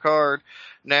got on the card.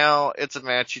 Now it's a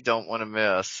match you don't want to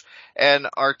miss. And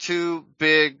our two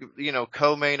big,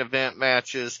 co-main event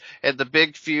matches and the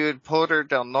big feud, Poder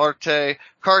del Norte,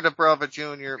 Carta Brava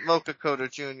Jr., Mocha Cota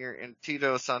Jr., and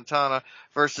Tito Santana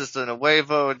versus the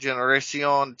Nuevo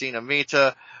Generacion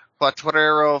Dinamita,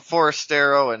 Cuatrero,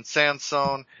 Forastero, and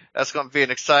Sansón. That's going to be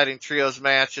an exciting trios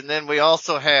match. And then we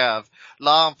also have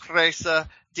La Empresa,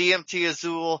 DMT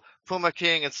Azul, Puma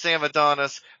King, and Sam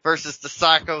Adonis versus the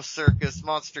Psycho Circus,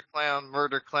 Monster Clown,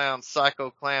 Murder Clown,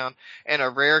 Psycho Clown, and a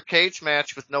rare cage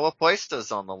match with no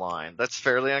apuestas on the line. That's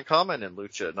fairly uncommon in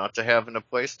Lucha, not to have an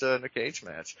apuesta in a cage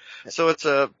match. So it's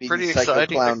a pretty exciting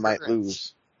Psycho Clown occurrence. might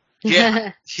lose.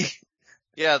 Yeah.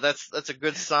 Yeah, that's a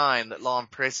good sign that La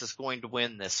Empresa is going to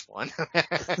win this one.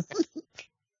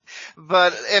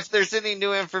 But if there's any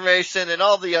new information and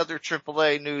all the other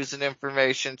AAA news and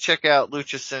information, check out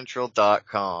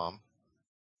luchacentral.com.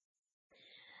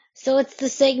 So it's the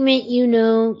segment you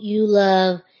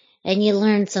love, and you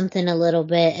learn something a little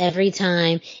bit every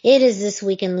time. It is This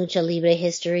Week in Lucha Libre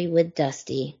History with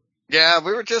Dusty. Yeah,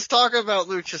 we were just talking about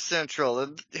Lucha Central,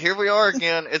 and here we are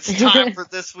again. It's time for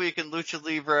This Week in Lucha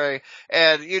Libre,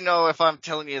 and if I'm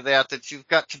telling you that you've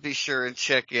got to be sure and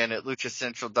check in at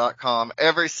luchacentral.com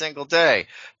every single day.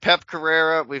 Pep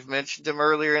Carrera, we've mentioned him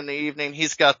earlier in the evening.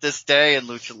 He's got this day in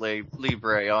Lucha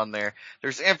Libre on there.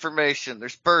 There's information,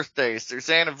 there's birthdays, there's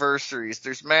anniversaries,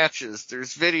 there's matches,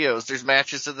 there's videos, there's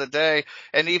matches of the day,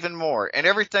 and even more. And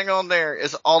everything on there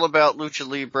is all about Lucha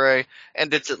Libre,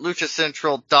 and it's at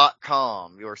luchacentral.com.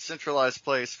 Your centralized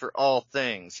place for all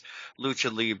things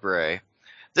Lucha Libre.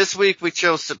 This week we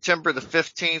chose September the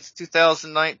 15th,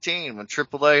 2019, when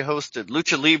AAA hosted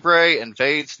Lucha Libre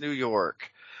Invades New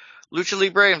York. Lucha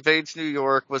Libre Invades New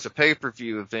York was a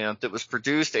pay-per-view event that was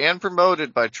produced and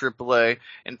promoted by AAA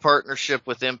in partnership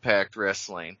with Impact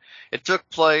Wrestling. It took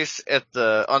place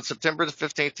on September the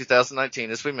 15th,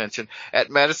 2019, as we mentioned, at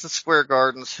Madison Square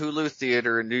Garden's Hulu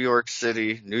Theater in New York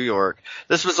City, New York.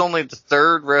 This was only the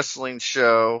third wrestling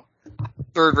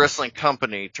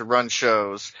company to run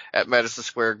shows at Madison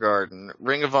Square Garden.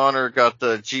 Ring of Honor got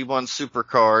the G1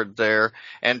 Supercard there,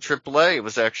 and AAA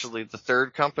was actually the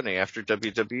third company after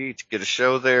WWE to get a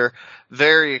show there.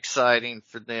 Very exciting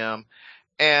for them.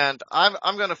 And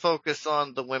I'm going to focus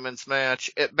on the women's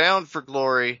match. At Bound for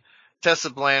Glory,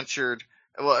 Tessa Blanchard,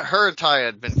 her and Taya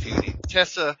had been feuding.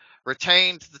 Tessa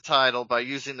retained the title by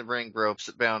using the ring ropes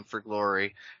at Bound for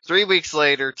Glory. 3 weeks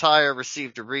later, Taya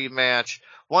received a rematch.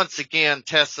 Once again,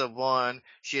 Tessa won.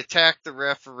 She attacked the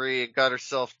referee and got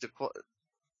herself to...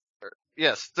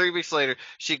 Yes, 3 weeks later,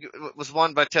 she was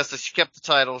won by Tessa. She kept the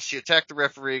title. She attacked the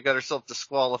referee, got herself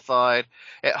disqualified.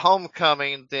 At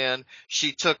Homecoming, then,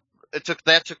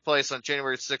 that took place on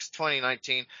January 6,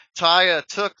 2019. Taya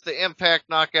took the Impact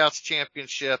Knockouts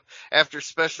Championship after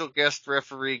special guest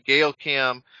referee Gail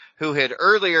Kim, who had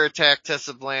earlier attacked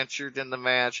Tessa Blanchard in the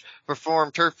match,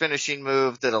 performed her finishing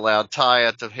move that allowed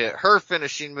Taya to hit her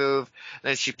finishing move.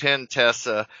 Then she pinned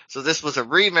Tessa. So this was a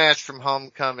rematch from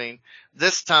Homecoming,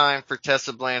 this time for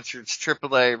Tessa Blanchard's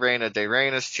AAA Reina de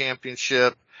Reinas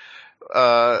Championship.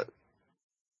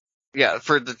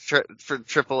 For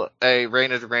Triple A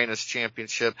Reina de Reinas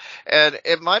Championship. And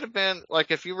it might have been,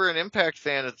 like, if you were an Impact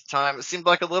fan at the time, it seemed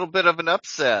like a little bit of an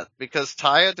upset because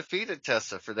Taya defeated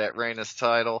Tessa for that Reinas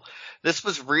title. This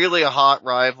was really a hot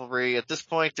rivalry. At this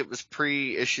point, it was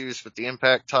pre-issues with the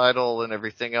Impact title and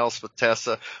everything else with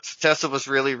Tessa. So Tessa was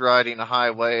really riding a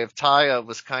high wave. Taya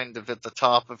was kind of at the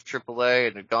top of Triple A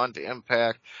and had gone to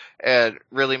Impact and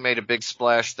really made a big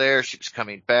splash there. She was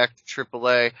coming back to Triple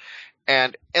A.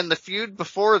 And in the feud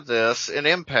before this, in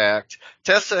Impact,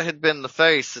 Tessa had been the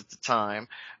face at the time,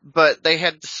 but they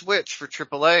had to switch for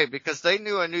AAA because they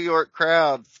knew a New York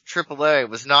crowd, AAA,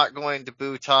 was not going to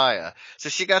boo Taya. So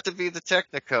she got to be the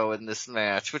Technico in this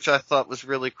match, which I thought was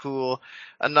really cool.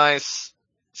 A nice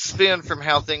spin from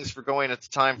how things were going at the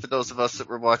time for those of us that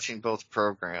were watching both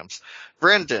programs.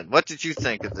 Brendan, what did you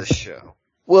think of this show?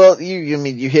 Well,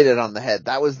 you hit it on the head.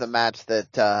 That was the match that,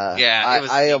 it was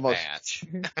I almost, match.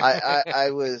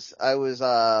 I was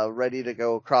ready to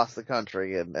go across the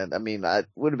country and I mean, it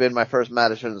would have been my first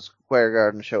Madison Square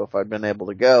Garden show if I'd been able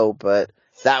to go, but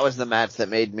that was the match that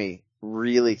made me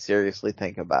really seriously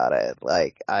think about it.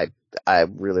 Like, I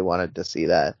really wanted to see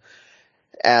that.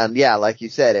 And yeah, like you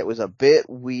said, it was a bit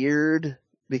weird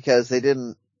because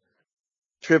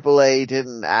AAA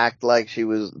didn't act like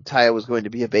Taya was going to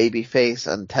be a babyface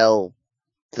until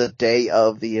the day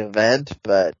of the event,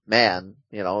 but man,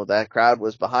 that crowd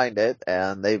was behind it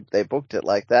and they booked it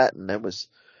like that and it was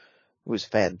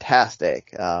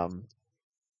fantastic. And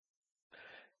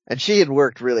she had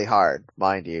worked really hard,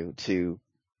 mind you, to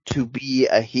be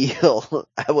a heel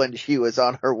when she was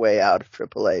on her way out of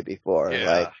AAA before.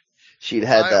 Yeah. Like, she'd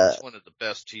had was one of the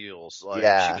best heels. Like,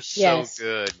 she was so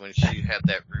good when she had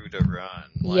that Ruda run.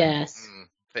 Like, yes.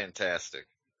 Fantastic.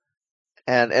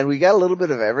 And we got a little bit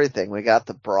of everything. We got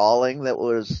the brawling that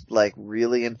was like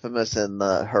really infamous in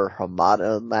her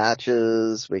Hamada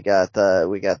matches. We got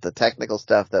the technical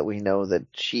stuff that we know that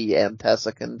she and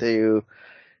Tessa can do.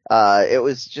 It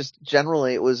was just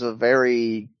generally, it was a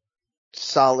very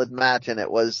solid match, and it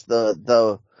was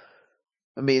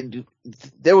I mean,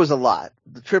 there was a lot.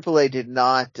 The AAA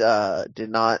did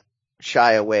not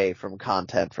shy away from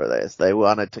content for this. They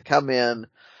wanted to come in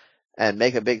and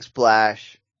make a big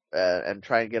splash and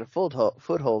try and get a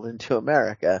foothold into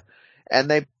America,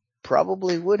 and they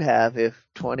probably would have if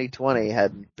 2020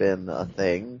 hadn't been a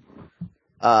thing.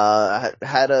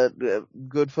 Had a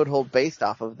good foothold based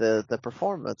off of the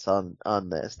performance on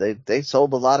this. They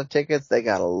sold a lot of tickets. They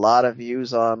got a lot of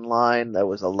views online. There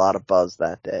was a lot of buzz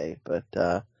that day. But,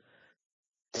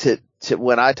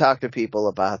 when I talk to people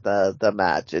about the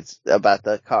match, it's about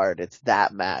the card. It's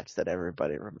that match that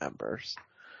everybody remembers.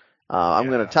 I'm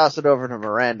going to toss it over to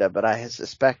Miranda, but I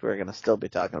suspect we're going to still be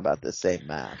talking about this same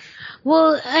match.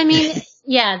 Well, I mean,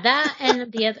 yeah, that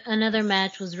and another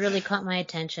match was really caught my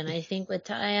attention. I think with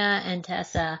Taya and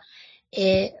Tessa,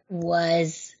 it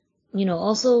was,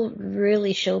 also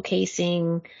really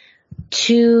showcasing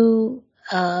two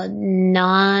non-Latina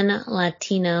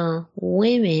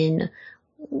women,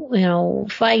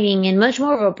 fighting in much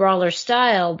more of a brawler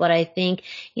style, but I think,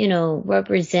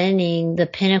 representing the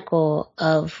pinnacle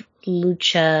of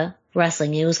lucha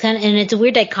wrestling. It was kind of, and it's a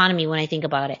weird dichotomy when I think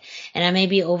about it, and I may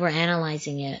be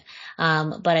overanalyzing it.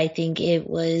 But I think it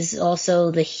was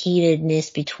also the heatedness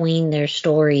between their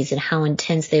stories and how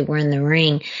intense they were in the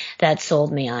ring that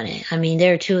sold me on it. I mean,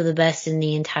 they're two of the best in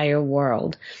the entire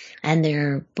world, and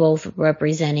they're both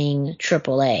representing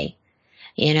AAA.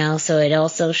 You know, so it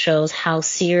also shows how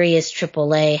serious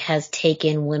AAA has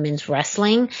taken women's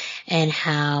wrestling and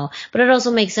how, but it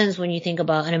also makes sense when you think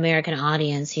about an American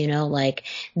audience, you know, like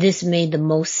this made the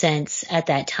most sense at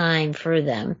that time for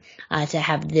them, to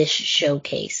have this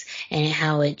showcase, and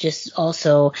how it just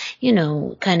also, you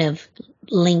know, kind of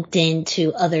linked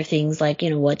into other things like, you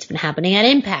know, what's been happening at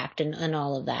Impact and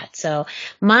all of that. So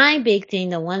my big thing,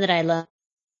 the one that I loved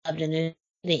in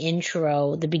the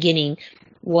intro, the beginning,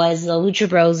 was the Lucha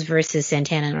Bros versus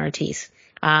Santana and Ortiz.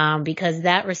 Because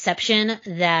that reception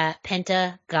that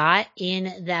Penta got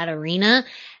in that arena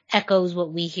echoes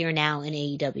what we hear now in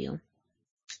AEW.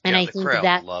 And I think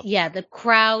that, the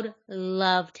crowd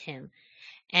loved him.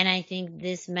 And I think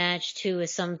this match too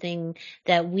is something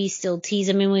that we still tease.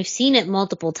 I mean, we've seen it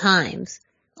multiple times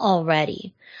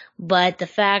already, but the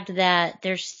fact that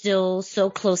they're still so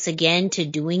close again to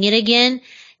doing it again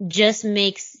just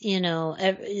makes, you know,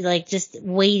 like just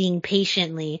waiting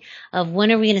patiently of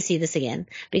when are we going to see this again?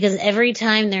 Because every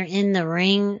time they're in the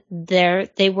ring,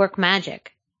 they work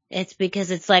magic. It's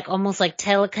because it's like almost like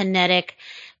telekinetic,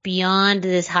 beyond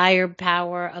this higher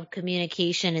power of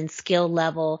communication and skill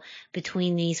level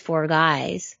between these four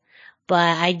guys.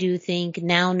 But I do think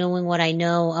now, knowing what I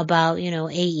know about, you know,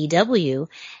 AEW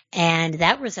and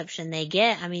that reception they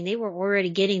get, I mean, they were already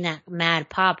getting that mad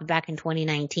pop back in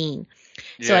 2019.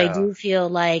 Yeah. So I do feel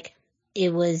like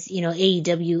it was, you know,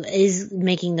 AEW is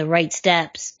making the right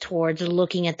steps towards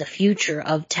looking at the future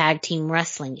of tag team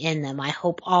wrestling in them. I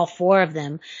hope all four of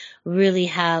them really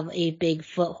have a big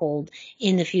foothold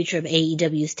in the future of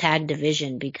AEW's tag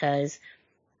division, because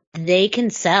they can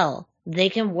sell. They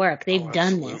can work. They've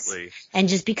done this. And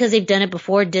just because they've done it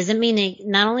before doesn't mean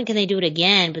not only can they do it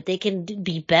again, but they can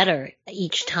be better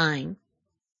each time.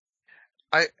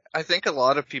 I think a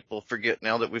lot of people forget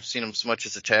now that we've seen them so much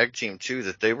as a tag team too,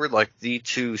 that they were like the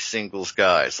two singles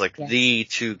guys, like the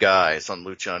two guys on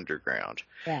Lucha Underground.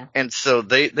 Yeah. And so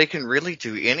they can really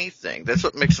do anything. That's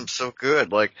what makes them so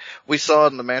good. Like we saw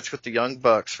in the match with the Young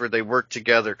Bucks where they work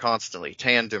together constantly,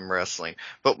 tandem wrestling.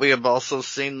 But we have also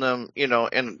seen them, you know,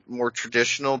 in more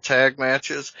traditional tag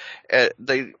matches.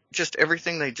 They just,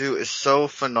 everything they do is so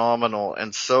phenomenal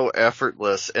and so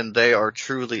effortless, and they are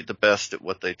truly the best at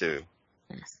what they do.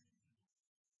 Yes.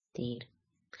 Indeed.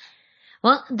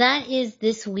 Well, that is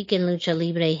this week in Lucha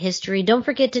Libre history. Don't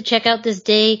forget to check out this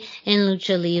day in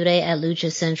Lucha Libre at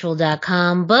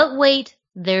luchacentral.com. But wait,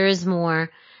 there is more.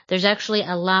 There's actually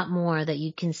a lot more that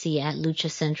you can see at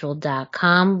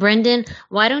luchacentral.com. Brendan,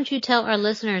 why don't you tell our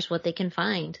listeners what they can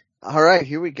find? All right,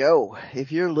 here we go.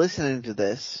 If you're listening to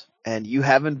this and you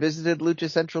haven't visited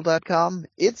luchacentral.com,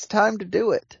 it's time to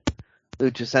do it.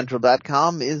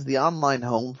 LuchaCentral.com is the online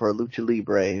home for Lucha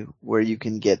Libre, where you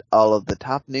can get all of the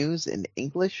top news in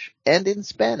English and in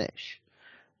Spanish.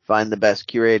 Find the best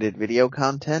curated video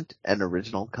content and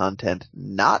original content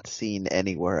not seen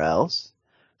anywhere else.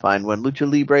 Find when Lucha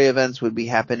Libre events would be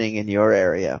happening in your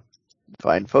area.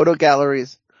 Find photo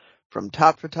galleries from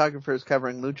top photographers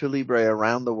covering Lucha Libre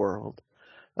around the world.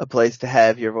 A place to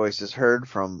have your voices heard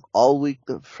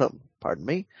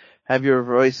have your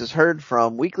voices heard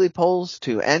from weekly polls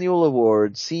to annual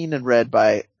awards seen and read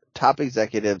by top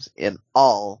executives in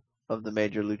all of the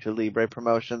major Lucha Libre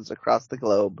promotions across the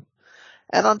globe.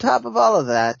 And on top of all of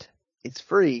that, it's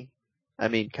free. I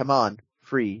mean, come on,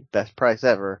 free, best price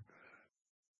ever.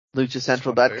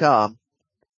 LuchaCentral.com,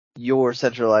 your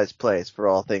centralized place for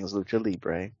all things Lucha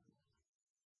Libre.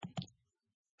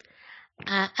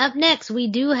 Up next, we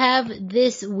do have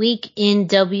This Week in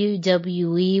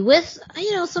WWE with,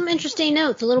 you know, some interesting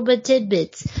notes, a little bit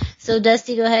tidbits. So,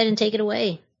 Dusty, go ahead and take it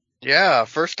away. Yeah,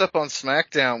 first up on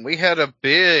SmackDown, we had a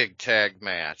big tag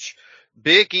match.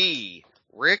 Big E,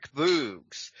 Rick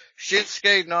Boogs,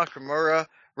 Shinsuke Nakamura,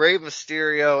 Rey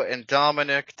Mysterio, and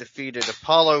Dominic defeated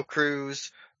Apollo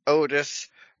Crews, Otis,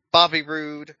 Bobby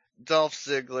Roode, Dolph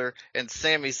Ziggler, and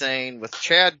Sami Zayn with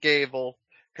Chad Gable,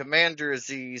 Commander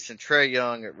Aziz, and Trae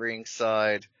Young at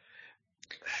ringside.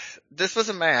 This was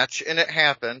a match, and it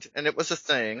happened, and it was a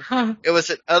thing. It was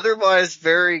an otherwise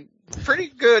pretty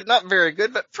good, not very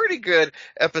good, but pretty good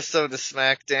episode of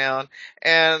SmackDown.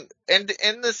 And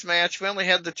in this match, we only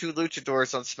had the two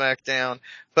luchadors on SmackDown,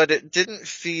 but it didn't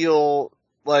feel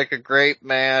like a great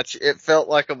match. It felt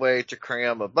like a way to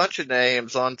cram a bunch of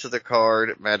names onto the card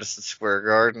at Madison Square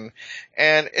Garden,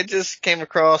 and it just came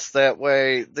across that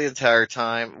way the entire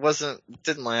time.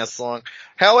 Didn't last long.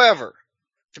 However,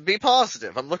 to be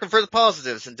positive, I'm looking for the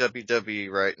positives in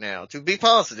WWE right now. To be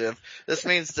positive, this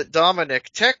means that Dominic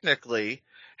technically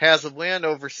has a win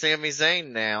over Sami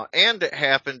Zayn now, and it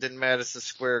happened in Madison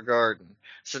Square Garden.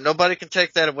 So nobody can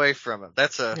take that away from him.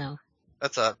 That's a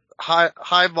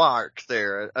high mark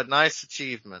there, a nice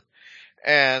achievement.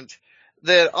 And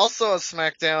then also on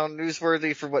SmackDown,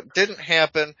 newsworthy for what didn't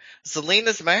happen,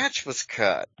 Zelina's match was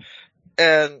cut.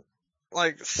 And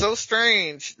like, so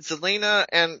strange. Zelina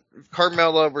and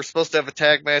Carmella were supposed to have a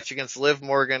tag match against Liv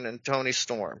Morgan and Toni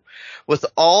Storm. With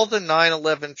all the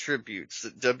 9/11 tributes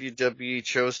that WWE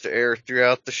chose to air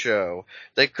throughout the show,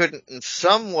 they couldn't in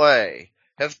some way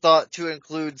have thought to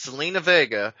include Zelina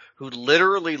Vega, who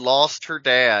literally lost her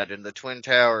dad in the Twin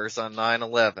Towers on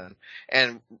 9/11.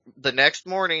 And the next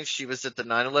morning, she was at the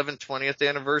 9/11 20th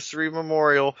anniversary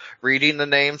memorial reading the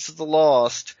names of the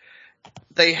lost.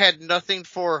 They had nothing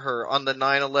for her on the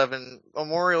 9/11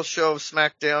 memorial show of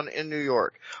SmackDown in New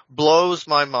York. Blows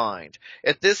my mind.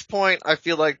 At this point, I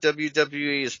feel like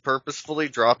WWE is purposefully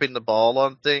dropping the ball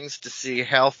on things to see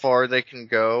how far they can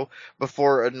go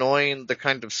before annoying the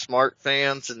kind of smart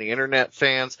fans and the internet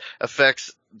fans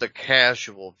affects the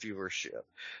casual viewership.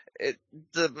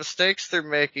 The mistakes they're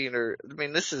making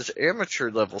this is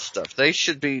amateur level stuff. They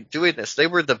should be doing this. They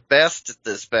were the best at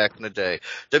this back in the day.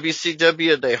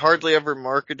 WCW, they hardly ever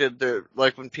marketed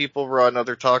like when people were on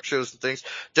other talk shows and things,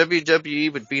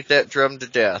 WWE would beat that drum to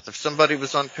death. If somebody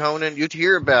was on Conan, you'd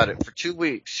hear about it for 2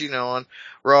 weeks, on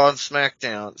Raw and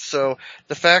SmackDown. So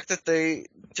the fact that they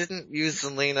didn't use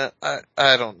Zelina,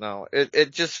 I don't know. It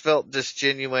just felt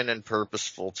disgenuine and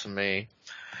purposeful to me.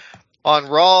 On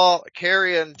Raw,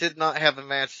 Karrion did not have a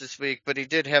match this week, but he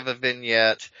did have a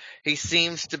vignette. He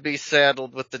seems to be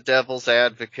saddled with the devil's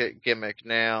advocate gimmick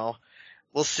now.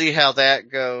 We'll see how that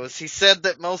goes. He said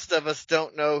that most of us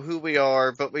don't know who we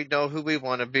are, but we know who we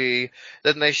want to be.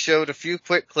 Then they showed a few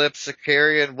quick clips of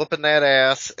Karrion whooping that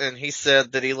ass, and he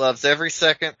said that he loves every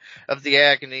second of the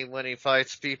agony when he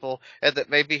fights people, and that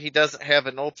maybe he doesn't have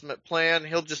an ultimate plan.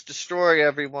 He'll just destroy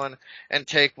everyone and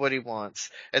take what he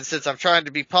wants. And since I'm trying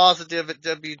to be positive at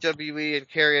WWE and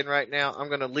Karrion right now, I'm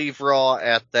going to leave Raw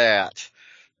at that.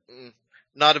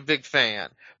 Not a big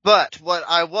fan. But what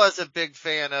I was a big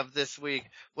fan of this week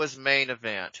was Main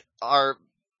Event. Our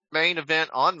main event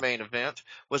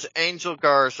was Angel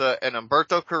Garza and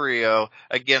Humberto Carrillo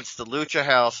against the Lucha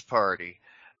House Party.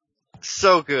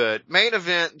 So good. Main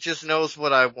Event just knows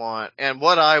what I want, and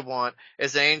what I want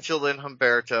is Angel and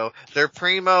Humberto. They're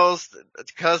primos,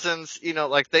 cousins,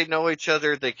 they know each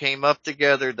other, they came up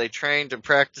together, they trained and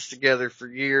practiced together for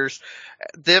years.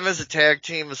 Them as a tag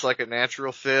team is like a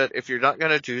natural fit. If you're not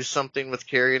going to do something with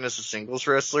Karrion as a singles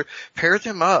wrestler, pair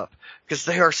them up, because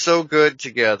they are so good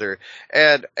together.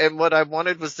 And what I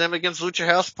wanted was them against Lucha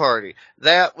House Party.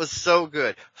 That was so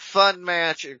good. Fun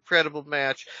match, incredible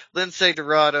match. Lince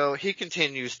Dorado, he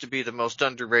continues to be the most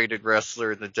underrated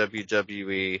wrestler in the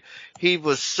WWE. He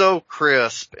was so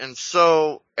crisp and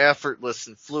so effortless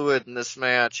and fluid in this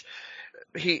match.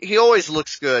 He always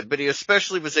looks good, but he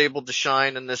especially was able to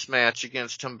shine in this match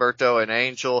against Humberto and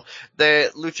Angel.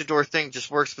 The luchador thing just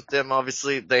works with them,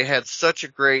 obviously. They had such a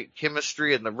great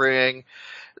chemistry in the ring.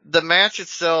 The match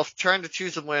itself, trying to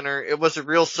choose a winner, it was a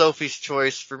real Sophie's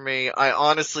choice for me. I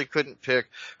honestly couldn't pick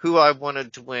who I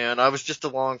wanted to win. I was just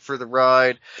along for the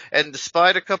ride. And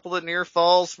despite a couple of near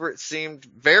falls where it seemed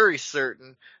very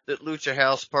certain that Lucha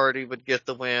House Party would get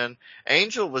the win,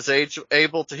 Angel was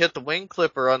able to hit the wing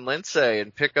clipper on Lince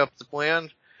and pick up the win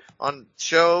on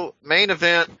show. Main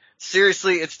Event,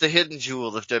 seriously, it's the hidden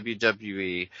jewel of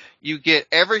WWE. You get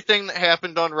everything that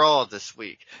happened on Raw this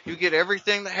week. You get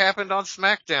everything that happened on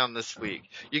SmackDown this week.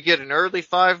 You get an early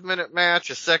 5-minute match,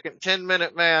 a second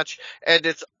 10-minute match, and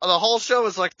the whole show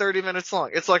is like 30 minutes long.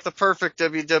 It's like the perfect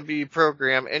WWE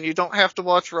program, and you don't have to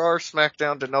watch Raw or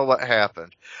SmackDown to know what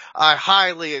happened. I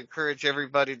highly encourage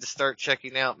everybody to start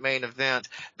checking out Main Event.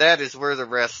 That is where the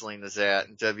wrestling is at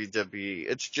in WWE.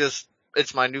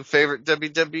 It's my new favorite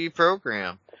WWE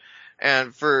program.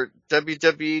 And for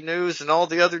WWE news and all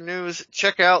the other news,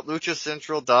 check out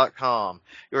luchacentral.com,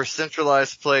 your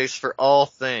centralized place for all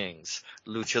things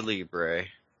Lucha Libre.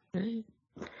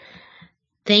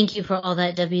 Thank you for all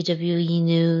that WWE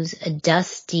news,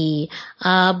 Dusty.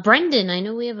 Brendan, I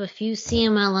know we have a few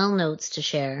CMLL notes to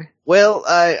share. Well,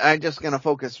 I'm just going to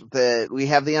focus. We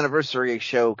have the anniversary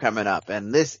show coming up,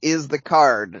 and this is the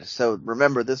card. So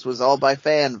remember, this was all by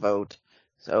fan vote.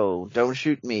 So don't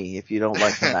shoot me if you don't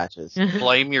like the matches.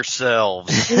 Blame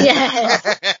yourselves.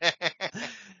 Yes.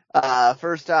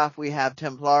 First off, we have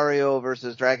Templario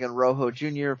versus Dragon Rojo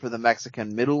Jr. for the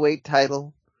Mexican middleweight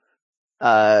title.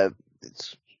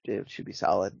 It should be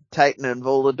solid. Titan and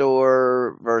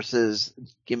Volador versus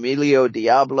Gamilio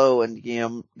Diablo and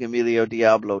Gamilio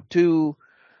Diablo 2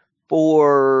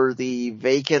 for the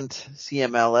vacant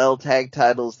CMLL tag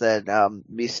titles that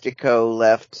Mystico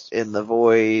left in the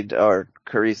void, or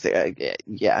Carissa,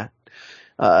 yeah.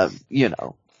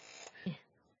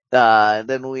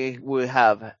 Then we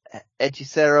have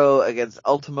Hechicero against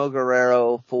Ultimo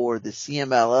Guerrero for the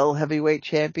CMLL Heavyweight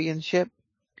Championship.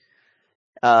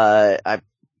 That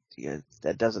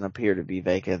doesn't appear to be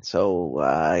vacant,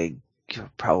 so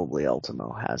probably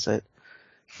Ultimo has it.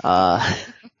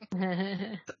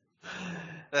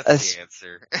 That's the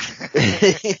answer.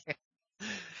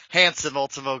 Handsome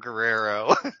Ultimo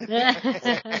Guerrero.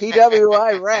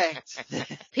 PWI ranked.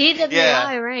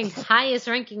 PWI ranked highest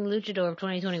ranking luchador of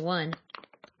 2021.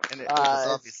 And it was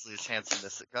obviously his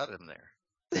handsomeness that got him there.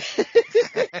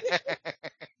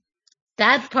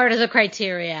 That's part of the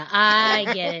criteria. I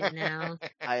get it now.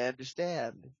 I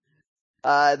understand.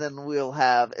 Then we'll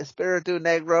have Espiritu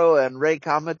Negro and Rey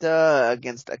Kamata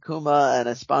against Akuma and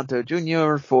Espanto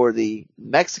Jr. for the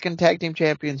Mexican Tag Team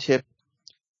Championship.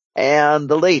 And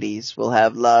the ladies will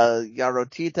have La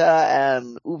Garotita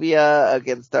and Uvia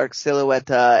against Dark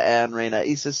Silhouetta and Reina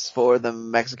Isis for the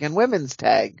Mexican Women's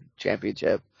Tag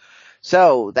Championship.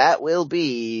 So that will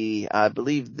be, I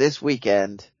believe, this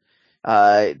weekend.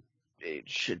 It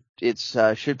should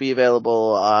be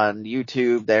available on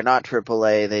YouTube. They're not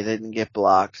AAA. They didn't get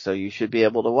blocked, so you should be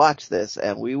able to watch this.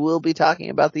 And we will be talking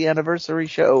about the anniversary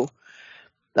show,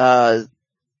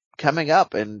 coming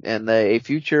up in a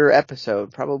future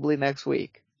episode, probably next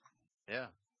week. Yeah.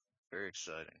 Very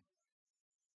exciting.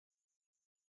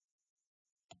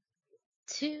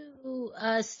 To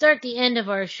start the end of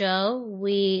our show,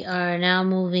 we are now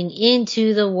moving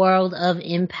into the world of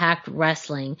Impact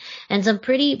Wrestling and some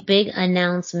pretty big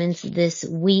announcements this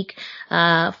week.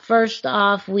 First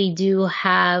off, we do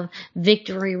have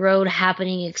Victory Road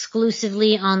happening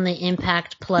exclusively on the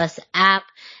Impact Plus app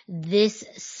this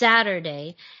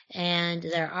Saturday, and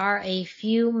there are a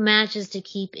few matches to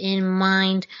keep in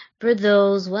mind for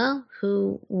those,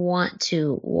 who want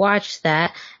to watch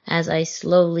that, as I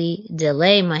slowly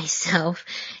delay myself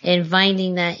in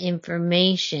finding that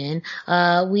information.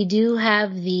 We do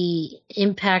have the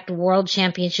Impact World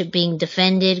Championship being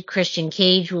defended. Christian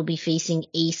Cage will be facing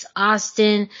Ace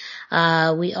Austin.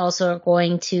 We also are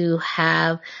going to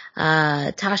have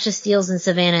Tasha Steelz and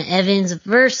Savannah Evans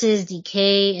versus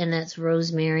DK, and that's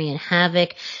Rosemary and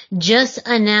Havoc. Just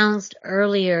announced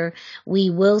earlier, we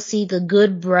will see the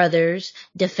Good Brothers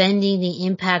defending the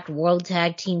Impact World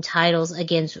Tag Team titles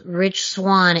against Rich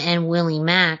Swann and Willie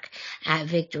Mack at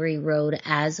Victory Road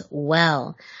as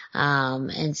well.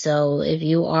 And so if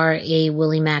you are a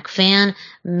Willie Mack fan,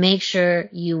 make sure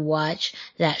you watch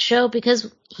that show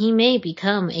because he may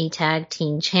become a tag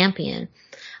team champion.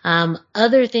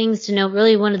 Other things to note,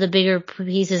 really one of the bigger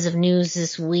pieces of news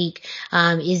this week,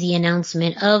 is the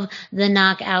announcement of the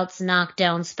Knockouts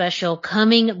Knockdown special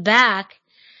coming back.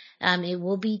 It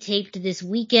will be taped this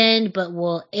weekend, but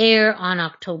will air on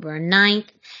October 9th.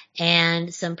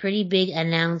 And some pretty big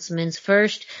announcements.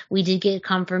 First, we did get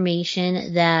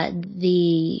confirmation that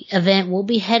the event will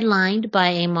be headlined by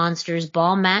a Monsters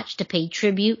Ball match to pay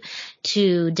tribute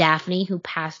to Daphne, who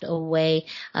passed away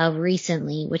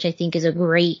recently, which I think is a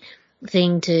great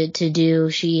thing to do.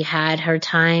 She had her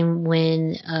time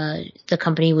when the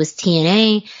company was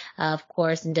TNA, of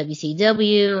course, in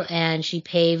WCW, and she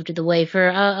paved the way for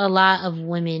a lot of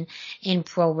women in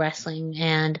pro wrestling.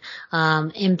 And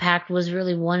Impact was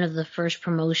really one of the first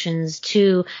promotions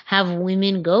to have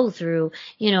women go through,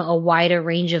 a wider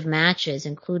range of matches,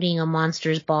 including a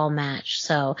Monsters Ball match.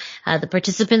 So the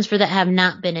participants for that have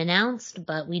not been announced,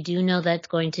 but we do know that's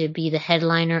going to be the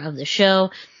headliner of the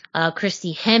show.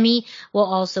 Christy Hemme will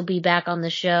also be back on the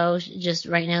show. Just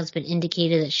right now it's been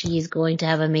indicated that she is going to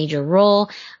have a major role,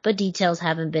 but details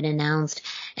haven't been announced.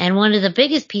 And one of the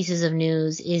biggest pieces of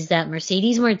news is that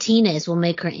Mercedes Martinez will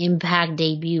make her Impact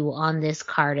debut on this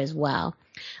card as well.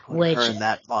 Put her in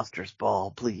that Monsters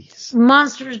Ball, please.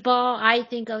 Monsters Ball, I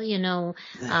think,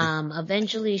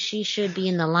 eventually she should be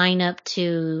in the lineup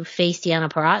to face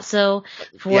Deonna Purrazzo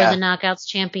for the Knockouts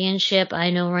Championship.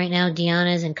 I know right now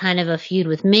Deonna's in kind of a feud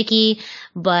with Mickey,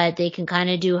 but they can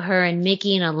kind of do her and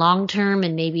Mickey in a long term,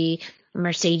 and maybe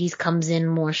Mercedes comes in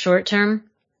more short term.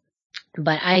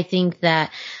 But I think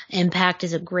that Impact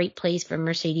is a great place for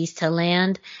Mercedes to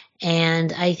land.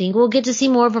 And I think we'll get to see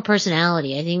more of her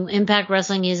personality. I think Impact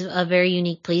Wrestling is a very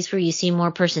unique place where you see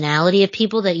more personality of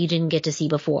people that you didn't get to see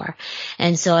before.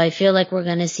 And so I feel like we're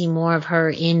going to see more of her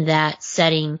in that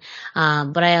setting.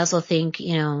 But I also think,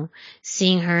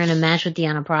 seeing her in a match with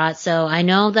Deanna Pratt. So I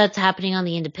know that's happening on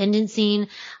the independent scene,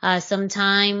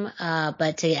 sometime,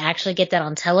 but to actually get that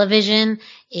on television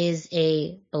is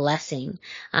a blessing.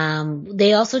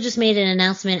 They also just made an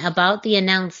announcement about the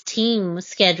announced team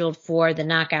scheduled for the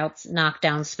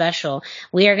Knockdown special.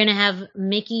 We are going to have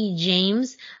Mickie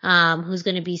James, who's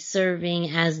going to be serving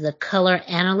as the color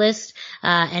analyst,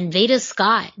 and Veda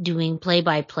Scott doing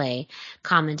play-by-play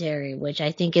commentary, which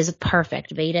I think is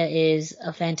perfect. Veda is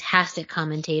a fantastic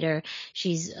commentator.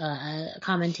 She's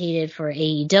commentated for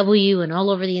AEW and all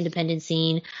over the independent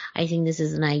scene. I think this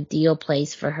is an ideal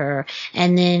place for her.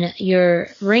 And then your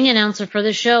ring announcer for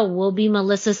the show will be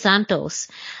Melissa Santos,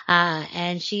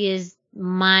 and she is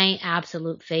my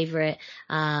absolute favorite.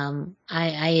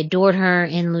 I adored her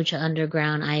in Lucha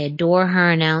Underground. I adore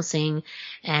her announcing,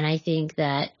 and I think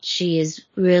that she is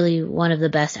really one of the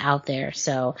best out there.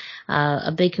 So,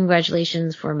 a big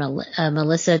congratulations for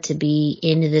Melissa to be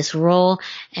in this role,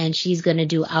 and she's going to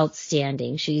do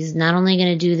outstanding. She's not only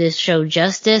going to do this show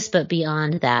justice, but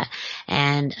beyond that.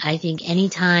 And I think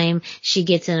anytime she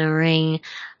gets in a ring,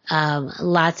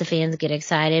 lots of fans get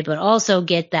excited, but also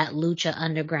get that Lucha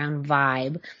Underground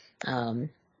vibe,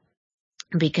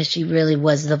 because she really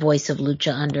was the voice of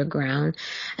Lucha Underground.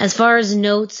 As far as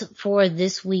notes for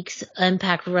this week's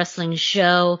Impact Wrestling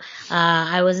show,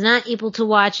 I was not able to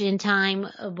watch in time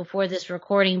before this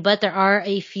recording, but there are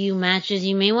a few matches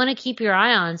you may want to keep your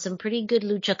eye on. Some pretty good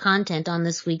Lucha content on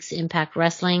this week's Impact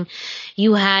Wrestling.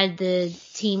 You had the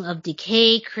team of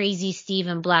Decay, Crazy Steve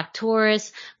and Black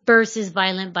Taurus versus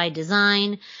Violent by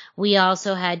Design. We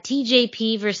also had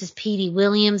TJP versus Petey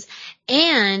Williams,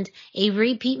 and a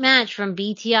repeat match from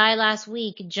BTI last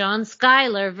week, John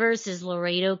Skyler versus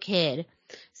Laredo Kid.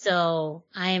 So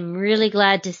I am really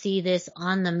glad to see this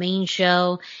on the main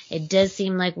show. It does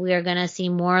seem like we are going to see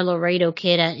more Laredo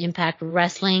Kid at Impact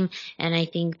Wrestling, and I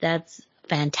think that's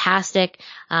fantastic.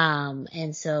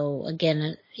 And so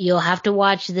again, you'll have to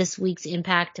watch this week's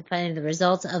Impact to find the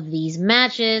results of these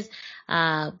matches.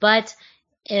 But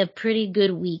a pretty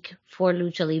good week for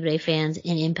Lucha Libre fans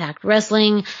in Impact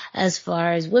Wrestling, as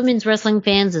far as women's wrestling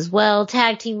fans as well,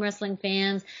 tag team wrestling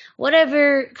fans,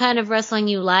 whatever kind of wrestling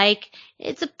you like.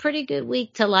 It's a pretty good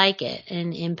week to like it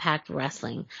in Impact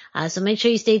Wrestling. So make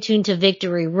sure you stay tuned to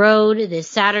Victory Road this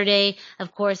Saturday.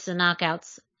 Of course, the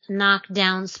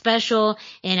Knockdown special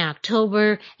in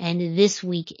October, and this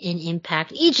week in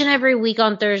Impact each and every week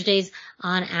on Thursdays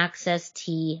on Access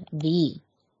TV.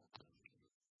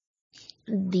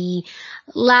 The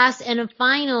last and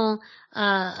final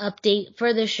update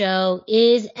for the show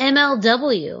is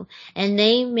MLW, and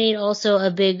they made also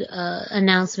a big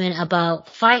announcement about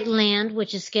Fightland,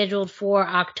 which is scheduled for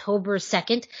October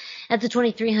 2nd at the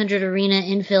 2300 Arena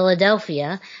in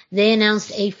Philadelphia. They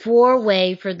announced a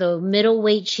 4-way for the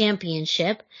middleweight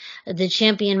championship. The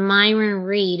champion Myron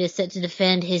Reed is set to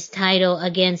defend his title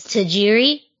against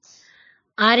Tajiri,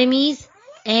 Artemis,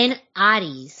 and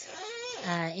Addis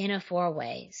in a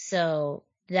 4-way. So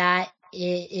that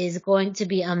is going to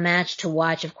be a match to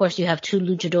watch. Of course, you have two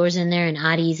luchadors in there, and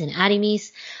Addis and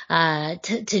Artemis.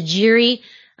 Tajiri,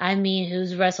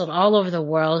 who's wrestled all over the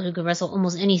world, who can wrestle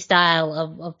almost any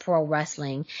style of pro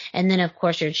wrestling. And then, of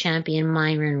course, your champion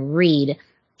Myron Reed.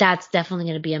 That's definitely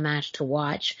going to be a match to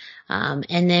watch.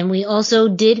 And then we also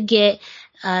did get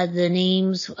the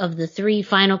names of the 3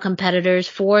 final competitors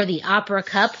for the Opera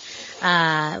Cup.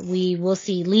 We will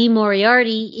see Lee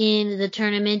Moriarty in the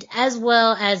tournament, as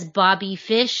well as Bobby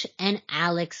Fish and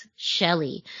Alex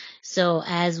Shelley. So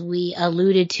as we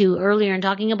alluded to earlier in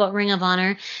talking about Ring of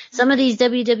Honor, some of these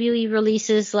WWE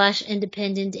releases /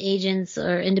 independent agents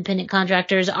or independent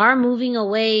contractors are moving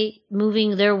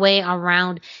their way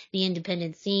around the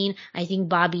independent scene. I think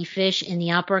Bobby Fish in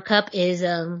the Opera Cup is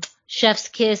chef's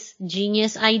kiss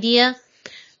genius idea.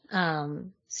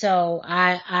 So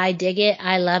I dig it.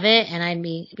 I love it, and I'd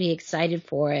be excited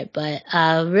for it. But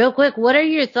real quick, what are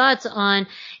your thoughts on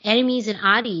Enemies and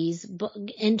Addis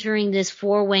entering this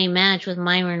 4-way match with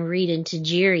Myron Reed and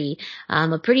Tajiri?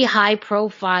 A pretty high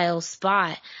profile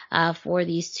spot for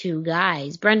these two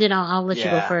guys. Brendan, I'll let you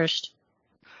go first.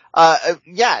 Like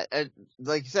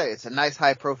you said, it's a nice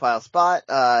high profile spot.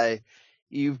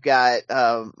 You've got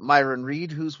Myron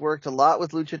Reed, who's worked a lot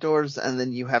with luchadors, and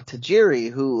then you have Tajiri,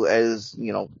 who is,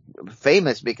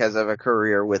 famous because of a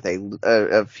career with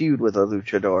a feud with a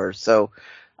luchador. So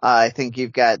I think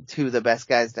you've got 2 of the best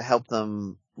guys to help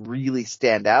them really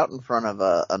stand out in front of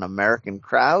an American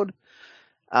crowd.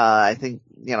 I think,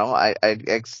 I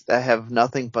have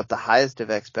nothing but the highest of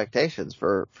expectations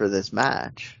for this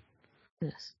match.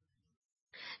 Yes.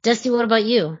 Dusty, what about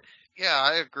you? Yeah,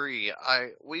 I agree.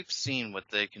 We've seen what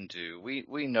they can do.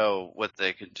 We know what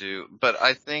they can do, but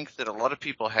I think that a lot of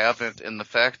people haven't, and the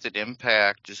fact that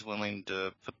Impact is willing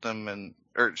to put them in,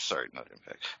 or sorry, not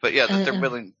Impact, but yeah, that they're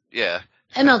willing, yeah.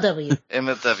 MLW.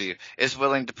 MLW is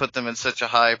willing to put them in such a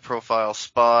high profile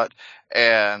spot,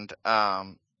 and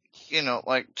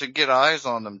like to get eyes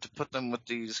on them, to put them with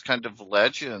these kind of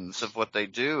legends of what they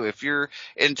do. If you're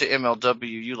into MLW,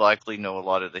 you likely know a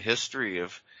lot of the history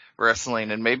of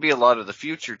wrestling and maybe a lot of the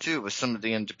future too with some of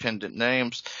the independent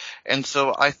names. And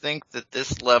so I think that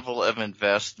this level of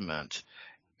investment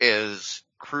is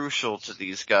crucial to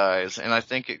these guys, and I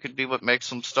think it could be what makes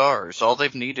them stars. All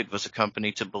they've needed was a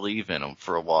company to believe in them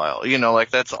for a while.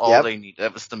 That's all they need.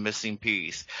 That was the missing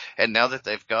piece. And now that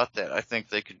they've got that, I think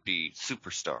they could be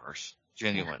superstars,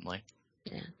 genuinely.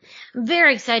 Yeah. I'm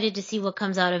very excited to see what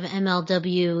comes out of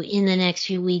MLW in the next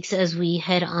few weeks as we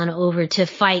head on over to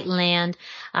Fightland.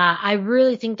 I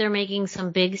really think they're making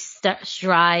some big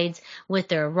strides with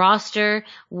their roster,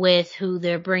 with who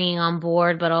they're bringing on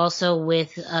board, but also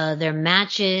with their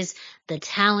matches, the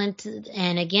talent.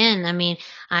 And again,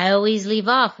 I always leave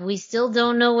off. We still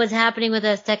don't know what's happening with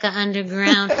Azteca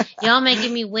Underground. Y'all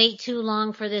making me wait too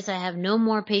long for this. I have no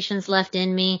more patience left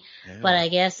in me, but I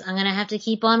guess I'm going to have to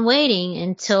keep on waiting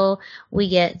until we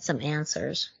get some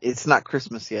answers. It's not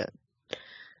Christmas yet.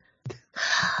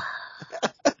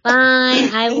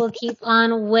 Fine, I will keep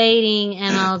on waiting,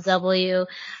 MLW.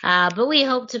 But we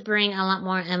hope to bring a lot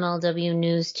more MLW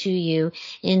news to you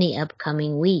in the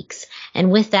upcoming weeks.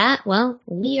 And with that,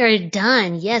 we are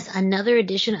done. Yes, another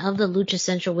edition of the Lucha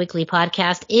Central Weekly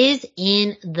Podcast is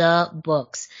in the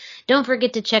books. Don't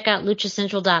forget to check out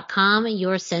luchacentral.com,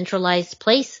 your centralized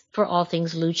place for all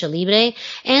things Lucha Libre,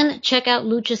 and check out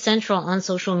Lucha Central on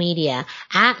social media,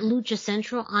 at Lucha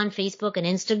Central on Facebook and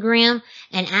Instagram,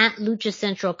 and at Lucha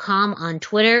Central.com on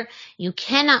Twitter. You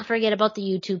cannot forget about the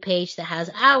YouTube page that has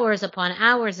hours upon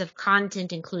hours of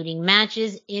content, including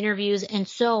matches, interviews, and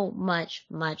so much,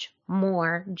 much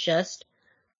more just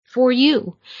for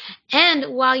you.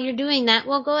 And while you're doing that,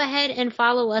 go ahead and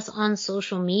follow us on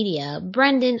social media.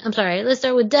 Let's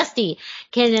start with Dusty.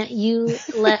 Can you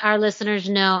let our listeners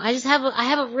know? I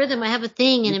have a rhythm, I have a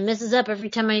thing, and it messes up every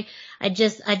time I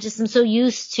just am so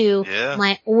used to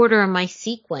my order and my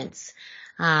sequence.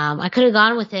 I could have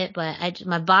gone with it, but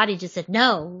my body just said,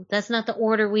 no, that's not the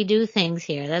order we do things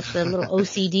here. That's the little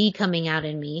OCD coming out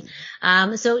in me.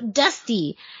 So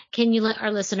Dusty, can you let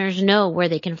our listeners know where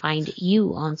they can find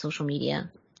you on social media?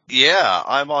 Yeah,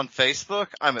 I'm on Facebook.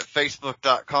 I'm at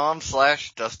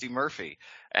facebook.com/Dusty Murphy.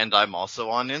 And I'm also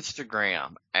on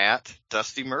Instagram at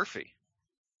Dusty Murphy.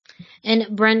 And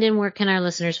Brendan, where can our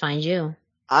listeners find you?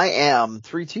 I am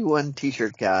 321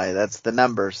 T-shirt guy. That's the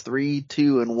numbers 3,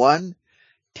 2, and 1.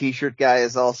 T-shirt guy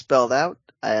is all spelled out,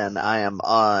 and I am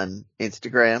on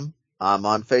Instagram, I'm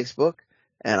on Facebook,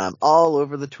 and I'm all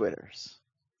over the Twitters.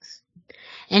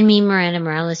 And me, Miranda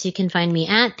Morales, you can find me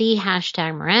at the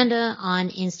 #Miranda on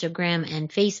Instagram and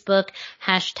Facebook,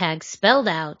 # spelled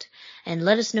out. And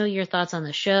let us know your thoughts on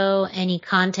the show, any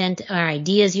content or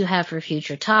ideas you have for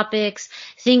future topics,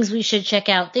 things we should check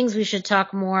out, things we should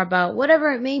talk more about,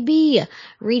 whatever it may be.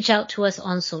 Reach out to us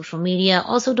on social media.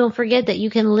 Also, don't forget that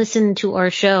you can listen to our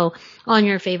show on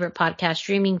your favorite podcast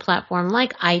streaming platform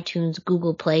like iTunes,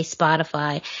 Google Play,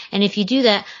 Spotify. And if you do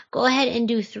that, go ahead and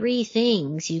do 3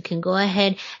 things. You can go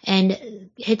ahead and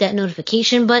hit that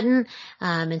notification button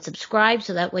and subscribe,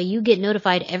 so that way you get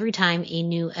notified every time a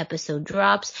new episode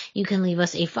drops. You can leave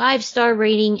us a 5-star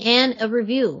rating and a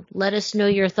review. Let us know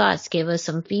your thoughts. Give us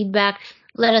some feedback.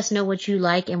 Let us know what you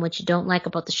like and what you don't like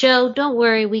about the show. Don't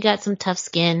worry, we got some tough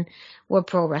skin. We're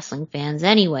pro wrestling fans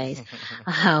anyways.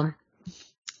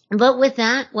 But with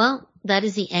that, that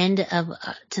is the end of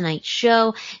tonight's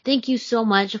show. Thank you so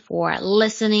much for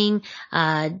listening.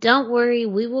 Don't worry,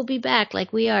 we will be back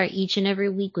like we are each and every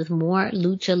week with more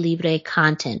Lucha Libre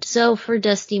content. So for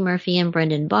Dusty Murphy and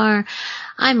Brendan Barr,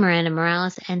 I'm Miranda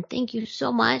Morales, and thank you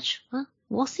so much.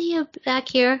 We'll see you back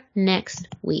here next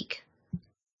week.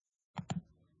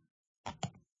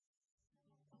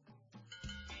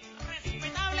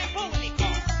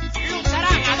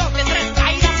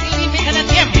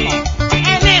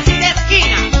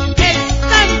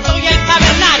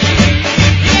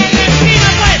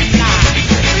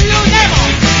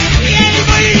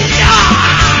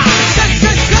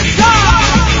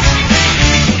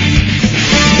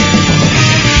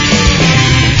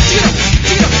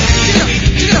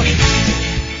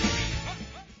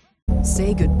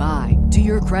 Say goodbye to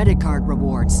your credit card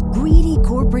rewards. Greedy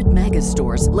corporate mega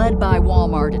stores, led by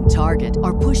Walmart and Target,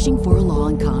 are pushing for a law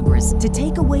in Congress to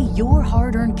take away your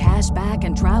hard-earned cash back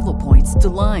and travel points to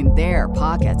line their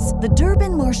pockets. The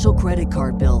Durbin-Marshall credit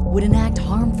card bill would enact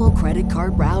harmful credit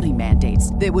card routing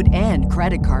mandates that would end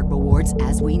credit card rewards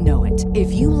as we know it.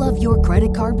 If you love your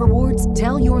credit card rewards,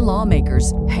 tell your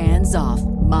lawmakers, hands off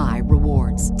my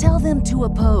rewards. Tell them to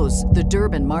oppose the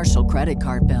Durbin-Marshall credit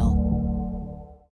card bill.